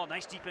Lobo ball.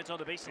 Nice defense on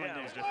the baseline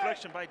there.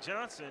 Deflection by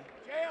Johnson.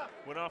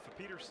 Went off of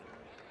Peterson.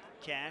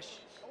 Cash,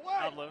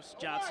 Avalos,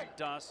 Johnson,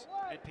 Doss,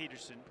 and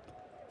Peterson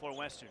for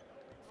Western.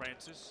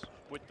 Francis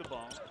with the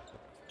ball.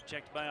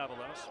 Checked by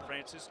Avalos.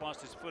 Francis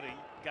lost his footing.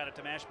 Got it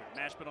to Mashburn.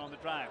 Mashburn on the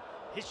drive.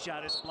 His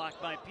shot is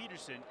blocked by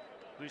Peterson.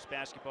 Loose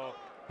basketball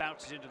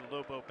bounces into the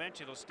Lobo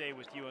bench. It'll stay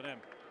with UNM.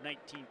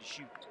 19 to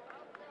shoot.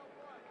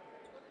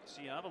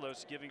 See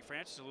Avalos giving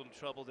Francis a little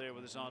trouble there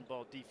with his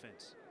on-ball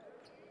defense.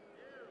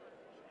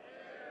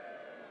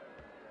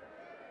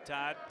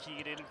 Todd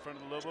keying it in front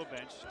of the Lobo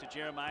bench to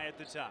Jeremiah at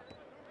the top.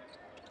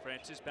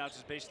 Francis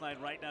bounces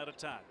baseline right now to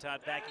Todd.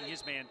 Todd backing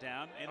his man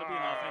down, and it'll be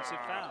an offensive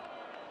foul.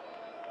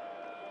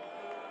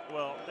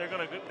 Well, they're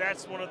going to.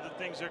 That's one of the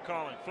things they're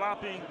calling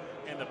flopping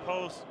in the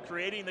post,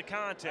 creating the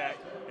contact,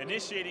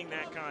 initiating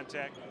that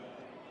contact.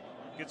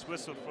 Gets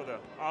whistled for the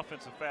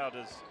offensive foul.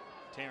 Does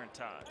Taryn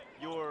Todd?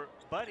 Your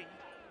buddy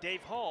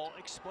Dave Hall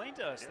explained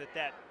to us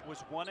that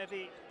was one of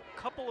a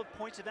couple of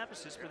points of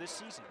emphasis for this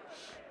season.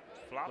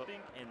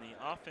 Flopping in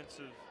the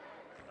offensive.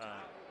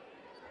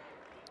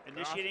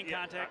 Initiating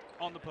contact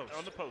on the post.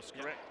 On the post,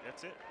 correct. Yep.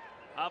 That's it.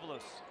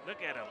 Avalos. Look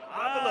at him.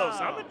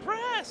 Avalos, I'm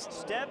impressed.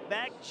 Step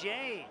back,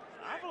 Jay.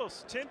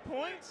 Avalos, 10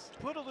 points.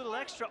 Put a little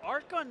extra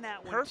arc on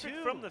that one, Perfect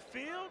too. from the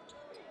field.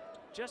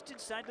 Just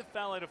inside the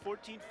foul line, a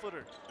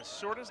 14-footer. The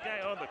shortest guy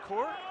on the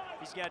court.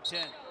 He's got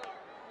 10.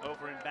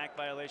 Over in back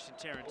violation,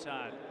 Taryn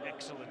Todd.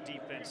 Excellent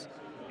defense,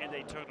 and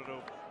they turn it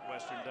over.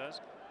 Western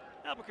does.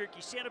 Albuquerque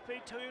Santa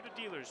Fe Toyota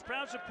dealers,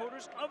 proud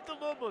supporters of the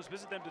Lobos.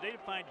 Visit them today to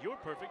find your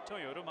perfect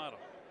Toyota model.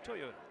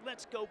 Toyota,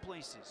 let's go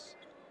places.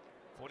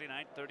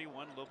 49-31,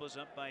 Lobos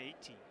up by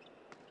 18.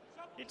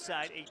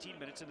 Inside 18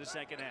 minutes in the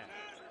second half.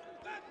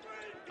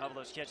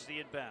 Avalos catches the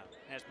inbound,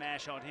 has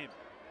Mash on him.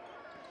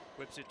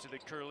 Whips it to the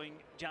curling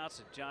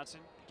Johnson. Johnson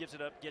gives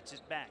it up, gets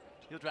it back.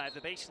 He'll drive the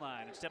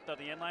baseline and stepped on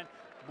the end line.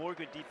 More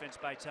good defense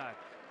by Todd.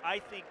 I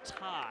think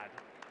Todd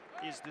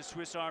is the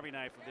Swiss Army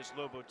knife of this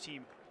Lobo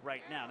team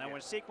right now. Now,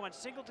 when Saquon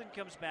Singleton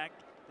comes back,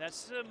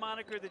 that's a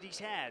moniker that he's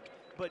had.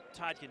 But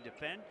Todd can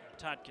defend,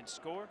 Todd can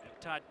score,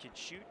 Todd can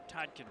shoot,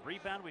 Todd can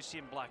rebound. We see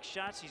him block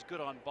shots. He's good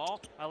on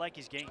ball. I like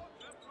his game.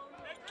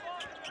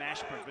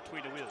 Mashburn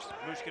between the wheels.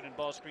 Muscadin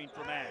ball screen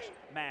for Mash.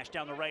 Mash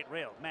down the right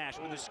rail. Mash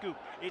with a scoop.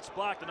 It's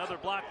blocked. Another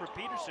block for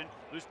Peterson.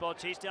 Loose ball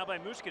chased down by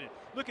Muscadin.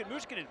 Look at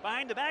Muscadin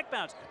behind the back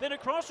bounce. Then a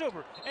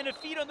crossover and a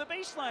feed on the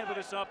baseline, but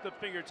it's off the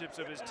fingertips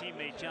of his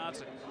teammate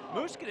Johnson.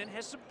 Muscadin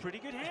has some pretty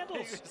good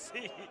handles.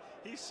 See,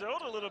 he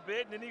showed a little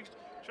bit, and then he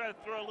tried to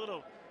throw a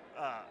little,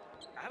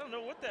 I don't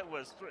know what that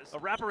was. A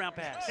wraparound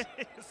pass.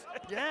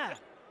 Yeah.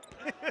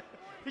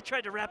 He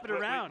tried to wrap it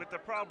around. But the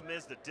problem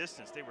is the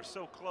distance. They were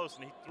so close,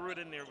 and he threw it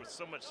in there with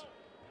so much,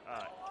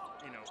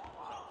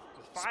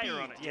 fire Speed,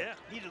 on it. Yeah.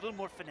 Needed a little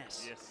more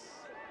finesse. Yes.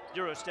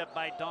 Euro step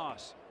by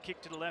Doss. Kick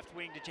to the left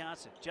wing to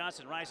Johnson.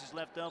 Johnson rises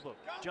left elbow.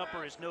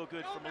 Jumper is no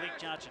good for Malik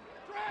Johnson.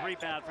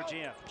 Rebound for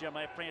JF.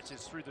 Jeremiah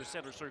Francis through the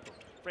center circle.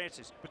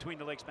 Francis between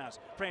the legs bounce.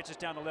 Francis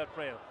down the left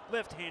rail.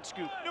 Left hand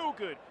scoop. No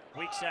good.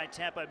 Weak side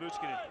tap by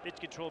Muscadin. It's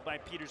controlled by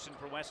Peterson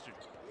for Western.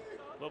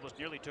 Lobos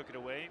nearly took it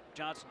away.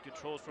 Johnson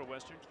controls for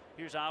Western.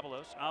 Here's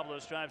Avalos.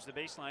 Avalos drives the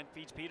baseline,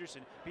 feeds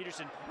Peterson.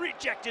 Peterson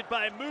rejected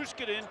by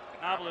Muscadin.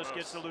 Avalos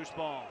gets the loose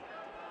ball.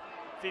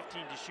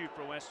 15 to shoot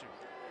for Western.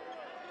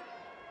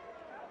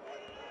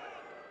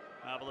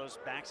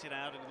 Avalos backs it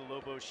out into the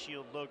Lobos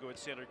Shield logo at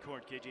center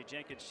court. KJ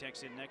Jenkins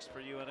checks in next for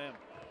UNM.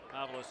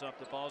 Avalos off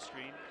the ball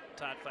screen.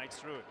 Todd fights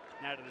through it.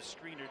 Now to the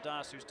screener,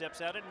 Doss, who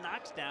steps out and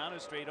knocks down a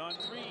straight-on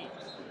three.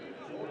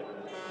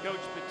 Coach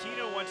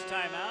Pitino wants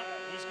timeout.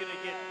 He's going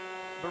to get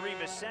Barry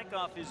Masek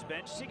off his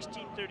bench.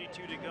 16:32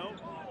 to go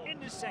in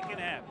the second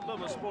half.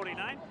 Lobos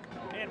 49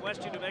 and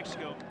Western New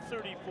Mexico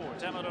 34.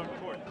 Timeout on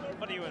court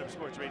on the UNM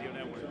Sports Radio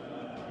Network.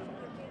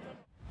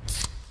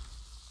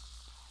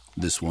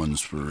 This one's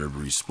for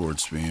every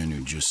sports fan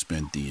who just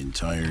spent the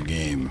entire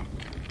game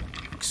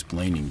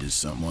explaining to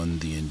someone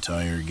the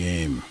entire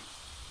game.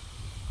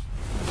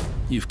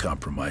 You've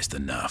compromised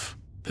enough.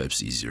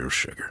 Pepsi Zero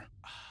Sugar.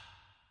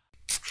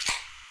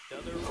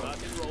 Another rock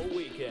and roll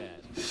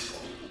weekend.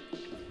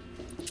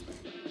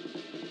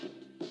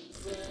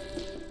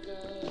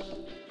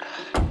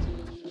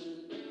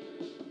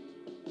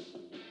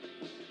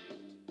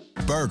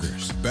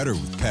 Burgers, better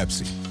with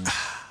Pepsi.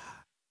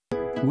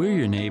 We're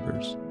your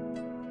neighbors.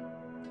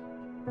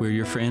 We're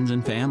your friends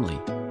and family.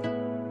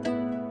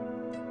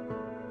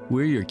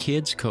 We're your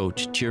kids'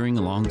 coach cheering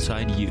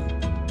alongside you.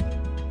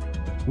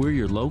 We're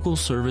your local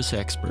service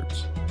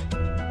experts.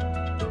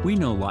 We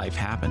know life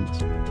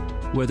happens.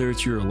 Whether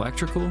it's your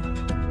electrical,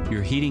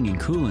 your heating and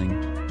cooling,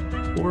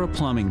 or a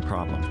plumbing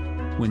problem.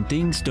 When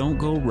things don't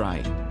go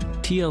right,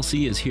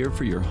 TLC is here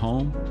for your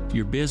home,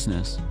 your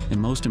business, and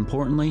most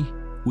importantly,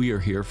 we are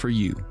here for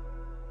you.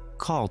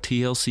 Call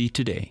TLC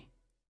today.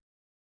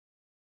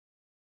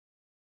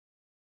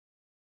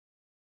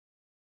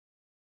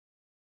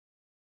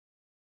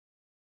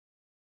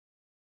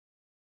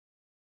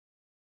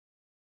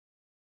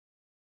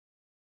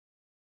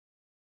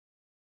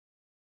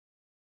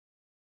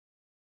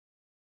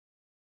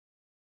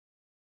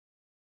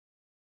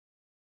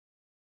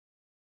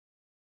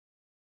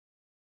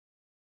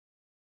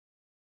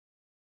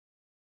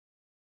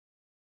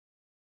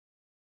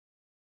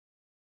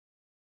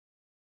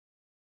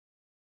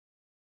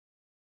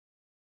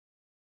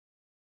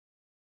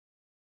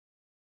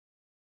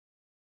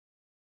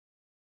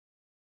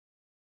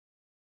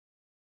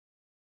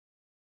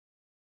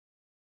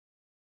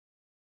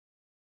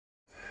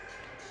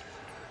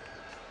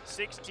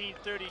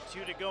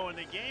 $16:32 to go in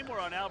the game. We're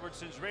on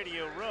Albertsons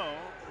Radio Row.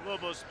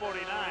 Lobos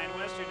 49,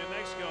 Western New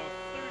Mexico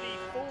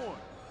 34.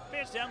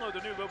 Fans, download the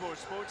new Lobos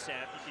Sports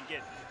app. You can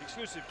get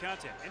exclusive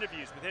content,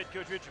 interviews with head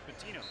coach Richard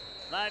Pitino,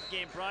 live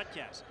game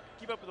broadcasts,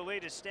 keep up with the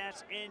latest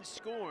stats and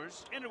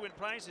scores, enter win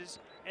prizes,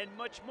 and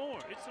much more.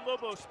 It's the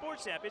Lobos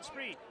Sports app. It's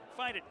free.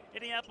 Find it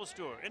in the Apple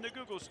Store, in the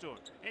Google Store,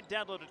 and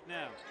download it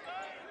now.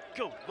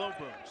 Go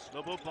Lobos.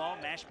 Lobo ball,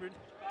 Mashburn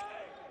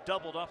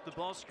doubled off the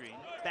ball screen,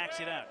 backs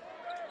it out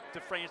to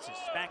Francis,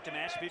 back to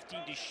Mash,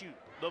 15 to shoot.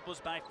 Lobos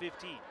by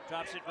 15,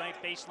 drops it right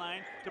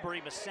baseline to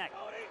Barima Sek.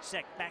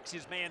 Sek backs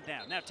his man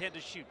down, now 10 to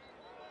shoot.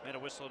 And a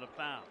whistle and a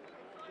foul.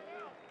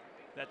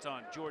 That's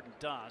on Jordan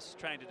Doss,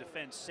 trying to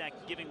defend Sek,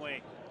 giving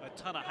away a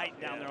ton of height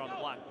down there on the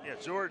block. Yeah,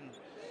 Jordan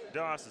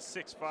Doss is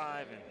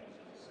 6'5", and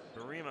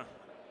Barima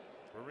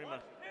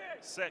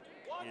Sek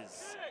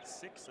is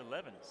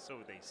 6'11", so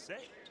they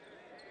say.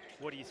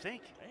 What do you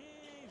think? Hey,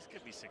 he's gonna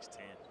be 6'10".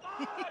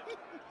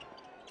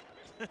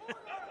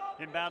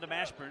 Inbound to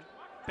Mashburn,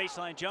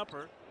 baseline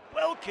jumper.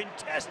 Well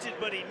contested,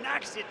 but he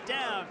knocks it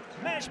down.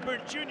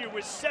 Mashburn Jr.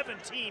 with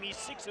 17. He's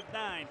 6 of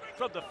 9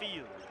 from the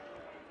field.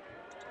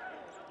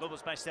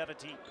 Lobos by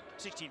 17,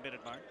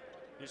 16-minute mark.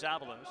 Here's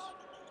Avalos.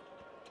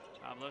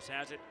 Avalos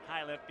has it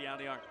high left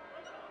beyond the arc.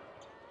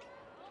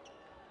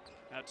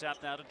 Out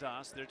top now to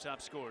Doss, their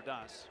top scorer.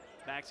 Doss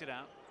backs it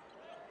out.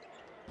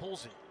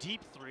 Pulls it,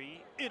 deep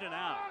three, in and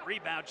out.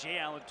 Rebound, Jay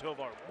Allen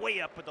Tovar, way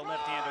up with the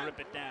left hand to rip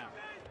it down.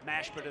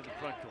 Mashburn in the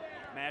front court.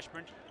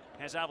 Mashburn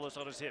has Avalos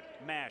on his hip.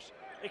 Mash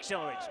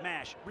accelerates.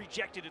 Mash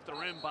rejected at the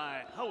rim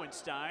by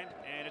Hohenstein,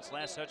 and it's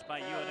last touch by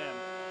UNM.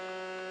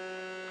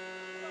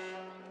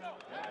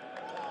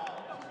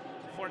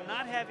 For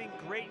not having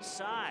great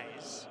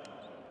size,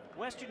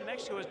 Western New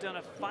Mexico has done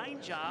a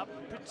fine job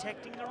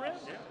protecting the rim.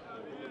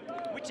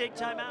 We take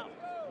timeout.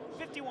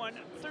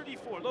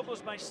 51-34.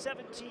 Lobos by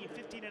 17,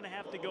 15 and a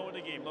half to go in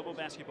the game. Lobo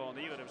basketball on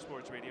the UNM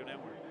Sports Radio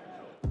Network.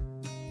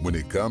 When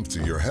it comes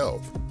to your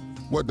health,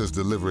 what does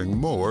delivering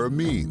more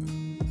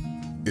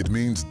mean? It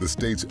means the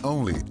state's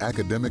only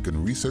academic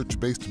and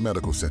research-based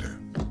medical center.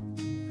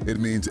 It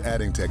means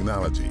adding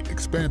technology,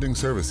 expanding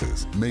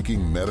services,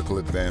 making medical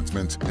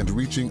advancements, and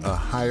reaching a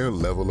higher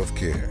level of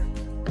care.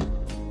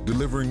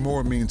 Delivering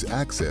more means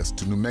access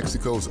to New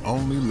Mexico's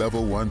only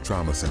Level 1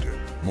 trauma center,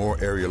 more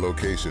area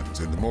locations,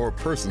 and more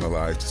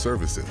personalized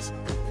services.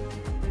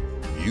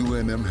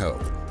 UNM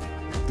Health,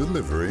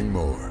 delivering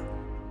more.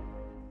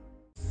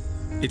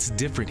 It's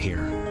different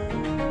here.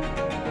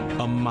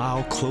 A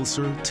mile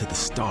closer to the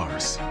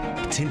stars.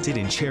 Tinted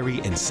in cherry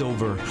and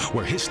silver,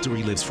 where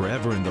history lives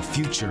forever and the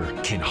future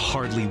can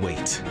hardly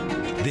wait.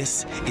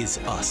 This is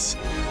us,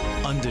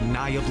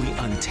 undeniably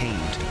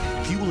untamed,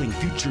 fueling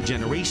future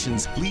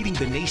generations, leading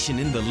the nation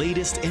in the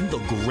latest and the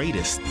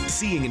greatest,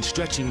 seeing and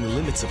stretching the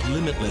limits of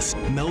limitless,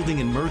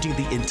 melding and merging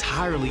the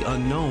entirely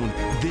unknown.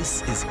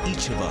 This is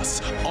each of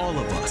us, all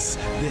of us.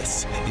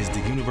 This is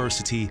the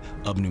University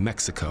of New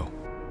Mexico.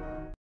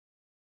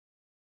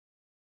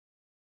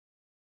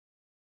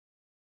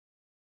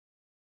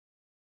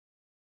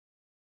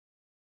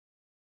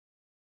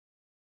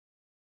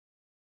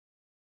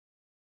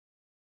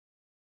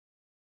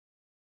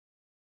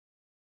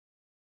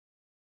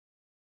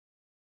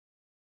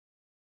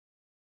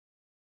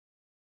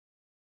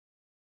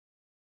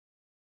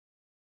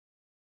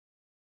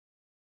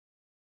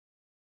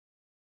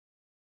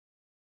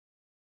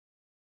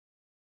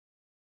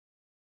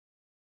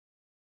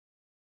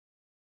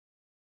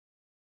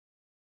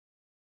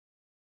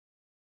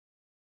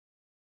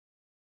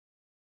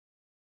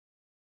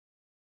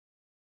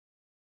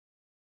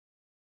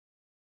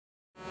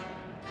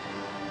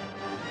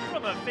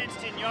 From a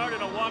fenced-in yard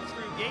and a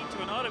walk-through gate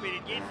to an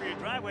automated gate for your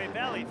driveway,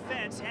 Valley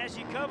Fence has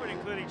you covered,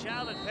 including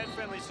child and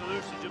pet-friendly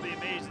solutions. You'll be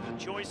amazed at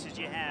the choices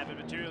you have in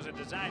materials and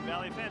design.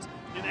 Valley Fence,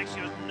 New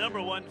Mexico's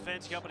 #1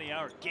 fence company.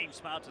 Our game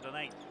spot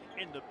tonight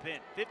in the pin.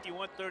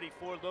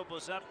 51-34,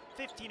 Lobos up.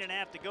 15 and a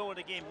half to go in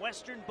the game.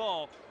 Western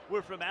ball.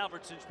 We're from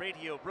Albertsons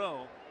Radio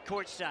Row.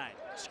 Courtside.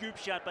 Scoop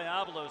shot by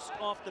Avalos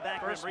off the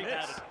back rim,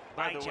 rebounded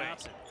by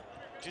Johnson.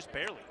 Just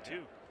barely,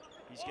 too.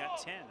 He's got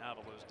 10,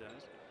 Avalos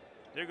does.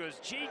 There goes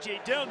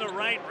JJ down the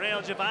right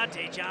rail.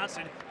 Javante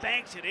Johnson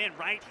banks it in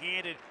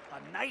right-handed.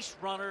 A nice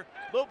runner.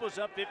 Lobos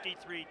up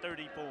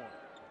 53-34.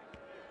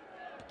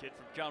 Kid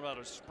from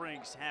Colorado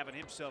Springs having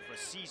himself a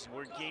season.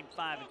 We're in game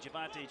 5 and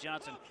Javante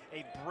Johnson,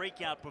 a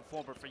breakout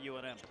performer for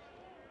UNM.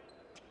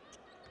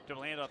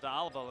 Double handoff to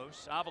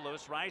Avalos.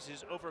 Avalos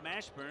rises over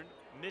Mashburn.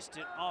 Missed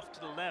it off to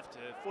the left.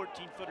 A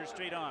 14-footer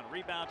straight on.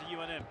 Rebound to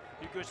UNM.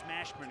 Here goes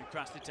Mashburn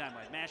across the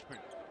timeline. Mashburn,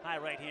 high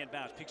right-hand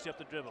bounce. Picks up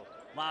the dribble.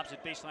 Lobs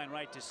it baseline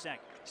right to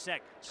Sek.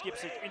 Sek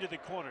skips it into the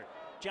corner.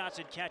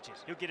 Johnson catches.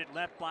 He'll get it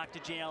left block to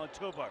J. Allen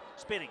Tovar.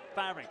 Spinning,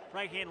 firing,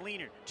 right-hand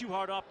leaner. Too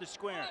hard off the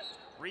square.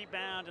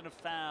 Rebound and a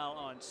foul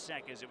on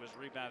Sek as it was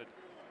rebounded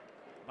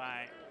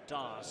by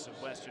Doss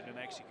of Western New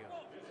Mexico.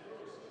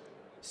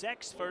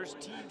 Sek's first,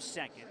 team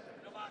second.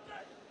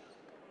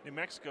 New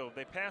Mexico,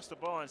 they pass the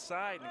ball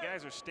inside and the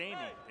guys are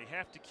standing. They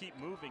have to keep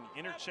moving,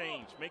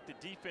 interchange, make the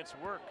defense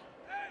work.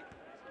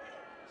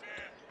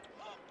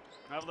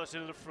 Avalos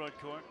into the front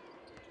court.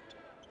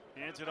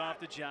 Hands it off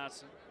to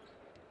Johnson.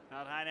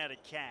 Out high now to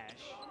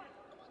Cash.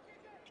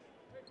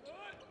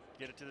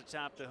 Get it to the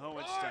top to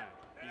Hohenstein.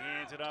 He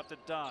hands it off to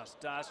Doss.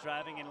 Doss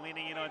driving and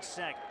leaning in on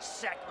Sek.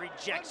 Sek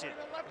rejects it.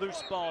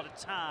 Loose ball to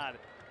Todd.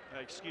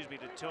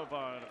 To Tovar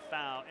on a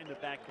foul in the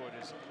backcourt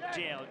as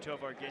J. Allen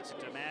Tovar gets it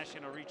to Mash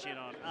and a reach in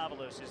on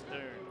Avalos, his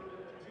third.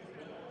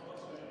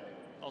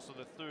 Also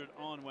the third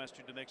on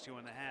Western New Mexico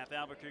in the half.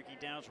 Albuquerque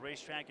Downs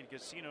Racetrack and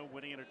Casino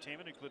winning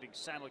entertainment, including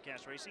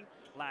simulcast racing,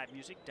 live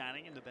music,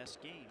 dining, and the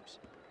best games.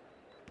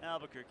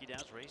 Albuquerque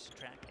Downs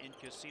Racetrack and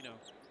Casino,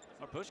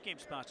 our post-game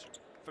sponsor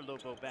for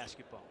Lobo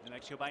basketball. New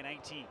Mexico by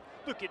 19.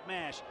 Look at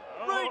Mash.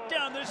 Right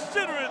down the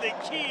center of the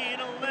key in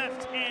a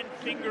left-hand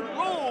finger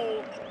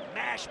roll.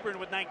 Mashburn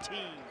with 19.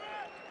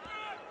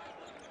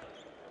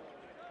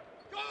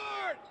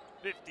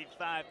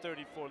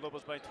 55-34.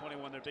 Lobos by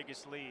 21, their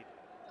biggest lead.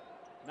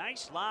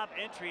 Nice lob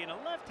entry and a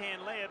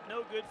left-hand layup,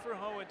 no good for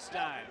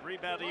Hohenstein.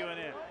 Rebound to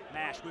UNM.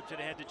 Mash whips it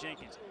ahead to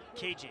Jenkins.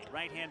 KJ,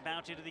 right-hand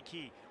bounce into the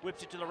key.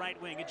 Whips it to the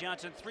right wing, and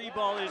Johnson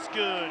three-ball is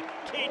good.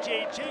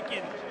 KJ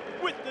Jenkins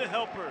with the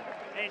helper,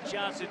 and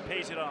Johnson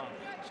pays it off.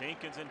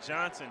 Jenkins and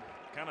Johnson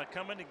kind of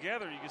coming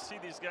together. You can see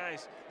these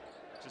guys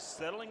just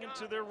settling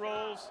into their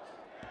roles.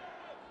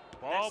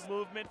 Ball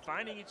movement,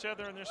 finding each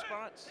other in their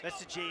spots. That's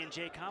the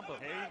J&J combo.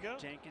 There you go.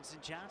 Jenkins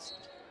and Johnson.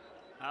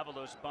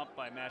 Avalos bumped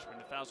by Mashburn.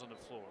 The foul's on the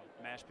floor.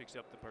 Mash picks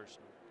up the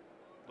personal.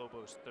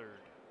 Lobos third.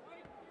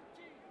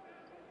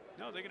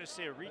 No, they're going to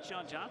say a reach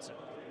on Johnson.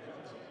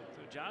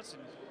 So Johnson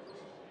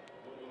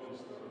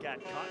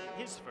got caught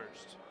his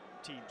first,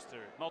 team's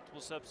third.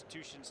 Multiple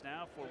substitutions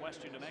now for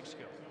Western New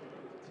Mexico.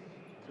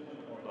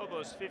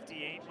 Lobos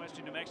 58,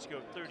 Western New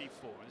Mexico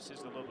 34. This is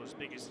the Lobos'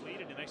 biggest lead,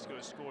 and New Mexico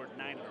has scored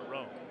 9 in a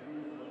row.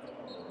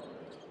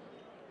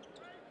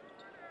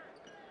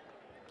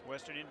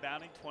 Western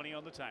inbounding, 20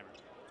 on the timer.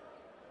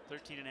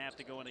 13.5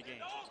 to go in the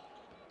game.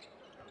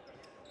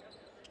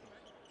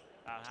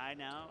 Out high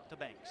now to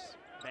Banks.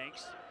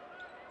 Banks,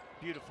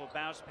 beautiful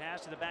bounce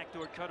pass to the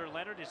backdoor cutter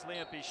Leonard. His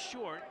layup is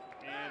short,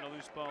 and a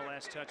loose ball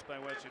last touched by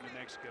Western New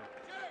Mexico.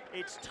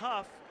 It's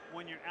tough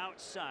when you're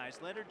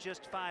outsized. Leonard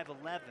just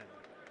 5'11",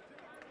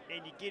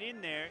 and you get in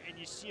there and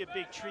you see a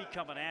big tree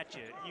coming at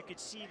you. You could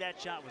see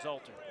that shot was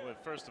altered. Well,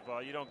 first of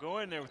all, you don't go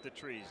in there with the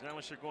trees, not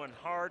unless you're going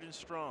hard and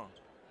strong.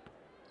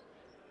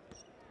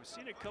 We've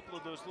seen a couple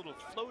of those little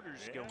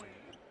floaters going.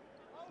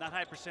 Not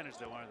high percentage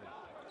though, are they?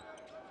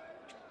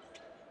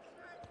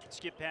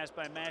 Skip pass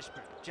by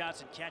Mashburn.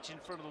 Johnson catching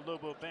in front of the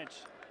Lobo bench.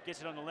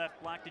 Gets it on the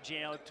left block to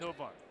J. Allen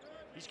Tovar.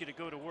 He's going to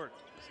go to work.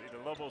 See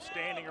the Lobo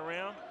standing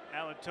around.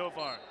 Allen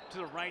Tovar to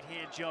the right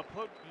hand jump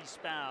hook. He's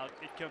fouled.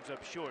 It comes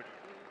up short.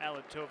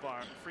 Allen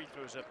Tovar, free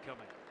throws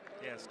upcoming.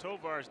 Yes,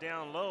 Tovar's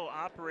down low,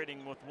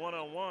 operating with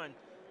one-on-one.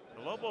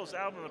 The Lobos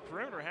out on the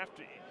perimeter have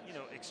to,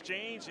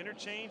 exchange,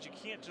 interchange. You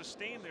can't just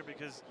stand there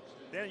because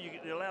then you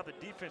allow the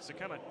defense to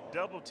kind of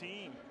double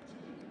team.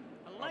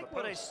 I like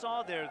what I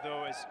saw there,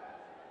 though, is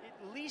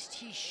at least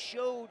he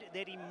showed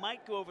that he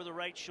might go over the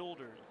right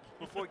shoulder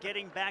before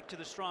getting back to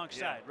the strong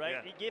side, right?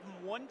 Yeah. He gave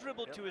him one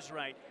dribble to his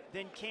right,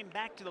 then came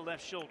back to the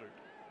left shoulder,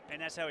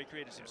 and that's how he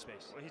created some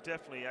space. Well, he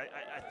definitely,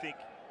 I think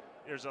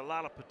there's a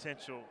lot of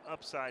potential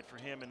upside for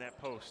him in that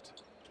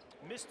post.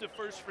 Missed the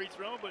first free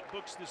throw, but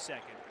books the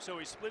second, so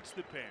he splits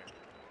the pair.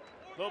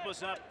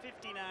 Lobos up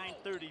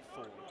 59-34,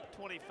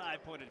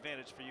 25-point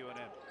advantage for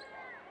UNM.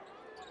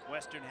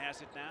 Western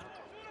has it now,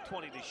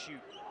 20 to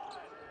shoot.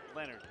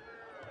 Leonard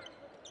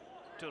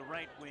to the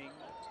right wing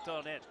to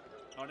Arnett.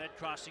 Arnett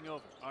crossing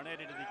over.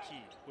 Arnett into the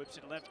key. Whips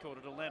it left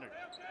corner to Leonard.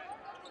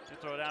 To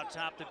throw it out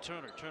top to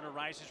Turner. Turner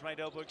rises, right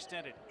elbow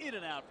extended. In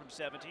and out from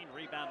 17.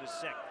 Rebound to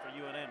Sek for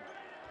UNM.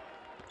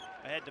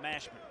 Ahead to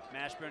Mashburn.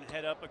 Mashburn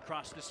head up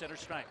across the center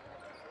stripe.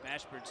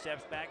 Mashburn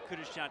steps back, could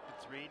have shot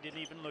the three, didn't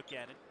even look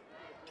at it.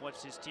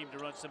 Wants his team to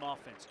run some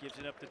offense. Gives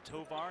it up to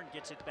Tovar and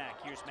gets it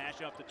back. Here's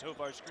Mash off the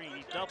Tovar screen.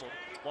 He doubled,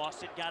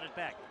 lost it, got it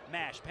back.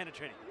 Mash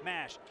penetrating.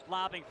 Mash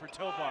lobbing for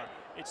Tovar.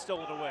 It's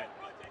stolen away.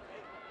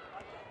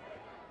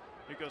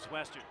 Here goes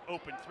Western.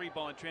 Open three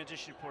ball in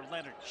transition for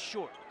Leonard.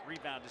 Short.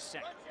 Rebound to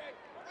Sek.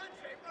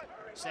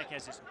 Sec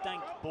has his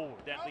 9th board.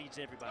 That leads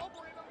everybody.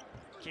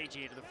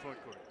 KJ into the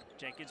front court.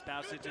 Jenkins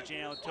bounces to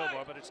J. Allen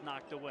Tovar, but it's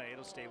knocked away.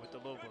 It'll stay with the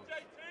Lobos.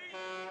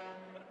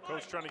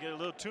 Coach trying to get a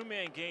little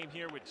two-man game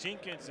here with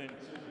Jenkins and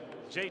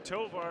Jay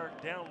Tovar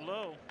down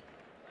low.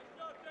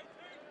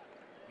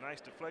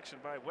 Nice deflection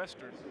by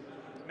Western.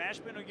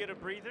 Mashman will get a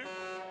breather.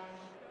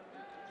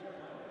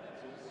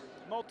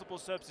 Multiple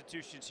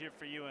substitutions here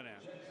for UNM.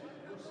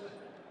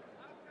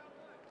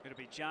 It'll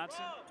be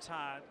Johnson,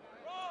 Todd,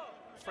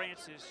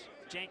 Francis,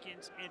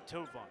 Jenkins, and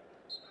Tovar.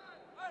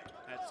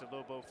 That's the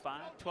Lobo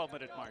 5.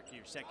 12-minute mark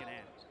here, second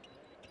half.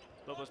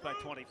 Lobos by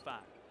 25.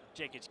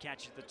 Jenkins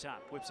catches at the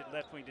top, whips it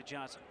left wing to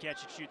Johnson.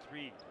 Catch and shoot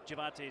 3.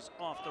 Javante's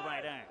off the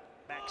right eye.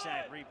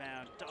 Backside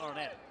rebound to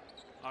Arnett.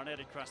 Arnett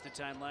across the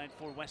timeline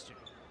for Western.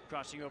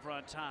 Crossing over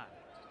on Todd.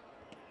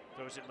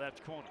 Throws it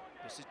left corner.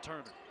 This is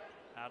Turner.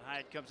 Out high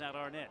it comes out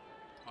Arnett.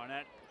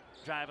 Arnett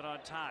driving on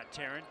Todd.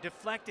 Tarrant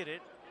deflected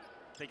it.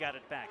 They got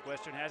it back.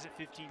 Western has it,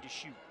 15 to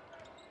shoot.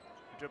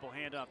 A dribble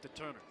handoff to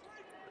Turner.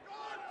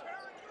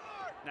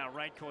 Now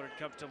right corner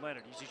comes to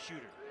Leonard. He's a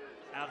shooter.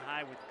 Out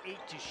high with 8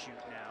 to shoot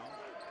now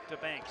to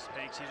Banks.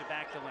 Banks sees it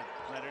back to Leonard.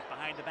 Leonard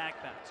behind the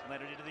back bounce.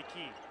 Leonard into the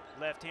key.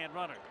 Left-hand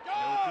runner.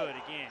 No good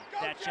again.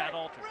 That shot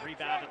altered.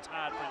 Rebound to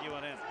Todd for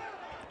UNM.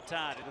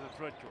 Todd into the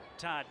front court.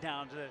 Todd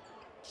down to the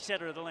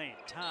center of the lane.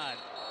 Todd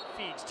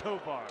feeds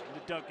Tovar. The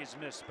dunk is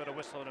missed, but a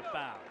whistle and a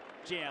foul.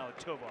 J. Allen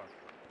Tovar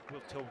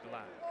will toe the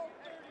line.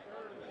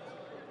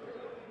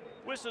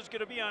 Whistle's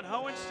going to be on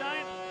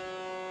Hohenstein.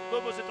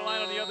 Lobos at the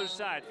line on the other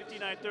side.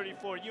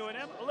 59-34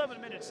 UNM.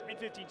 11 minutes and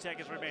 15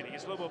 seconds remaining.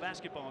 It's Lobo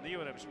basketball on the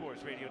UNM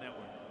Sports Radio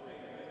Network.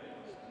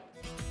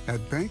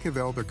 At Bank of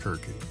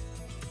Albuquerque,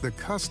 the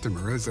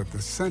customer is at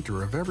the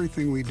center of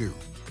everything we do.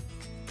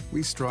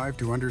 We strive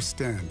to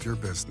understand your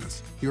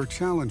business, your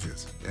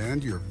challenges,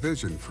 and your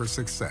vision for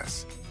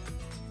success.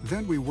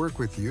 Then we work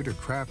with you to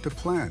craft a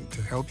plan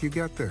to help you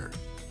get there.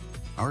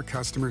 Our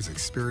customers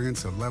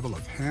experience a level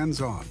of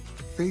hands-on,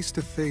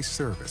 face-to-face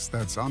service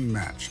that's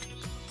unmatched.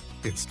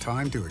 It's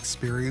time to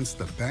experience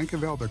the Bank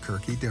of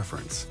Albuquerque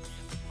difference.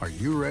 Are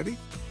you ready?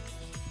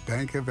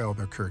 Bank of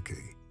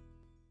Albuquerque.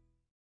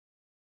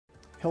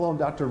 Hello, I'm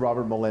Dr.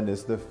 Robert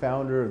Melendez, the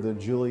founder of the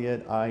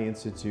Juliet Eye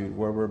Institute,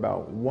 where we're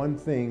about one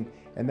thing,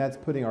 and that's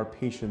putting our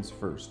patients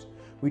first.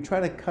 We try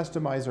to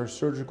customize our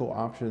surgical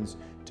options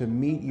to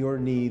meet your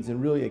needs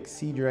and really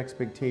exceed your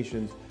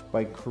expectations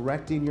by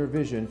correcting your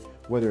vision,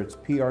 whether it's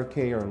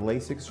PRK or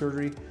LASIK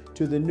surgery,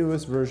 to the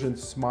newest version,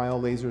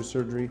 SMILE laser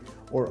surgery,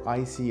 or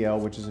ICL,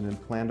 which is an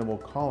implantable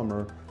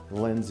Collamer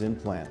lens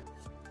implant.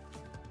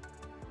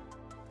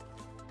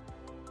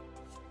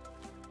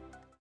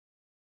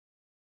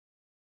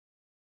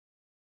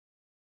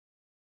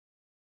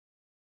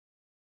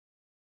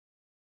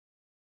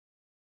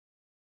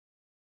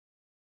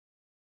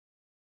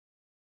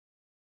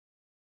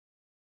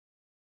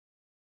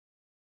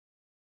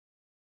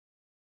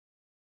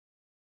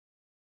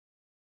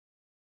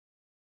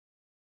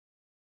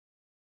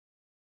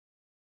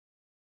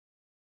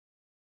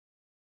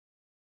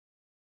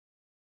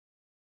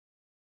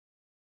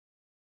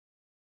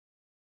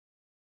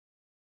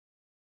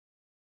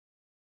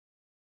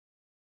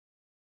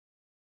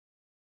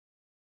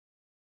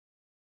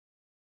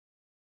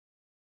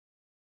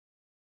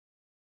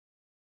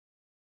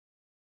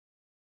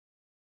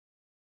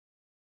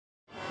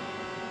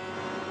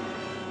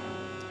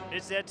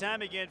 It's that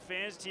time again,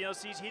 fans.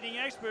 TLC's heating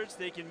experts.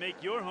 They can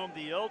make your home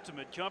the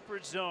ultimate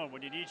comfort zone.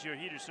 When you need your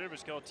heater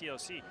service, call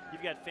TLC.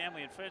 You've got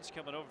family and friends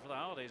coming over for the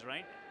holidays,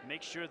 right?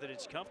 Make sure that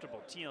it's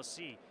comfortable.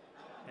 TLC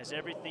has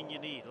everything you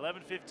need.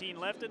 11:15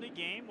 left in the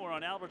game. We're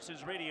on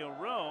Albertson's Radio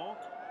Row.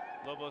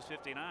 Lobos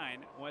 59,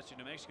 Western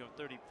New Mexico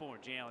 34.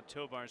 J. Allen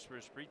Tovar's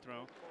first free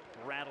throw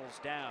rattles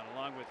down.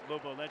 Along with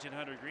Lobo legend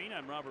Hunter Green,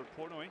 I'm Robert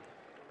Portnoy.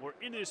 We're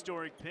in the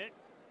historic pit,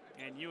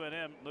 and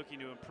UNM looking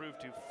to improve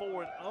to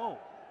 4-0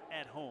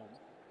 at home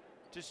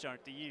to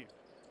start the year.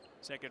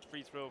 Second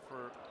free throw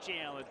for J.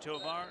 Allen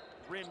Tovar.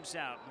 Rims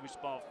out. Loose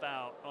ball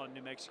foul on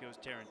New Mexico's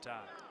Tarrant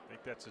Todd. I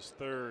think that's his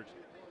third.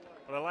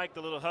 But I like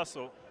the little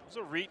hustle. It was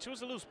a reach. It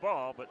was a loose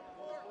ball, but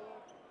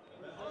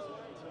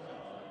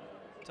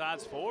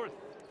Todd's fourth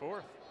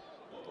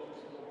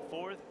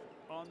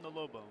on the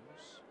Lobos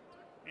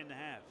in the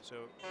half.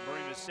 So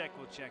Marina Sec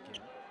will check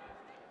in.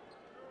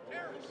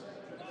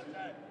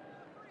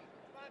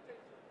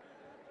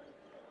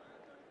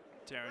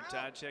 Tarrant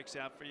Todd checks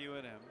out for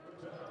UNM.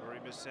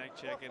 Marina Sec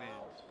checking in.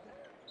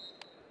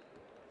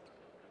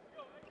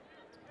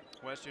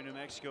 Western New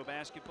Mexico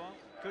basketball.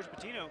 Coach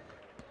Pitino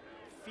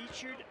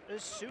featured a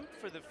suit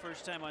for the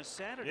first time on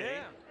Saturday,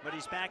 but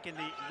he's back in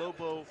the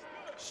Lobo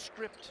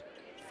script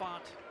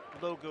font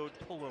logoed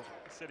pullover.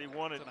 He said he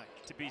wanted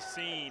to be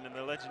seen in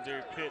the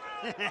legendary pit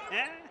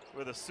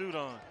with a suit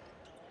on.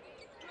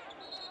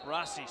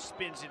 Rossi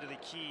spins into the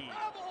key.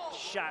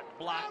 Shot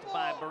blocked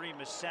by Barry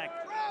Masek,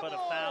 but a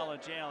foul on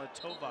J. Allen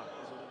Tovar.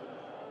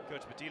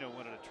 Coach Pitino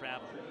wanted to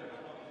travel.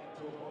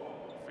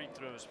 Free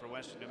throws for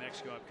Western New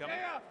Mexico upcoming.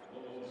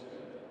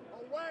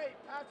 Away,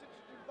 pass it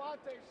to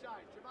Javante's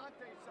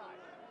side.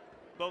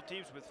 Both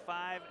teams with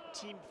 5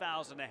 team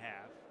fouls and a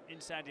half.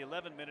 Inside the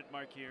 11-minute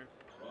mark here.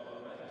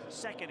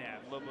 Second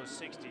half, Lobos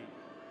 60,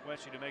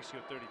 Western New Mexico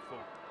 34.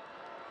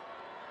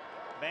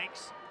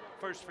 Banks,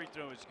 first free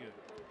throw is good.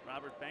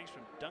 Robert Banks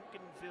from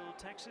Duncanville,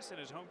 Texas, at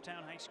his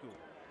hometown high school.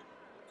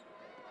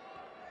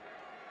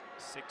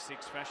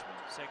 6'6" freshman,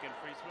 second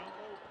free throw,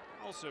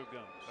 also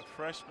gone. A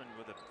freshman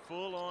with a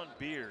full-on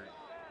beard.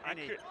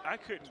 I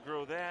couldn't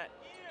grow that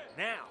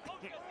now.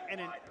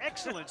 And an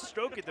excellent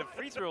stroke at the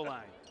free throw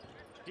line.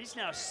 He's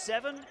now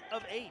 7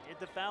 of 8 at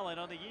the foul line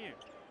on the year.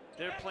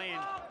 They're playing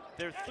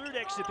their 3rd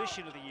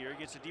exhibition of the year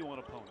against a D1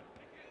 opponent.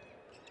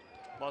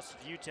 Lost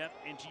to UTEP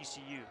and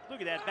GCU. Look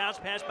at that bounce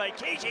pass by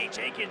KJ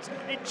Jenkins,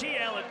 and G.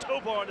 Allen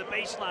Tovar on the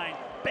baseline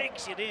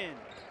banks it in.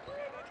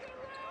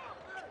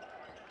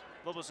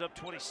 Lobos up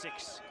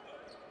 26.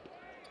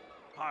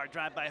 Hard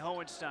drive by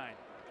Hohenstein.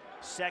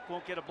 Seck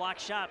won't get a block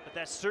shot, but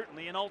that's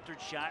certainly an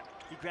altered shot.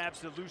 He grabs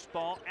the loose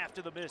ball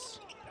after the miss.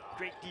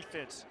 Great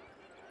defense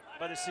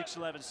by the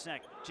 6'11"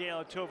 Seck. J.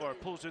 Allen Tovar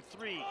pulls a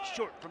 3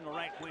 short from the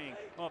right wing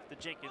off the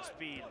Jenkins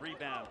feed.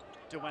 Rebound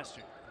to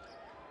Western.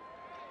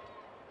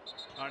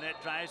 Arnett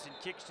drives and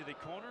kicks to the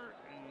corner,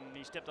 and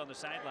he stepped on the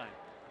sideline.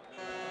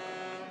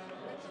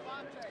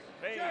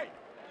 Hey,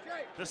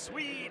 the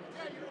Swede,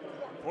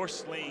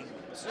 Forsling.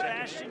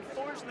 Sebastian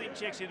Forsling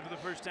checks in for the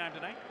first time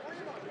tonight.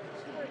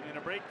 And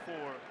a break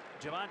for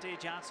Javante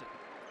Johnson.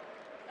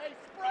 Hey,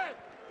 spread,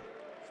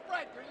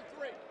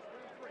 33.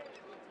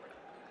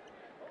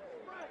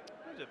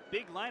 There's a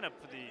big lineup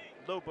for the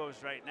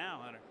Lobos right now,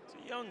 Hunter. It's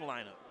a young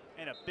lineup.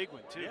 And a big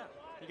one, too. Yeah.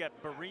 You got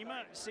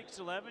Barima,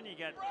 6'11", you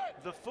got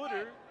the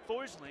footer,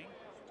 Forsling,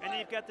 and then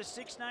you've got the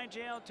 6'9"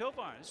 J. Allen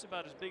Tovar. This is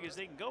about as big as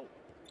they can go.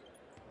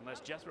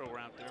 Unless Jethro were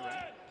out there,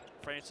 right?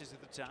 Francis at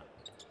the top.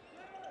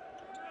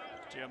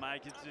 Jeremiah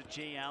gets to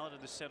J. Allen in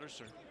the center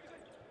circle.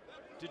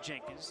 To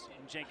Jenkins,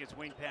 and Jenkins'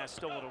 wing pass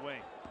stolen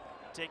away.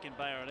 Taken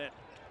by Arnett.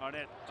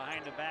 Arnett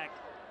behind the back,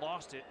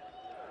 lost it.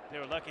 They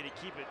were lucky to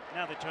keep it.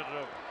 Now they turn it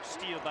over.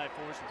 Steal by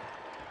Forsling.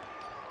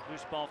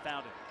 Loose ball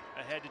found it.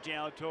 Ahead to J.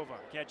 Allen Tovar.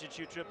 Catch and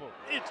shoot triple.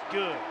 It's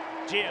good.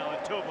 J.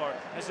 Allen Tovar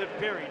has a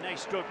very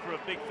nice stroke for a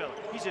big fella.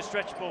 He's a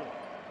stretch forward.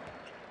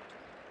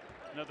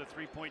 Another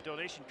 3-point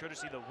donation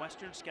courtesy of the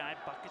Western Sky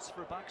Buckets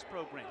for Bucks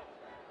program.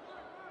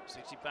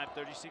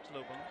 65-36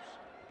 Lobos.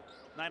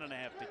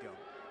 9.5 to go.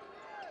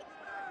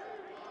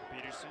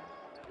 Peterson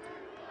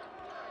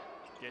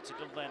gets it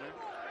to Leonard.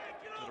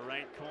 To the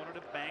right corner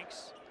to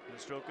Banks. The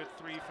stroke of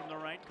 3 from the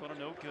right corner,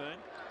 no good.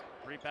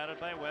 Rebounded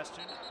by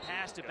Western.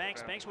 Pass to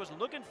Banks. Banks wasn't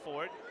looking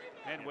for it.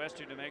 And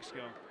Western New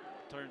Mexico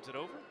turns it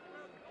over.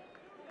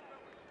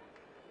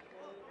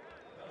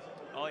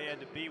 All he had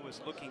to be was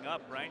looking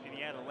up, right? And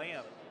he had a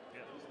layup.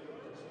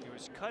 He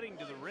was cutting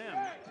to the rim,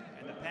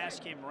 and the pass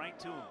came right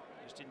to him.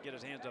 Just didn't get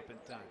his hands up in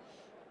time.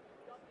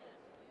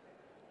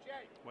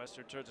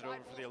 Western turns it over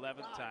for the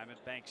 11th time,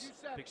 and Banks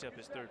picks up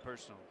his 3rd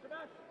personal.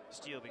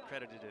 Steal be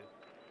credited to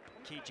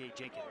KJ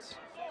Jenkins.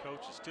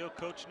 Coach is still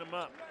coaching them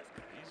up.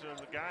 These are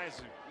the guys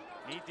who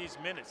need these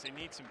minutes. They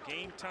need some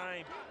game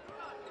time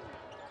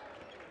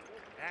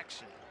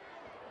action.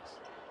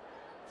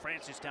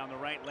 Francis down the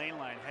right lane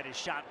line, had his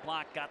shot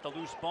blocked, got the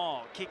loose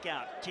ball. Kick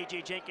out,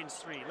 KJ Jenkins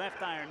 3,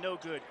 left iron, no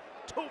good.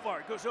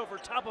 Tovar goes over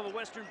top of a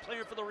Western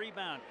player for the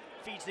rebound.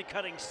 Feeds the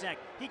cutting Seck.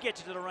 He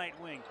gets it to the right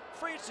wing.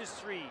 Francis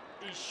 3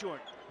 is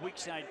short. Weak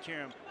side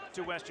Karam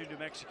to Western New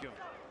Mexico.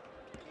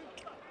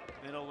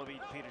 Then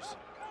Olavid Peterson.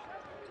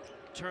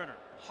 Turner,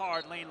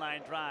 hard lane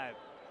line drive.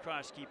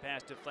 Cross key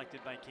pass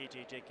deflected by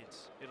KJ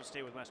Jenkins. It'll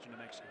stay with Western New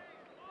Mexico.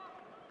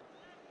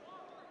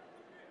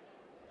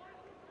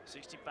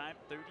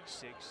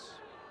 65-36.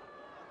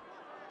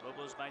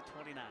 Lobos by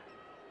 29.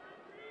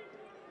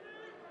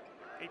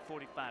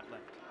 8:45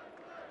 left.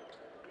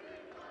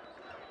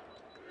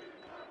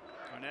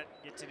 Arnett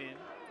gets it in.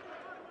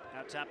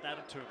 Now top out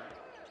of Turner.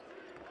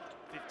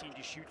 15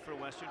 to shoot for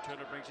Western.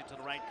 Turner brings it to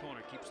the right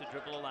corner. Keeps the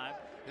dribble alive.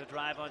 He'll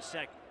drive on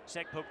Seck.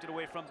 Seck poked it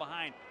away from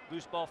behind.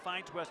 Loose ball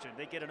finds Western.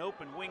 They get an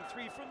open wing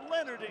 3 from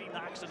Leonard, and he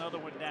knocks another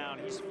one down.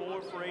 He's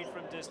 4 for 8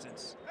 from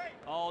distance.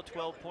 All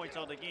 12 points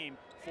on the game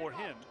for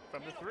him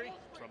from the 3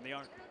 from the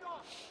arc.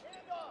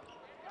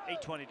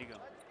 8:20 to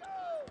go.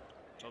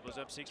 Lobos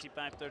up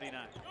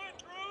 65-39.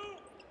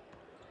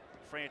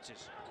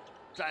 Francis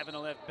driving the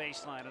left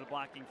baseline, and a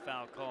blocking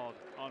foul called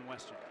on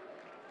Western.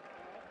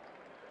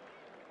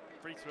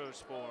 Free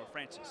throws for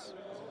Francis.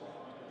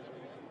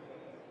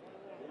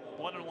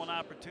 1-on-1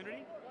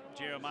 opportunity.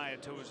 Jeremiah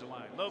toes the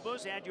line.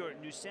 Lobos, add your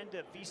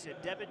Nusenda Visa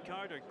debit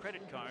card or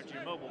credit card to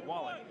your mobile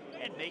wallet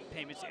and make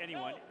payments to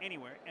anyone,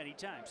 anywhere,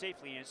 anytime,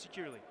 safely and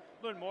securely.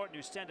 Learn more at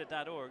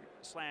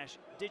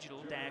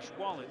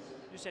nusenda.org/digital-wallet.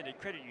 Nusenda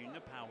Credit Union,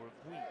 the power of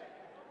we.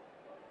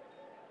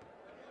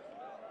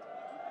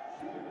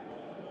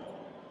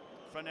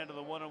 Front end of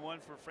the 1-on-1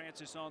 for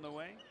Francis on the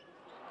way.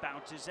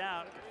 Bounces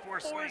out.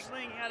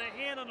 Forsling had a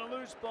hand on the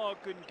loose ball,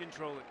 couldn't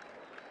control it.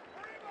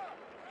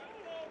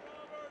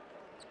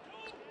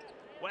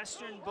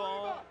 Western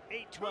ball,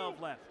 8:12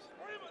 left.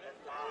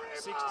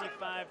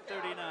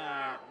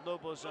 65-39.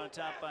 Lobos on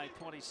top by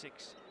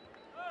 26.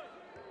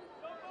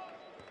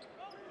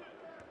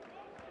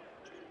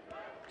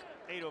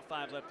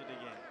 8:05 left in the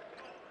game.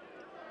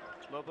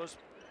 Lobos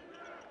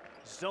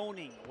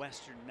zoning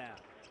Western now.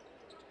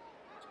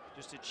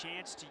 Just a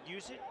chance to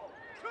use it.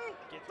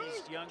 Get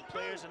these young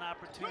players an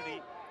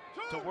opportunity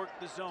to work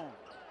the zone.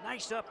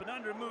 Nice up and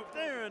under move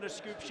there, and a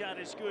scoop shot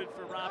is good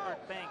for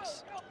Robert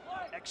Banks.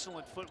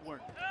 Excellent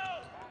footwork.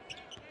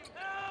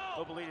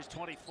 Lobo lead is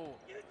 24.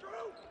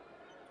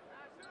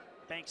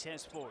 Banks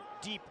has 4.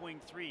 Deep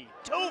wing 3.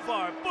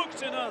 Tovar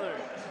books another.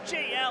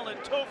 Jay Allen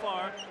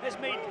Tovar has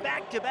made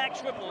back-to-back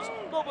triples.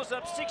 Lobos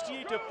up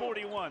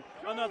 68-41.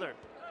 Another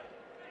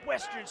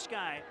Western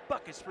Sky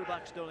buckets for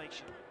Bucks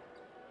donation.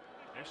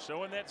 They're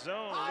showing that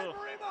zone, a little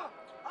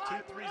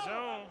 2-3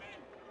 zone.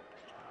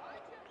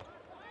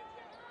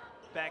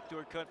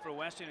 Backdoor cut for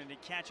Western, and to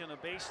catch on the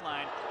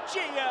baseline.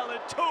 Jay Allen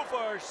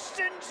Tovar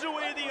sends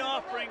away the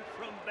offering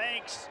from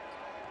Banks.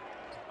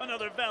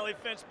 Another Valley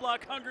Fence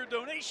block hunger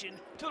donation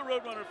to the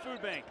Roadrunner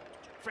Food Bank.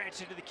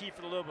 Francis into the key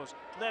for the Lobos.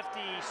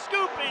 Lefty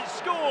scoop and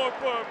score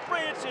for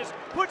Francis.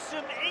 Puts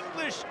some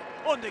English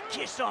on the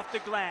kiss off the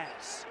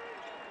glass.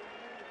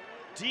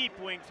 Deep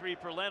wing 3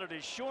 for Leonard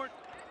is short.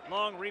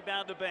 Long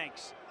rebound to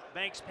Banks.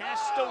 Banks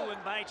pass stolen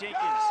by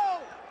Jenkins.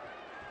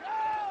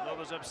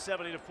 Lobos up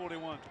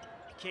 70-41.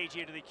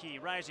 KJ to the key,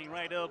 rising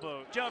right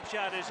elbow. Jump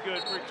shot is good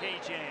for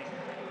KJ.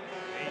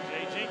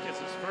 KJ Jenkins,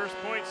 his first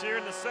points here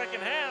in the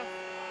second half.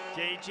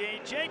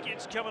 KJ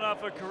Jenkins coming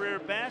off a career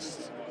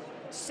best.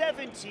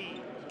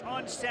 17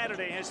 on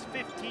Saturday, has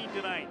 15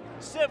 tonight.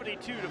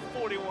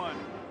 72-41.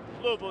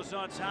 Lobos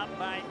on top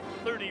by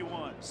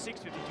 31.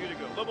 6:52 to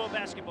go. Lobo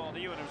basketball on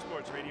the UNM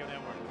Sports Radio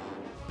Network.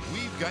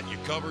 We've got you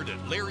covered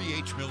at Larry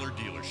H. Miller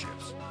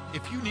dealerships.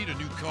 If you need a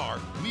new car,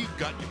 we've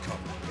got you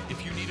covered.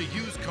 If you need a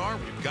used car,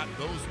 we've got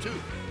those too.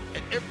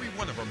 At every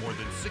one of our more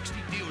than 60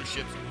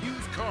 dealerships,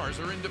 used cars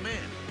are in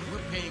demand.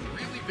 We're paying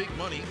really big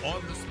money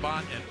on the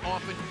spot and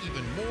often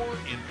even more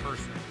in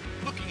person.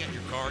 Looking at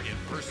your car in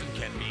person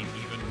can mean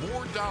even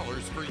more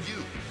dollars for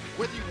you.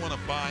 Whether you want to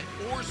buy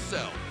or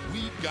sell,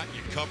 we've got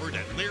you covered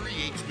at Larry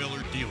H.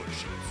 Miller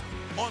dealerships.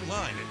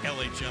 Online at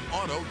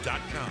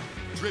LHMauto.com.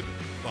 Driven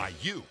by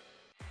you.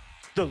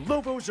 The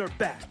Lobos are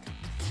back.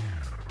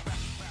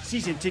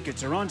 Season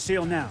tickets are on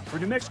sale now for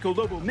New Mexico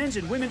Lobo men's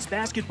and women's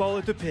basketball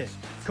at the Pit.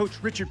 Coach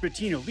Richard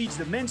Pitino leads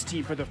the men's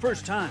team for the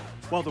first time,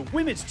 while the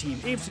women's team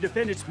aims to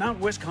defend its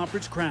Mountain West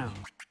Conference crown.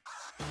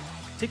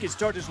 Tickets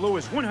start as low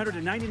as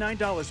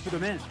 $199 for the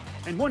men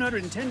and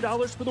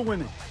 $110 for the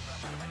women.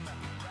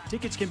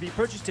 Tickets can be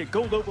purchased at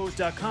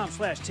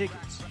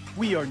golobos.com/tickets.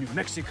 We are New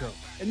Mexico,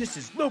 and this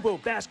is Lobo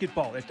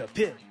basketball at the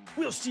Pit.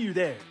 We'll see you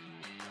there.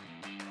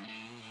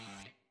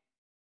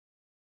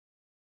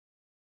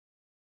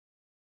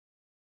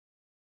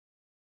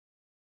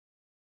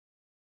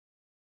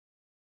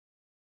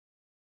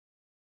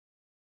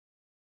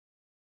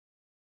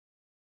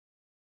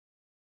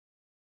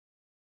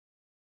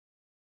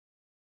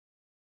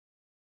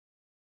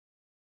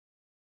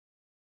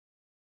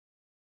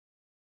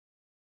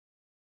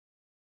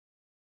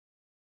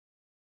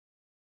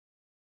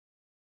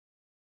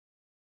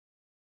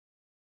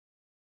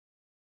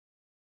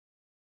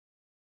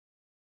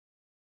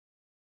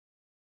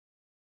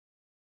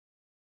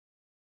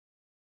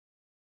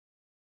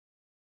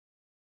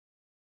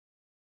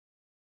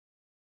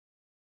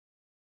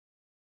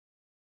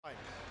 Fine.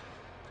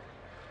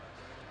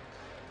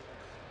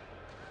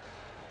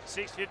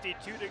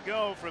 6:52 to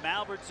go from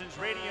Albertson's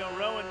Radio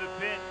Row in the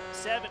Pit.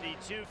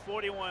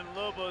 72-41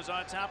 Lobos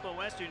on top of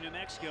Western New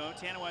Mexico.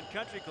 Tanawan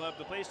Country Club,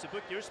 the place to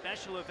book your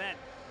special event.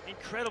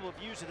 Incredible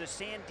views of the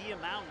Sandia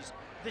Mountains,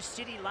 the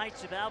city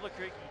lights of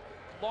Albuquerque,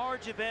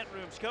 large event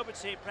rooms,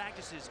 COVID-safe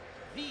practices,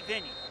 the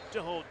venue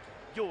to hold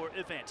your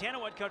event.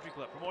 Tanawan Country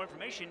Club. For more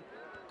information,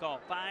 call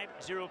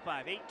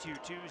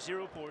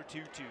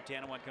 505-822-0422.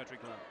 Tanawan Country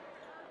Club.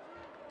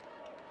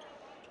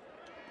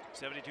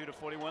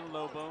 72-41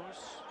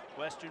 Lobos.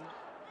 Western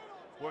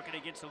working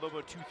against the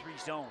Lobo 2-3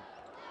 zone.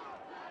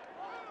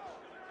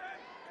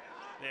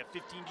 They have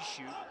 15 to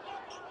shoot.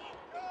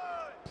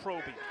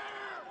 Probing.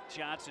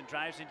 Johnson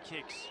drives and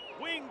kicks.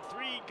 Wing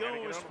 3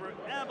 goes for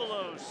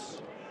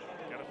Avalos.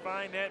 Gotta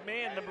find that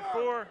man, number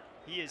 4.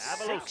 He is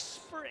Avalos. 6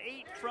 for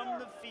 8 from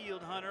the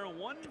field, Hunter.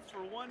 1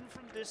 for 1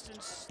 from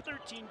distance.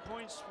 13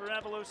 points for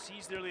Avalos.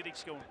 He's their leading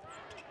scorer.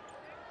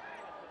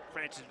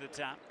 Francis to the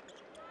top.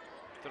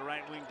 To the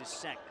right wing to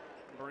Sek.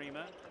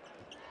 Barima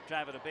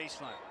driving a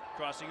baseline.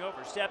 Crossing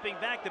over. Stepping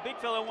back. The big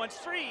fellow wants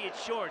 3. It's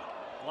short.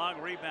 Long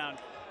rebound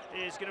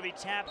is going to be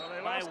tapped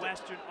by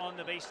Western on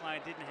the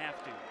baseline. Didn't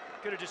have to.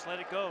 Could have just let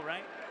it go,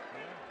 right?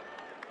 Yeah.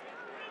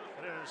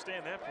 I didn't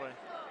understand that play.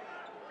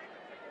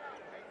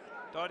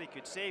 Thought he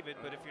could save it,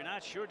 but if you're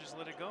not sure, just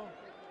let it go.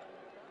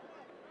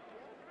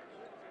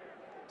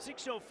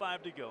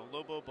 6:05 to go.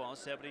 Lobo ball,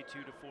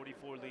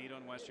 72-44 lead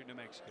on Western New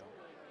Mexico.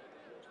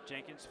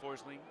 Jenkins,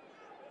 Forsling,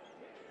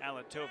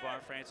 Allen Tovar,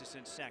 Francis,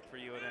 and Sek for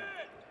UNM.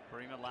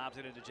 Barima lobs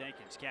it into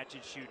Jenkins. Catch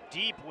and shoot.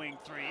 Deep wing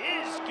 3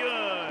 is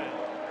good.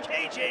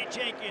 KJ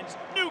Jenkins,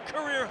 new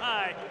career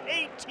high.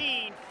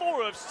 18,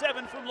 4 of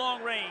 7 from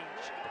long range.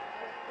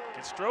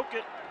 Can stroke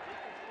it.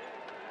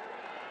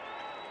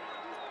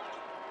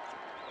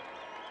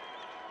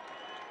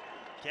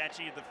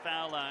 Catching at the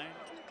foul line.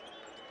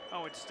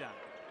 Oh, it's done.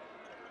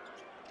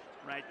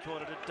 Right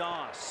corner to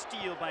Doss.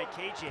 Steal by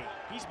KJ.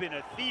 He's been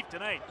a thief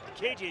tonight.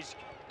 KJ's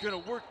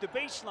going to work the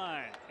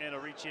baseline. And a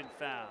reach-in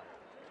foul.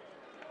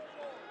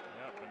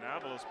 Yep, and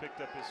Avalos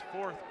picked up his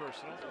 4th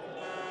personal.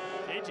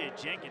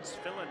 KJ Jenkins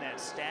filling that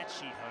stat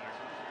sheet, Hunter.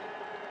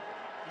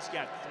 He's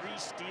got 3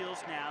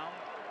 steals now.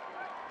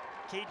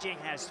 KJ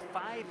has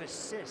 5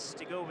 assists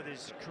to go with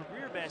his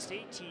career best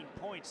 18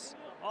 points,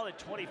 all in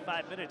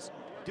 25 minutes.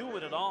 Do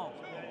it at all.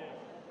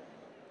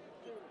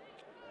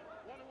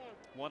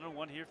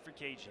 1-on-1 here for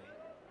KJ.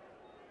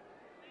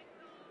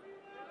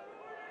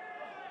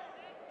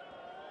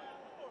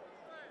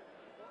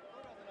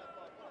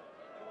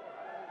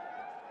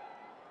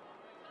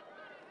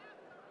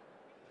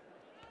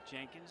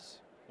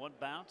 Jenkins, 1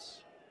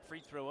 bounce, free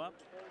throw up,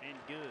 and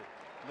good.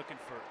 Looking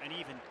for an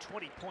even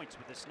 20 points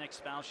with this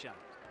next foul shot.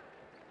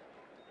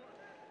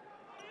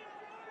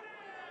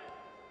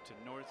 To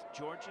North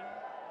Georgia,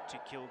 to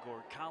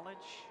Kilgore College,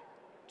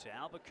 to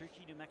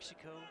Albuquerque, New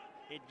Mexico,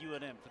 at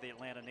UNM for the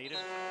Atlanta native.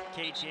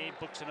 KJ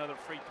books another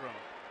free throw.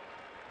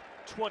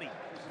 20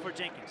 for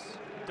Jenkins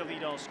to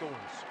lead all scorers.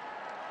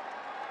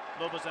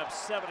 Lobos up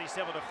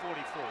 77-44.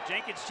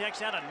 Jenkins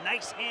checks out, a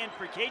nice hand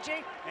for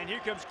KJ, and here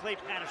comes Clay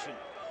Patterson.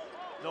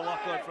 The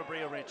walk-on for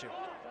Brio Rancho.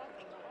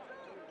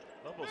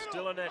 Lobos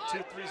still in that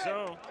 2-3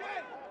 zone.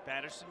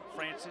 Patterson,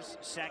 Francis,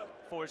 Sack,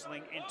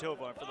 Forsling, and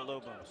Tovar for the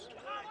Lobos.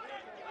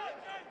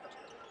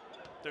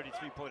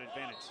 33-point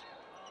advantage.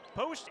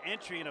 Post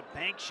entry and a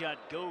bank shot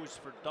goes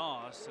for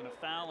Doss, and a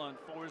foul on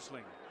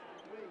Forsling.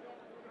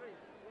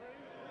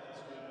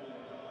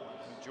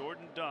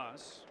 Jordan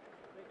Doss,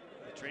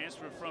 the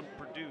transfer from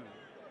Purdue,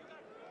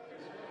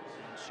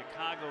 and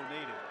Chicago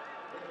native.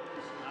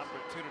 An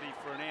opportunity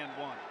for an and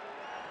one.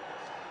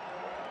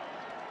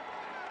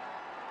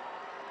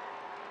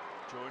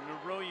 Jordan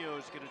Arroyo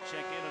is going to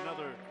check in,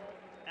 another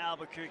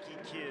Albuquerque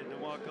kid to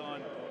walk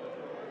on.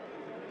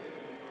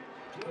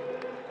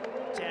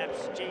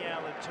 Taps J.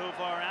 Allen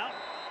Tovar out.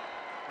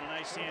 A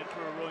nice hand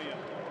for Arroyo.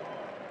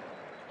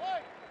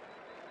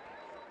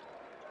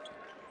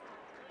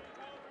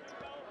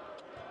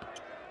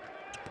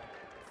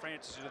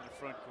 Francis into the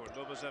front court.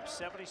 Lobos up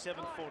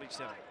 77-47.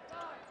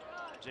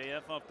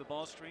 JF off the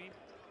ball screen.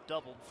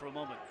 Doubled for a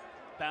moment.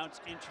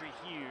 Bounce entry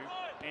here,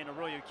 and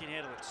Arroyo can't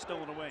handle it.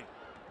 Stolen away.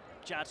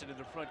 Johnson in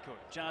the front court.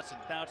 Johnson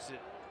bounces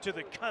it to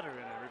the cutter, and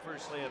a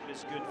reverse layup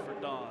is good for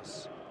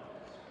Doss.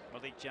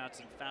 Malik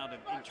Johnson found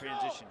him in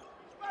transition.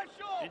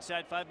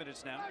 Inside 5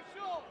 minutes now.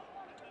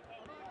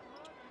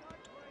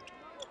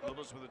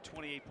 Lobos with a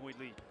 28-point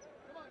lead.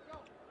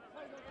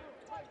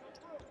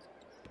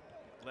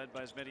 Led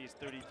by as many as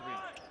 33.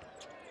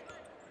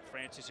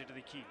 Francis into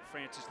the key.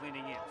 Francis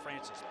leaning in.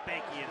 Francis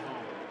banking it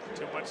home.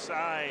 Too much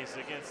size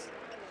against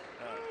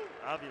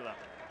Avila.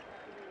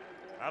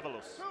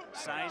 Avalos.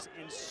 Size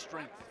and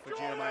strength for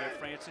Jeremiah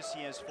Francis.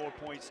 He has 4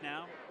 points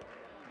now.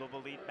 Lobo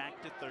lead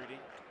back to 30.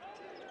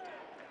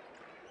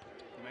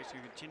 New Mexico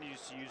continues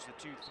to use the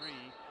 2-3.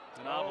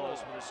 And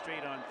Avalos with a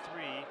straight on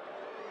 3. And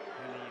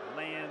he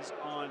lands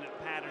on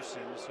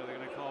Patterson, so they're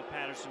going to call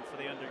Patterson for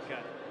the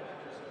undercut.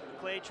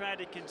 Clay tried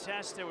to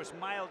contest. There was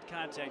mild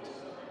contact.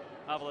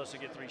 Avalos will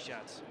get 3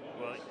 shots.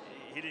 Well,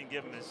 he didn't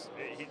give him his.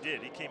 He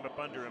did. He came up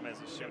under him as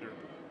a shooter.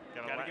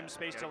 Got to give him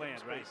space to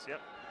land, right?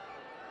 Yep.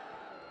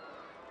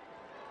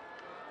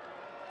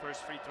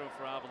 First free throw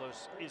for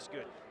Avalos is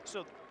good.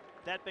 So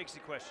that begs the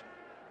question.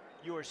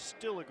 You are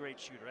still a great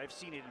shooter. I've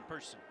seen it in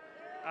person.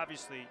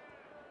 Obviously,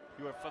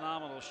 you're a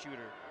phenomenal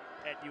shooter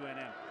at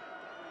UNM.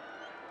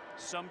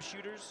 Some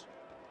shooters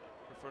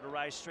prefer to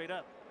rise straight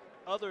up.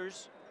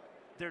 Others,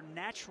 their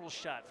natural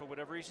shot, for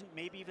whatever reason,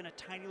 maybe even a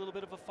tiny little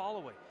bit of a fall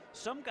away.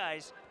 Some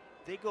guys,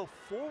 they go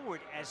forward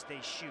as they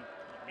shoot.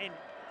 And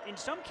in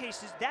some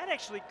cases, that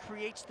actually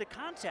creates the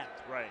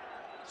contact. Right.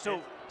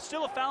 So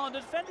still a foul on the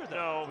defender, though.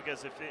 No,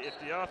 because if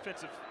the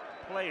offensive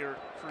player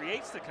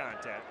creates the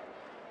contact,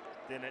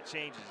 then it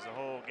changes the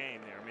whole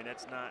game there. I mean,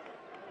 that's not,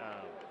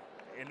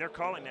 and they're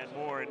calling that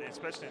more, and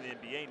especially in the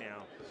NBA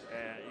now.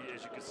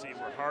 As you can see,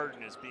 where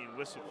Harden is being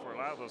whistled for a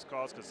lot of those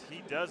calls because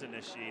he does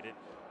initiate it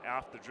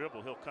off the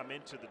dribble. He'll come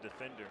into the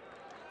defender,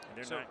 and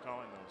they're not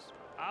calling those.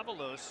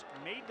 Avalos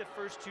made the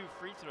first 2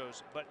 free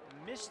throws, but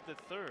missed the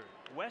third.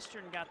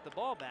 Western got the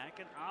ball back,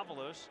 and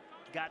Avalos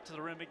got to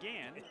the rim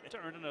again to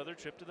earn another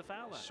trip to the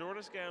foul line.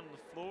 Shortest guy on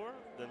the floor,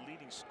 the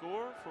leading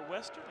scorer for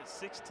Western at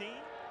 16,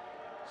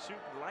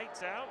 shooting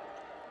lights out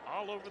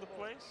all over the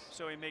place.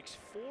 So he makes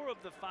 4 of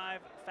the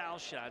 5 foul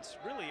shots,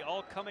 really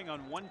all coming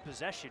on one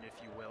possession,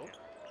 if you will.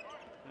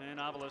 And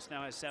Avalos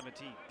now has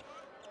 17.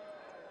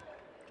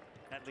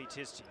 That leads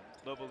his team.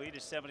 Lobo lead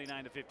is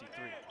 79-53.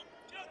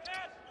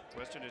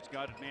 Western has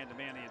guarded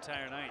man-to-man the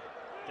entire night.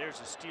 There's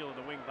a steal in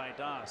the wing by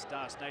Doss.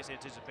 Doss, nice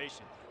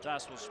anticipation.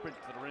 Doss will sprint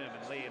to the rim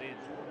and lay it in.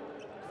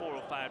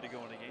 4:05 to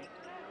go in the game.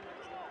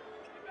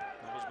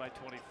 Lobos by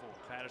 24.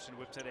 Patterson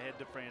whips it ahead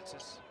to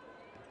Francis.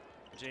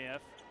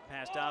 JF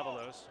past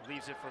Avalos,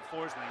 leaves it for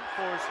Forsling.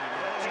 Forsling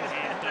with a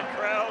two-hand The dunk.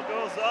 crowd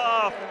goes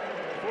off.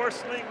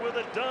 Forsling with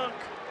a dunk.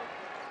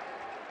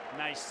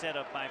 Nice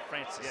setup by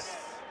Francis. Yes.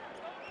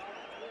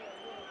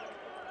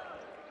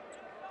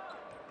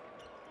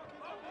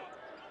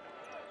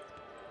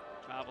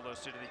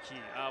 Avalos to the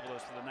key.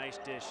 Avalos with a nice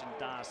dish, and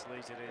Das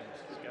lays it in.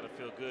 It's got to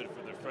feel good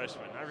for the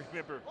freshman. I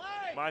remember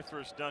my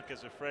first dunk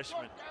as a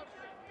freshman.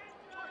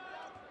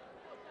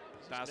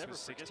 Das was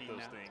 16 those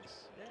now.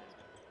 Things. Yeah.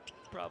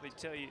 Probably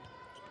tell you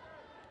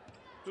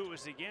who it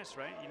was against,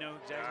 right? You know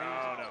exactly.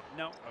 Oh,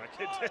 no. I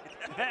can't tell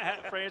you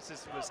that.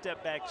 Francis with a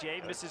step back,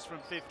 Jay. Misses from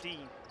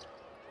 15.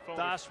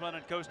 Das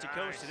running coast to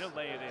coast, and he'll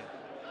lay it in.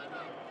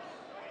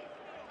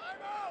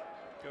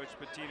 Coach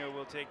Pitino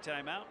will take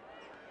timeout.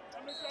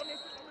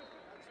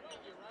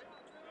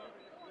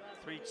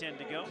 3:10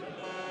 to go.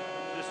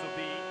 This will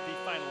be the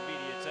final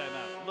media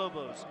timeout.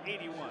 Lobos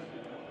 81,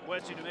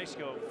 Western New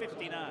Mexico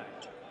 59.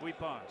 We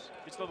pause.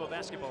 It's Lobo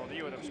basketball on the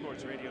UNM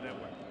Sports Radio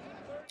Network.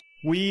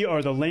 We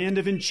are the land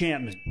of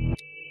enchantment.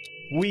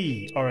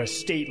 We are a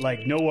state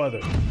like no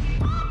other.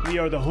 We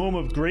are the home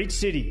of great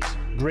cities,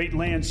 great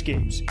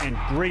landscapes, and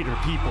greater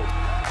people.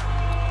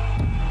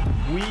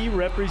 We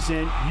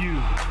represent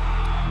you.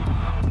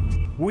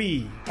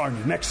 We are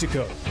New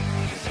Mexico.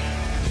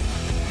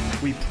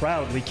 We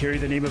proudly carry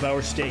the name of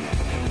our state.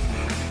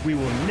 We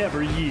will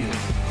never yield.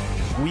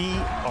 We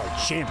are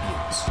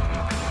champions.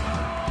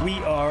 We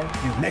are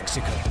New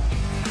Mexico.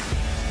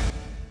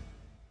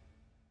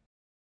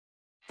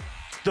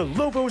 The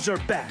Lobos are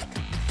back.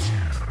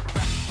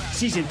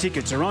 Season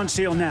tickets are on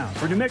sale now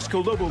for New Mexico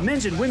Lobo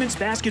men's and women's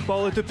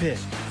basketball at the Pit.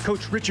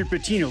 Coach Richard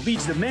Pitino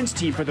leads the men's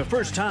team for the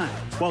first time,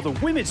 while the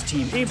women's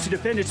team aims to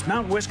defend its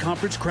Mountain West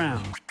Conference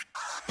crown.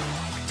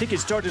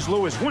 Tickets start as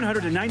low as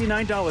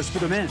 $199 for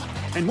the men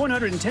and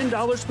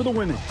 $110 for the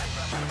women.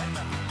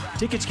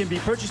 Tickets can be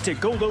purchased at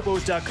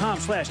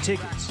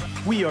golobos.com/tickets.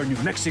 We are New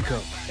Mexico,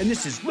 and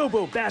this is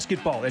Lobo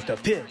basketball at the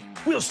Pit.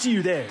 We'll see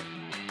you there.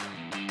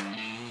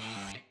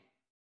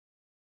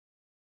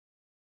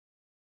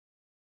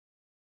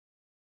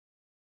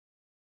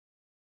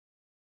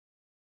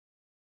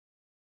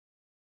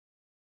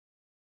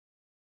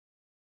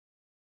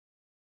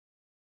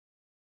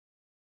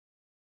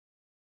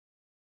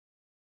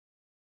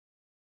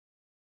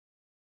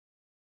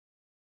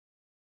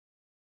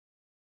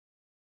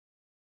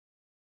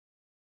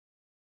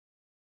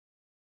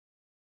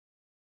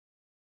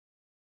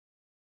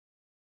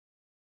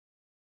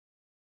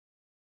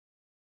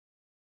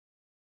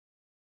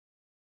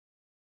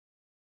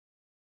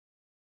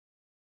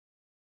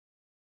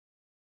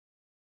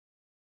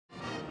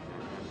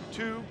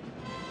 Two,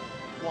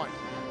 one.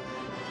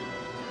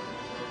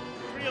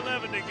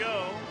 3:11 to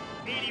go.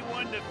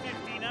 81 to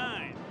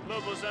 59.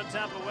 Lobos on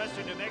top of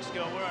Western New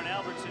Mexico. We're on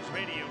Albertsons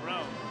Radio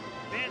Row.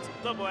 Fans,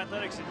 Lobo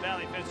Athletics and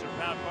Valley Fence are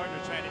proud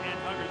partners trying to end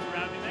hunger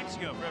throughout New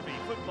Mexico. For every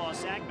football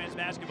sack, men's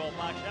basketball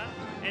block shot,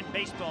 and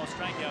baseball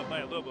strikeout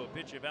by a Lobo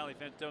pitcher, Valley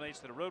Fence donates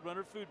to the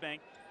Roadrunner Food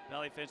Bank.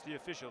 Valley Fence, the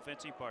official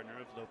fencing partner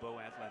of Lobo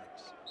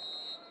Athletics.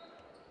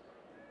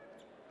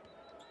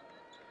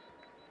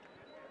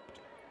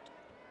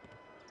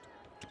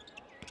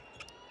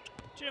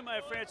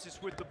 Jeremiah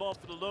Francis with the ball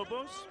for the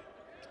Lobos.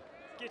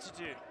 Gets it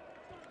to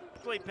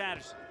Clay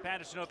Patterson.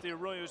 Patterson off the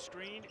Arroyo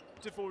screen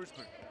to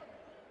Forsling.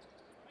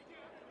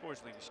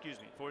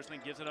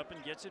 Forsling gives it up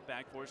and gets it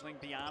back. Forsling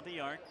beyond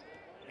the arc.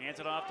 Hands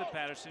it off to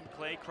Patterson.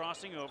 Clay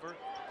crossing over.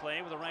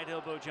 Clay with a right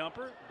elbow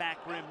jumper.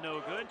 Back rim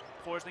no good.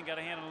 Forsling got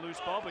a hand on a loose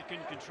ball but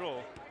couldn't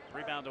control.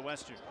 Rebound to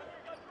Western.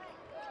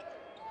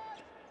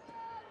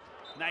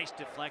 Nice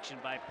deflection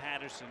by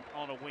Patterson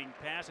on a wing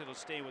pass. It'll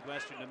stay with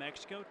Western New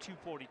Mexico.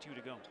 2:42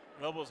 to go.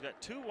 Lobos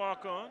got 2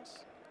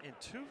 walk-ons and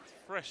 2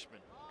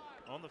 freshmen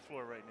on the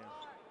floor right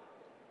now.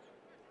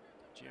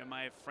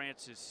 Jeremiah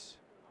Francis,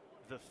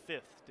 the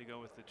 5th to go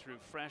with the true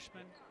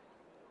freshman.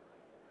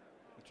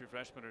 The true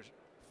freshmen are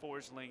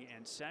Forsling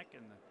and Seck,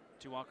 and the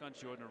 2 walk-ons,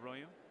 Jordan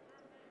Arroyo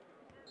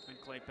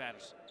and Clay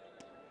Patterson.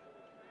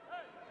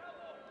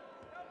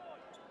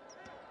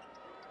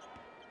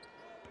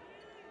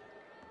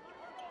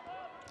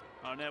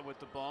 Arnett with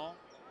the ball.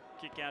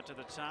 Kick out to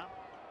the top.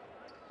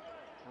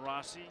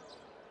 Rossi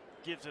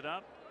gives it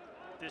up.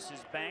 This is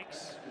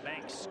Banks.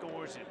 Banks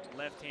scores it.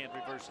 Left-hand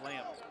reverse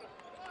layup.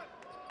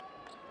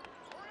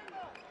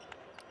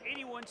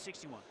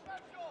 81-61.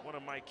 One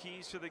of my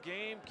keys to the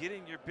game,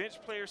 getting your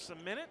bench players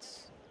some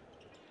minutes.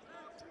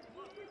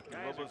 The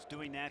Lobos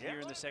doing that here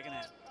in the second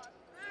half.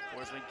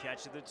 Forsling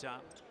catch at the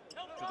top.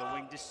 To the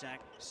wing to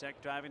Seck.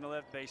 Seck driving the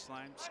left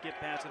baseline. Skip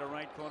pass to the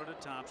right corner to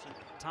Thompson.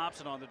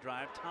 Thompson on the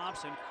drive.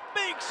 Thompson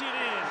banks it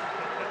in.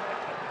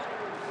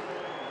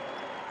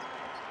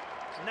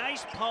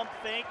 Nice pump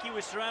fake. He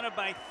was surrounded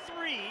by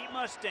 3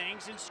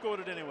 Mustangs and scored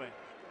it anyway.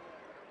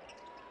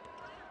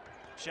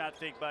 Shot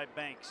fake by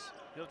Banks.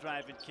 He'll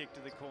drive and kick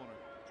to the corner.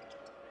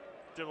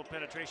 Dribble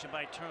penetration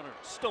by Turner.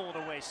 Stolen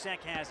away.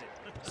 Seck has it.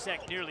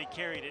 Seck nearly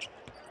carried it.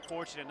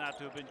 Fortunate not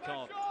to have been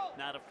called.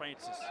 Now to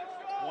Francis.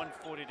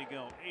 1:40 to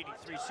go.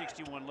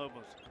 83-61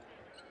 Lobos.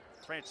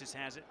 Francis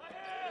has it.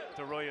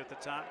 To Arroyo at the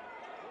top.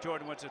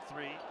 Jordan wants a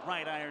 3.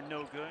 Right iron,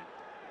 no good.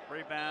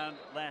 Rebound,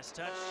 last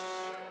touch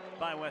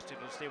by Weston.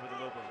 It'll stay with the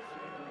Lobos.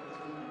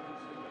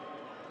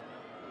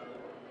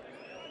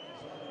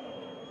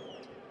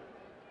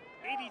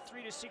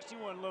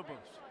 83-61 Lobos.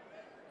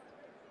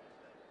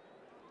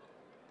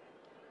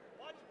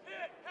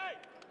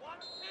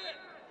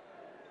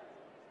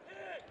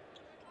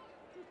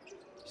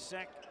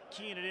 Sek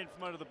keying it in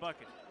from under the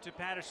bucket to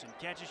Patterson.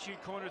 Catch and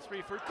shoot corner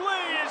three for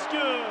Clay is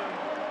good.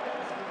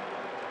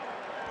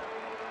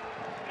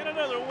 And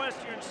another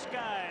Western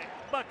Sky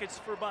Buckets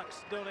for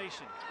Bucks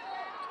donation.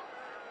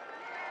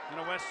 And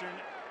a Western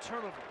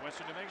turnover.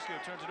 Western New Mexico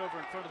turns it over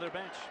in front of their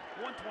bench.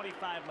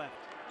 1:25 left.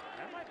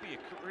 That might be a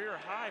career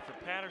high for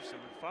Patterson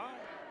with 5.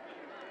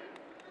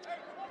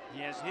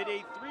 He has hit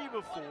a 3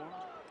 before.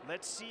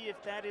 Let's see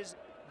if that is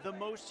the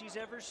most he's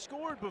ever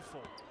scored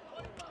before.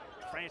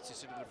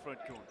 Francis into the front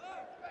corner.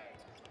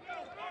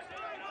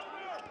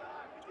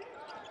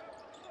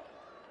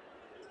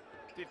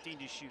 .15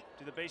 to shoot.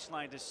 To the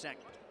baseline to Sek.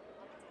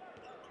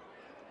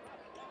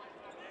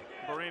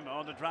 Barima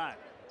on the drive.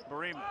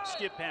 Barima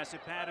skip pass to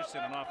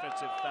Patterson. An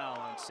offensive foul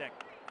on Sek.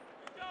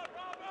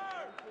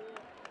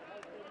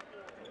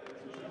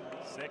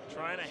 Sek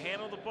trying to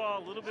handle the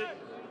ball a little bit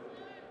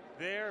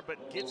there,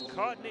 but gets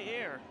caught in the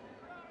air.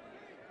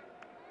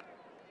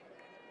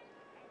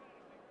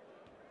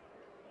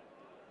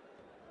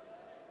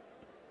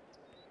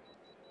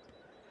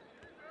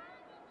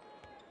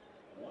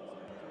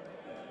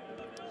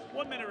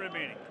 One minute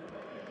remaining.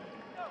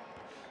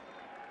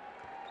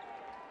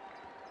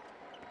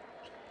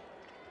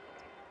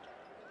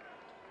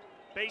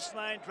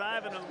 Baseline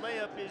drive and a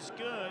layup is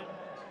good.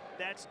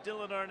 That's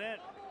Dylan Arnett,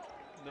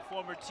 the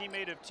former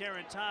teammate of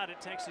Terran Todd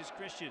at Texas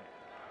Christian.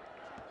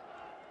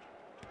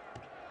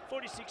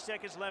 46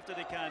 seconds left of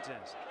the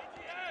contest.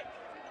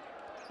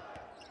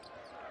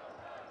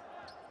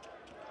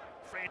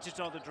 Francis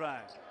on the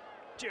drive.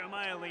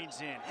 Jeremiah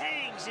leans in,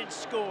 hangs and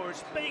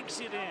scores, banks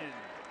it in.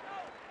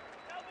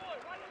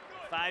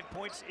 5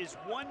 points is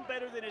one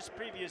better than his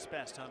previous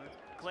best, Hunter.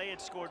 Clay had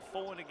scored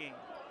 4 in a game.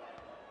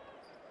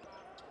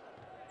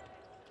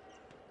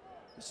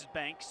 This is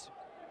Banks.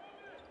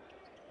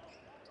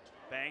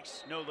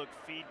 Banks, no look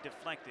feed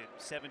deflected,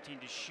 17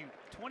 to shoot.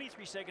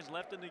 23 seconds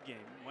left in the game.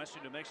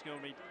 Western New Mexico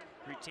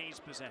retains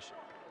possession.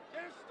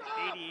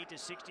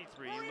 88-63,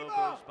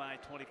 Lobos by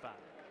 25.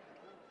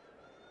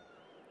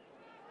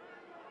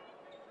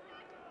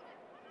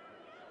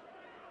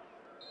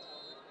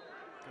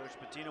 Coach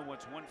Patino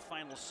wants one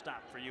final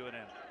stop for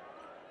UNM.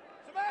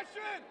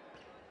 Sebastian!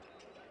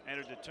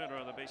 Entered the Turner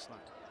on the baseline.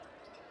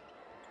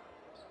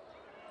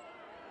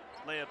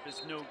 Layup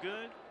is no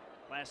good.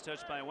 Last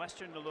touch by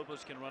Western. The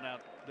Lobos can run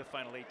out the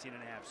final 18.5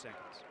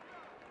 seconds.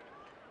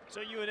 So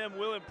UNM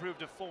will improve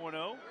to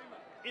 4-0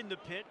 in the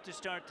pit to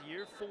start the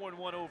year.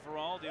 4-1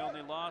 overall. The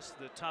only loss,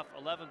 the tough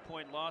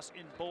 11-point loss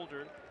in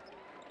Boulder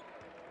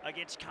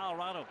against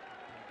Colorado.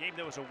 A game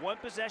that was a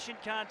one-possession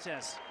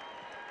contest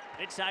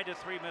inside the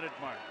 3-minute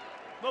mark.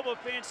 Lobo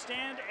fans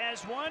stand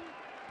as one.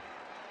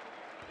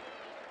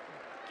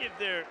 Give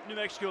their New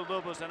Mexico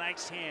Lobos a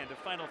nice hand. The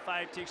final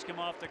 5 ticks come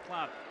off the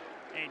clock,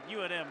 and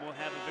UNM will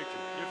have a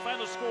victory. Your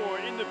final score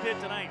in the pit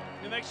tonight: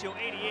 New Mexico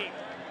 88,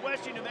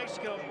 Western New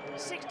Mexico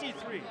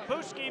 63.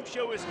 Post-game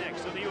show is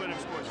next on the UNM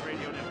Sports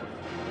Radio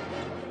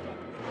Network.